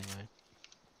med up anyway.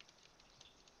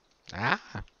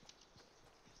 Ah!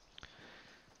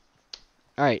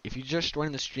 Alright, if you just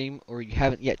joined the stream or you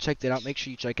haven't yet checked it out, make sure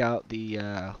you check out the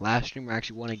last stream where I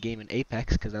actually won a game in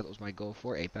Apex, because that was my goal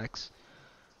for Apex.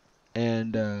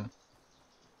 And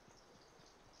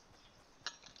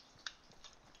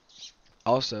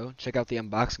also, check out the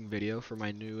unboxing video for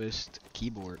my newest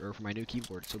keyboard, or for my new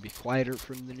keyboard, so it'll be quieter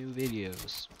from the new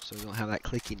videos, so we don't have that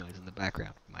clicky noise in the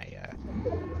background, my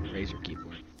Razer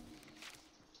keyboard.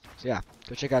 So yeah,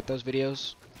 go check out those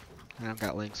videos. I haven't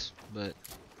got links, but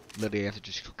literally you have to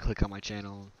just click on my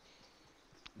channel,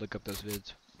 look up those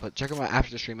vids. But check them out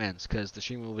after the stream ends, because the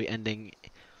stream will be ending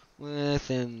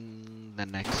within the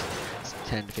next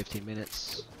 10 to 15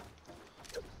 minutes.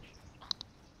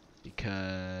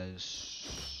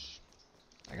 Because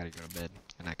I gotta go to bed,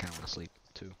 and I kinda wanna sleep,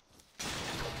 too.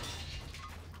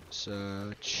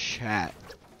 So, chat.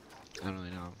 I don't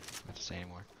really know what to say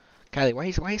anymore. Kylie, why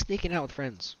are you sneaking out with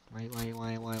friends? Why?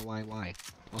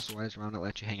 Also, why does Ron not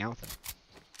let you hang out with them?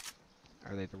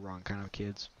 Are they the wrong kind of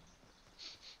kids?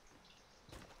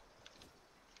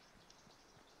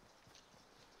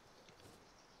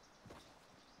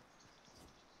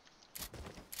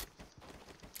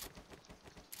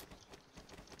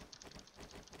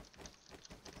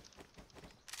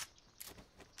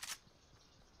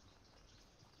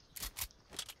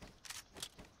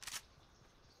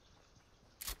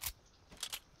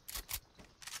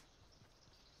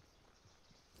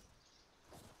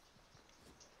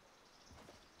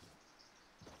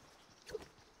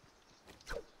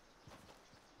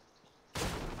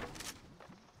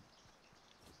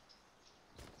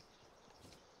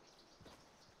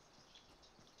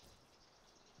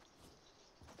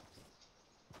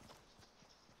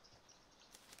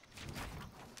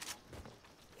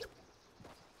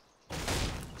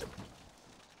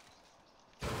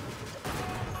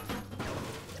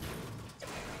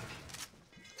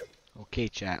 Okay,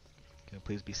 chat. Can we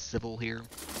please be civil here?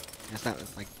 It's not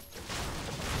like,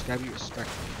 just gotta be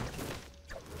respectful, you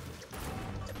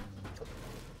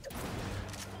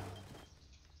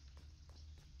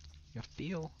know? You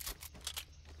feel?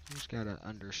 You just gotta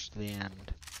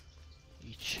understand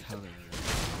each other.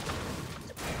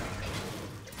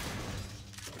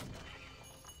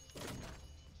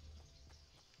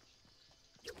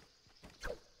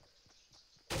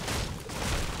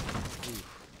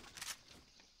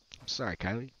 Sorry,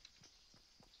 Kylie.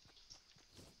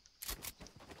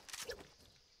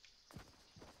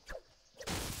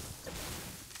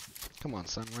 Come on,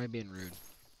 son. Why are you being rude?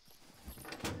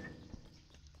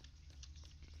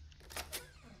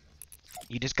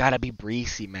 You just gotta be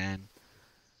breezy, man.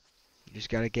 You just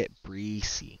gotta get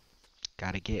breezy.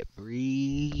 Gotta get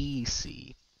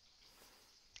breezy.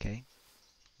 Okay?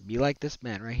 Be like this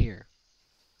man right here.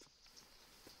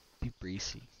 Be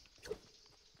breezy.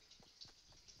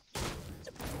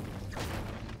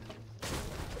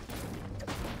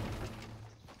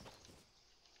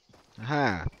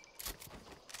 Aha.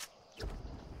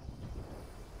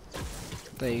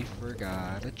 They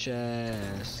forgot a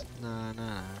chest. Nah,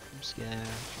 nah, from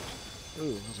Scash.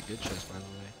 Ooh, that was a good chest, by the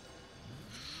way.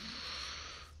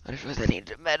 I just realized I needed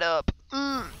to med up.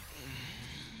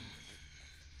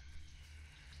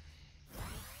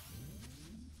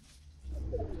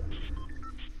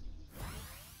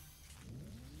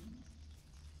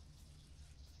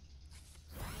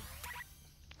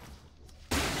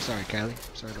 Sorry, Kylie.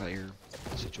 Sorry about your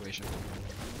situation.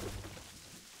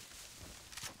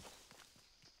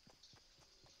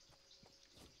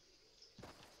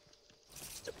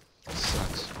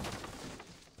 Sucks.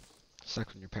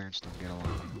 Sucks when your parents don't get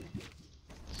along.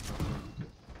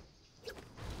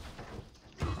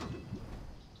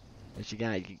 But you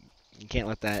can't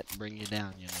let that bring you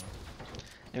down, you know.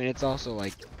 I mean, it's also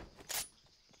like,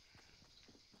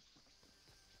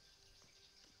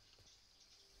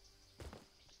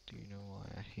 do you know why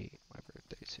I hate my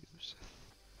birthday too, Seth?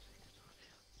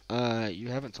 You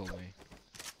haven't told me.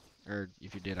 Or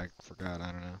if you did, I forgot,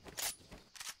 I don't know.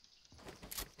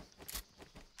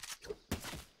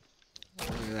 Oh,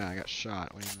 look at that, I got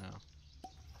shot, what do you know?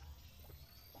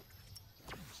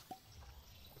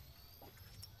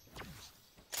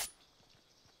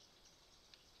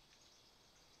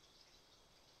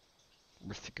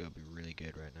 Rithika would be really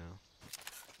good right now.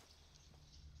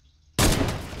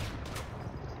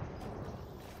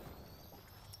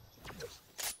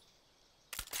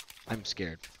 I'm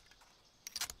scared.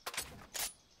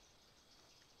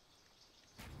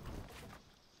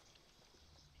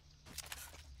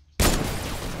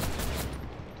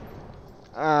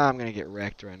 I'm gonna get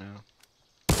wrecked right now.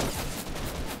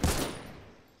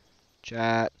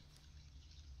 Chat.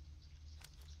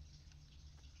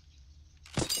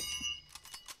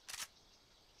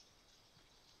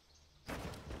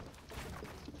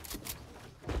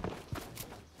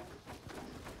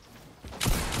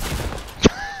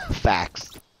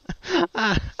 Facts.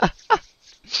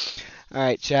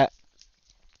 Alright, chat.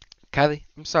 Kylie,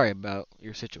 I'm sorry about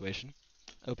your situation.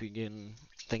 Hope you can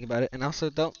think about it. And also,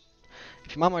 don't.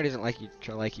 If your mom already doesn't like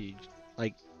you,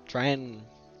 try and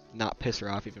not piss her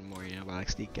off even more, you know, by like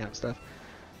sneaking out stuff.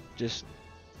 Just,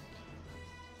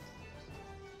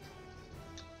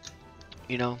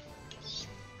 you know,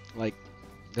 like,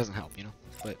 doesn't help, you know.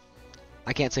 But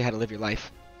I can't say how to live your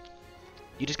life.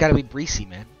 You just gotta be breezy,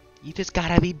 man. You just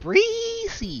gotta be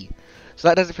breezy. So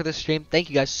that does it for this stream. Thank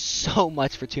you guys so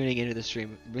much for tuning into the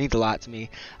stream. It means a lot to me.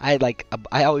 I had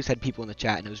I always had people in the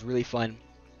chat, and it was really fun.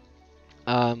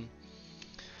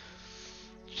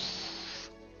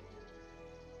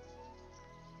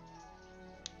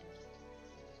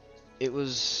 It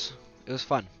was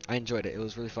fun. I enjoyed it. It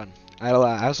was really fun. I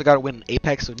also got to win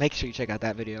Apex, so make sure you check out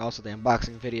that video. Also the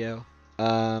unboxing video.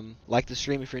 Like the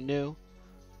stream if you're new.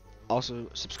 Also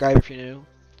subscribe if you're new.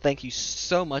 Thank you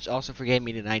so much also for getting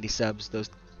me to 90 subs.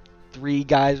 Those 3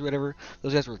 guys, whatever.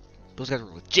 Those guys were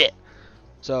legit.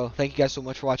 So thank you guys so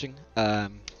much for watching.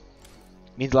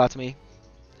 Means a lot to me.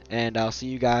 And I'll see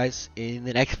you guys in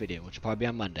the next video, which will probably be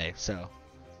on Monday. So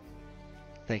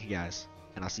thank you guys,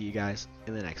 and I'll see you guys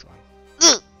in the next one.